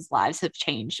everyone else's lives have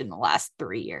changed in the last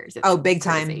 3 years. It's big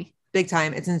crazy. Time. Big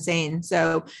time. It's insane.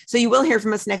 So you will hear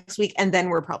from us next week, and then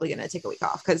we're probably going to take a week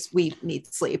off because we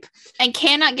need sleep. And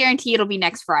cannot guarantee it'll be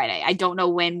next Friday. I don't know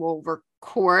when we'll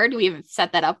record. We haven't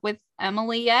set that up with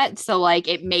Emily yet. So like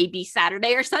it may be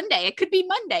Saturday or Sunday. It could be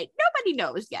Monday. Nobody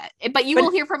knows yet. But you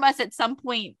will hear from us at some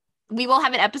point. We will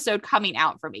have an episode coming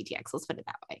out from ATX. Let's put it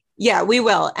that way. Yeah, we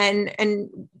will. And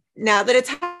now that it's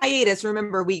hiatus,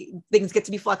 remember things get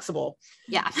to be flexible.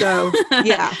 Yeah. So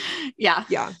yeah.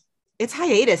 Yeah. It's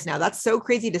hiatus now. That's so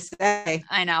crazy to say.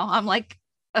 I know. I'm like,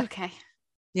 okay.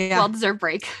 Yeah. Well-deserved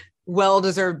break.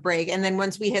 Well-deserved break. And then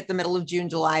once we hit the middle of June,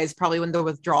 July is probably when the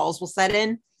withdrawals will set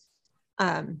in.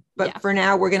 For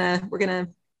now, we're gonna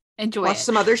enjoy watch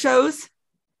some other shows.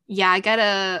 Yeah,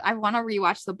 I want to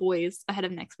rewatch The Boys ahead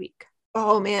of next week.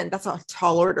 Oh man, that's a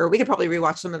tall order. We could probably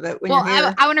rewatch some of it when you're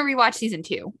here. I want to rewatch season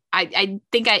 2. I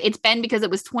think it's been because it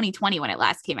was 2020 when it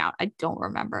last came out. I don't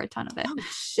remember a ton of it. Oh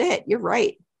shit, you're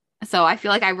right. So I feel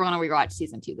like I want to rewatch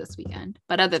season 2 this weekend.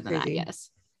 But other than that,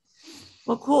 yes.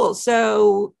 Well, cool.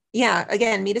 So yeah,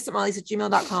 again, meet us at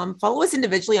mollys@gmail.com. Follow us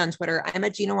individually on Twitter. I'm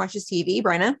at Gina Watches TV.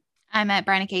 Bryna. I'm at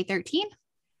Bryna K13.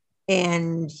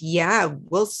 And yeah,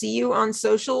 we'll see you on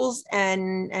socials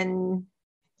and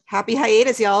happy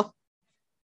hiatus, y'all.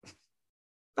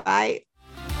 Bye.